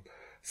as well.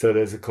 So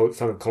there's a kind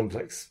of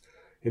complex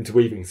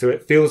interweaving. So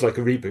it feels like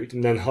a reboot,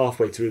 and then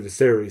halfway through the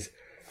series,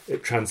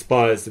 it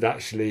transpires that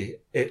actually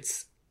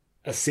it's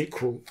a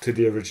sequel to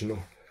the original.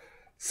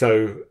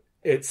 So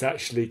it's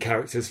actually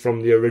characters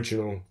from the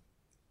original,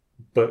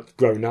 but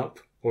grown up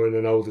or in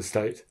an older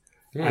state.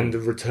 And the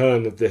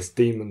return of this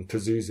demon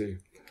Pazuzu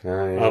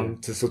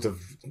to sort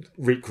of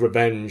wreak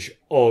revenge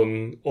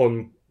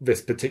on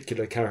this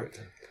particular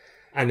character.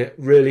 And it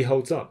really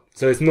holds up.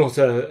 So it's not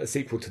a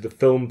sequel to the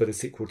film, but a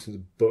sequel to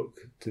the book,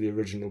 to the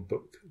original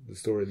book, the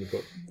story in the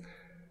book.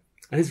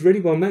 And it's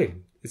really well made.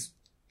 It's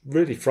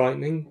really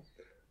frightening.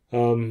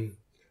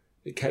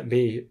 It kept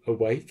me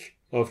awake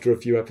after a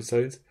few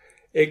episodes.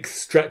 It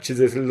stretches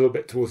it a little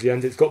bit towards the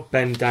end. It's got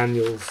Ben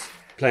Daniels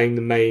playing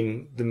the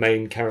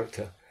main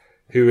character,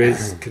 who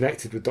is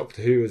connected with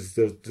Doctor Who as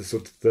the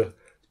sort of the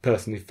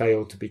person who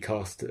failed to be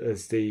cast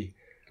as he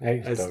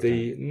was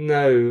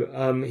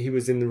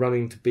in the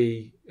running to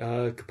be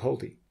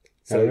Capaldi.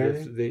 So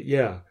really?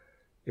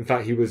 In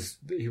fact, he was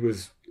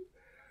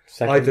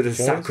either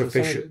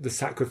the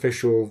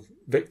sacrificial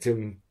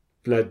victim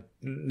led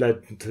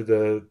to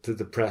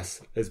the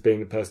press as being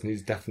the person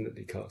who's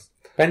definitely cast.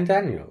 Ben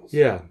Daniels?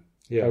 Yeah.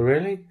 Oh,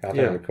 really? I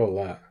don't recall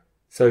that.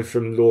 So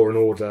from Law and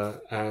Order,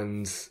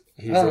 and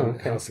he's in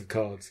House of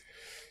Cards.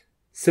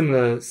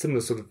 Similar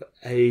sort of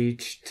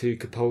age to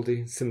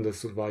Capaldi, similar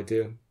sort of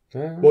idea.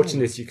 Watching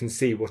this, you can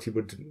see what he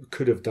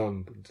could have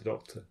done with the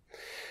Doctor.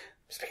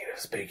 Speaking of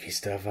spooky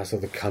stuff, I saw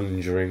The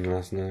Conjuring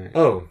last night.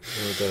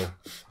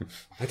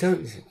 I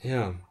don't.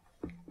 Yeah,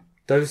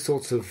 those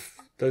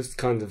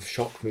kind of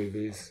shock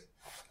movies.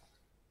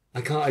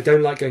 I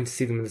don't like going to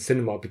see them in the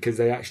cinema because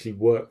they actually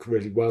work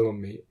really well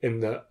on me. In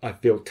that I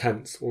feel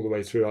tense all the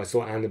way through. I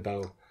saw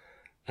Annabelle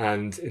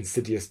and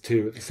Insidious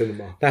 2 at the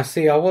cinema. Now,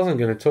 see, I wasn't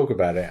going to talk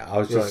about it. I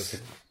was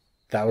just...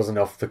 That was an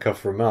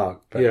off-the-cuff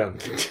remark. But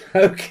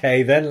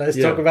okay, then let's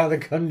talk about The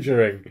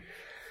Conjuring.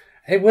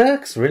 It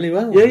works really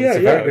well. It's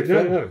a very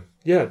good film.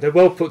 Yeah, they're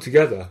well put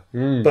together.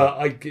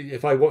 But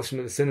if I watch them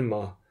at the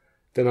cinema,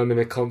 then I'm in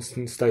a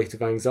constant state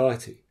of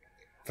anxiety.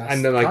 That's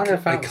and then I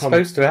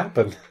supposed to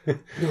happen.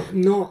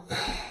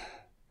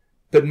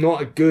 But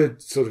not a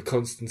good sort of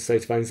constant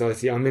state of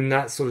anxiety. I'm in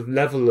that sort of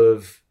level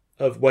of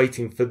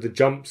waiting for the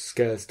jump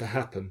scares to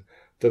happen,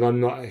 that I'm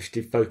not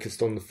actually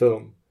focused on the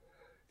film.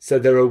 So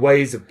there are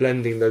ways of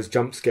blending those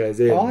jump scares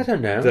in. Oh, I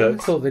don't know. I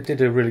thought they did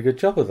a really good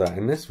job of that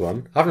in this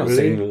one. I've not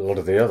seen a lot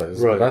of the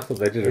others, but I thought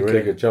they did a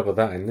really good job of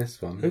that in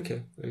this one.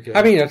 Okay.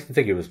 I mean, I didn't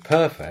think it was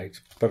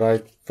perfect, but I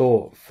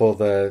thought for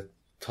the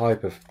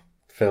type of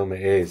film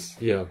it is,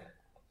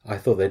 I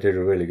thought they did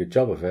a really good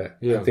job of it.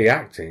 Yeah. The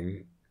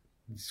acting,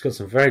 it's got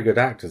some very good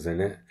actors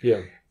in it.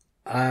 Yeah.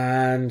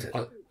 And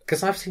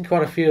because I've seen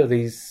quite a few of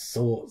these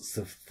sorts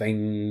of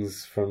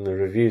things from the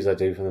reviews I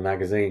do from the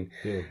magazine,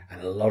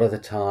 and a lot of the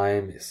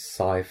time it's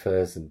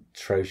ciphers and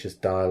atrocious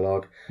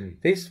dialogue.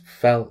 These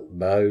felt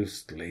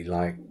mostly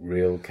like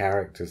real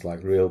characters,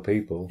 like real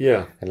people,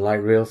 and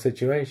like real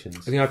situations.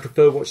 I think I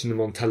prefer watching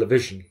them on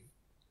television,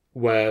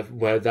 where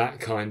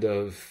that kind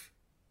of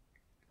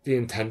the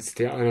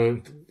intensity.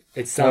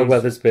 It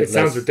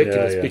sounds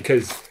ridiculous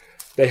because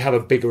they have a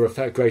bigger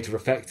effect, greater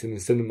effect in the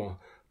cinema,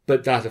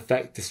 but that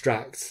effect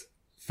distracts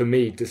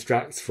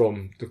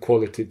from the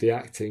quality of the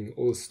acting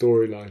or the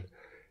storyline.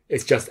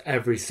 It's just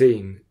every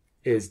scene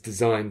is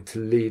designed to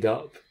lead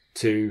up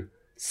to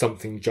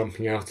something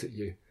jumping out at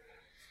you,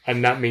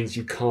 and that means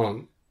you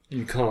can't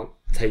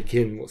take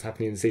in what's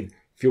happening in the scene.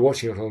 If you're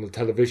watching it on the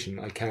television,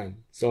 I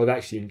can. So I've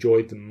actually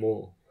enjoyed them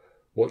more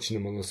watching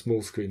them on the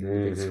small screen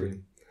than the big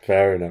screen.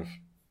 Fair enough.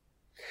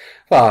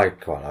 Well, I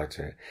quite liked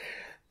it.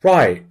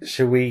 Right,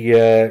 shall we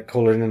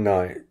call it a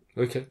night?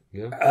 Okay,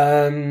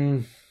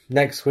 yeah.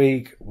 Next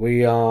week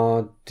we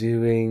are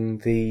doing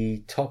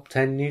the top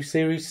 10 new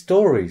series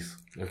stories.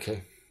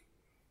 Okay.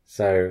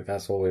 So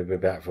that's what we'll be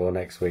back for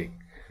next week.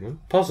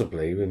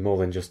 Possibly with more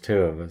than just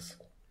two of us.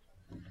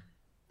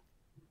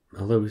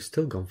 Although we've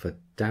still gone for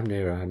damn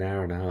near an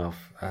hour and a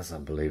half. That's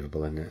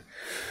unbelievable, isn't it?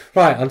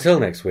 Right, until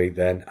next week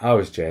then, I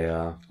was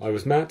JR. I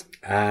was Matt.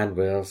 And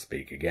we'll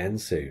speak again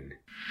soon.